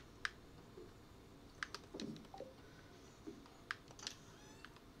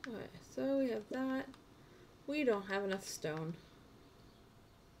 Alright, so we have that. We don't have enough stone.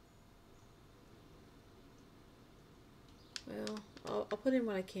 Well, I'll put in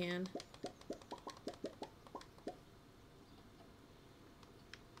what I can.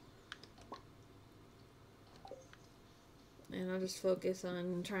 And I'll just focus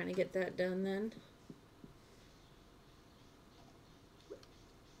on trying to get that done then.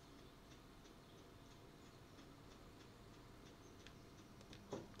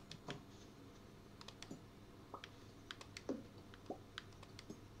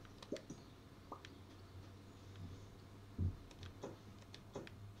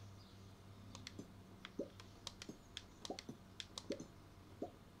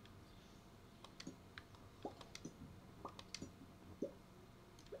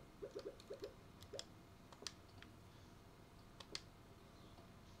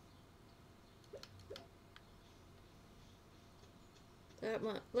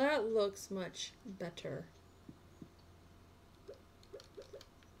 That looks much better.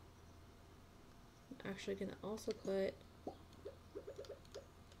 Actually, can also put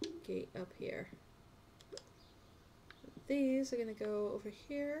gate up here. These are gonna go over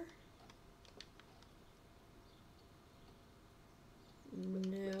here.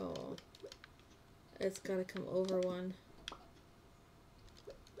 No, it's gotta come over one.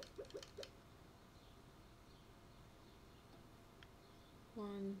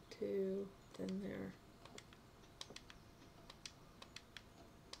 One, two, then there.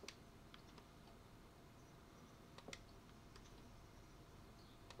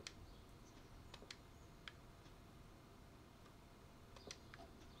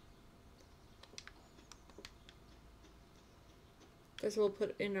 Guess we'll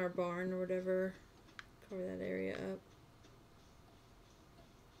put in our barn or whatever, cover that area up.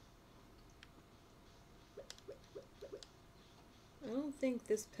 I don't think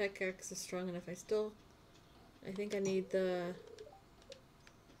this pickaxe is strong enough. I think I need the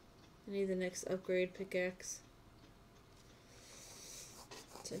next upgrade pickaxe.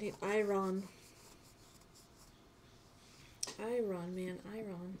 So I need iron. Iron, man,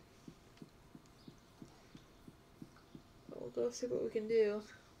 iron. But we'll go see what we can do.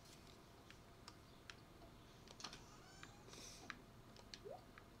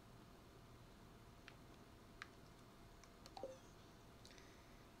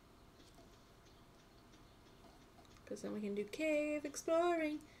 Because then we can do cave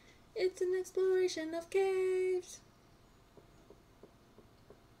exploring. It's an exploration of caves.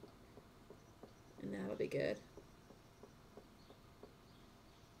 And that'll be good.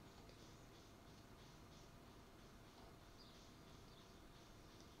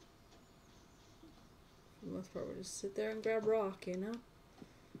 For the most part, we'll just sit there and grab rock, you know?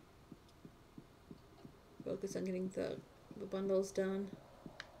 Focus on getting the bundles done.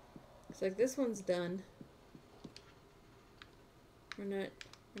 It's like this one's done. We're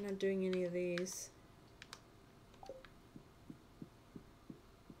not doing any of these.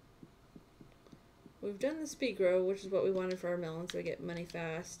 We've done the speed grow, which is what we wanted for our melons, so we get money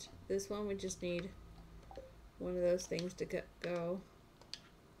fast. This one, we just need one of those things to go.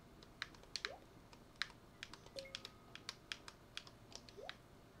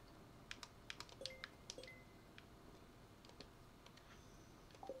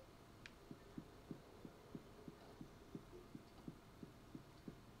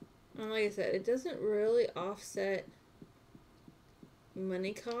 And like I said, it doesn't really offset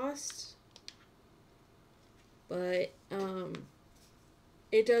money cost, but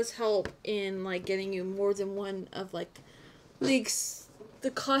it does help in like getting you more than one of like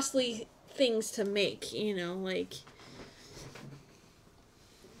the costly things to make, you know, like,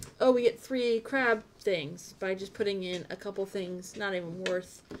 oh, we get 3 crab things by just putting in a couple things, not even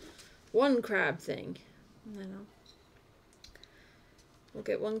worth one crab thing. I don't know. We'll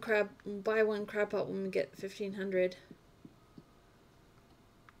get one crab, buy one crab pot when we get 1,500.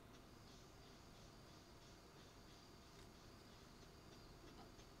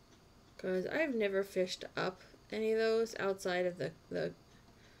 Because I've never fished up any of those outside of the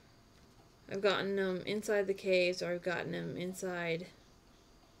I've gotten them inside the caves, or I've gotten them inside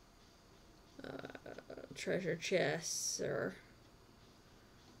treasure chests or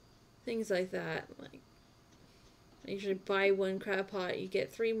things like that. Like, I usually buy one crab pot, you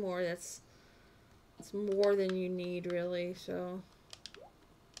get 3 more. That's more than you need, really. So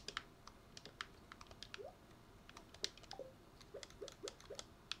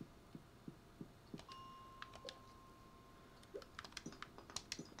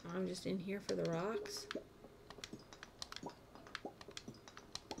I'm just in here for the rocks.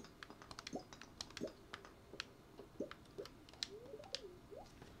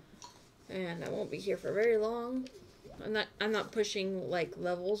 And I won't be here for very long. I'm not pushing like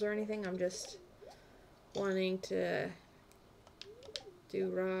levels or anything. I'm just wanting to do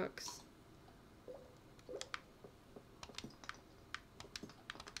rocks.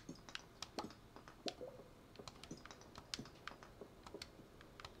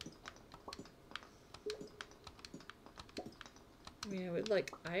 I mean, I would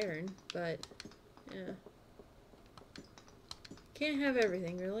like iron, but yeah. Can't have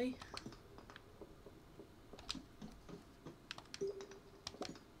everything, really.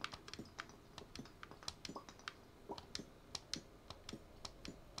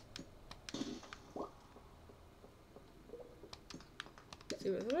 See,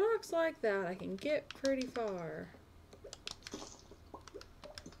 with rocks like that, I can get pretty far.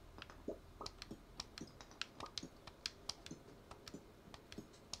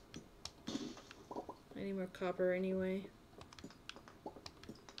 I need more copper anyway.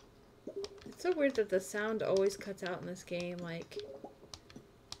 It's so weird that the sound always cuts out in this game. Like,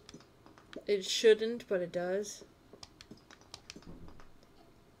 it shouldn't, but it does.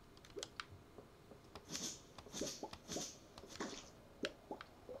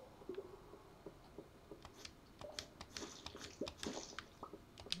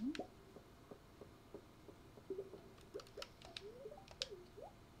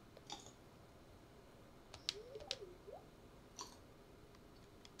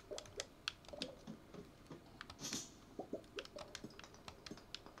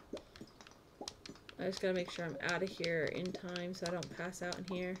 I just gotta make sure I'm out of here in time so I don't pass out in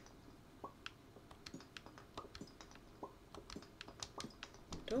here.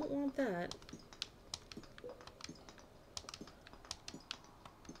 Don't want that.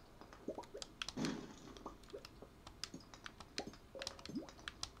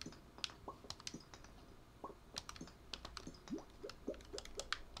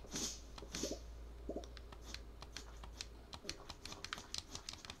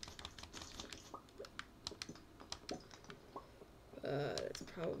 It's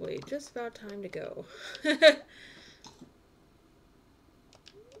probably just about time to go. I'm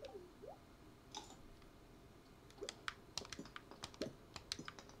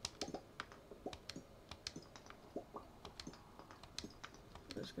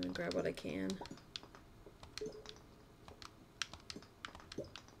just gonna grab what I can.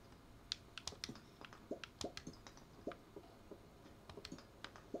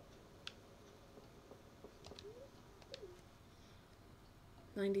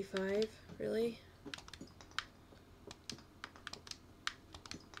 $95, really?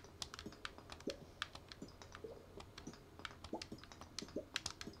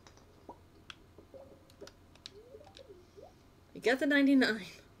 I got the 99.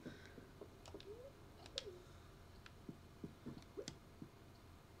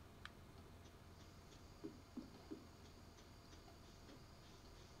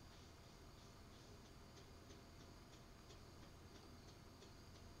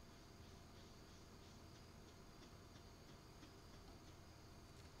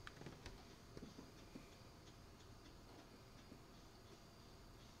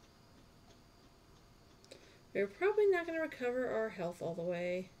 We're probably not going to recover our health all the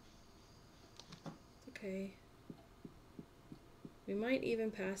way. It's okay. We might even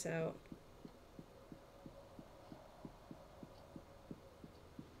pass out.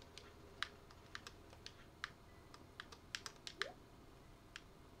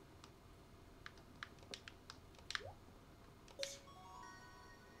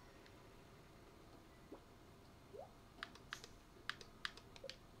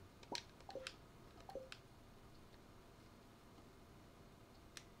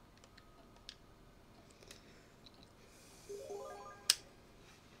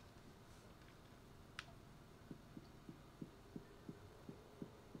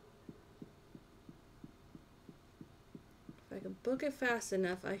 If I can book it fast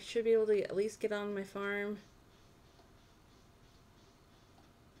enough, I should be able to at least get on my farm.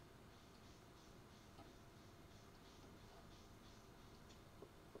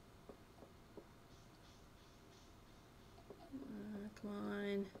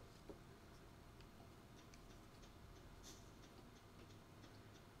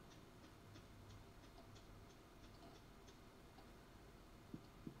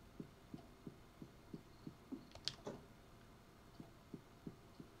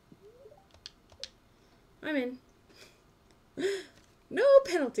 I'm in. No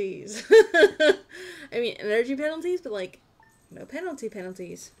penalties. I mean, energy penalties, but like, no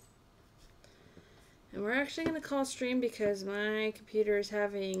penalties. And we're actually going to call stream because my computer is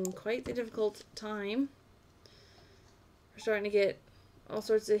having quite the difficult time. We're starting to get all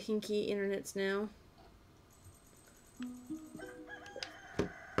sorts of hinky internets now.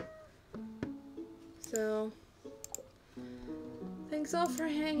 So, thanks all for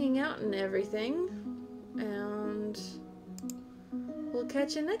hanging out and everything. And we'll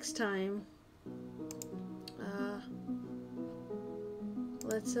catch you next time.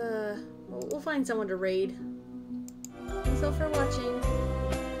 We'll find someone to raid. Thanks all for watching.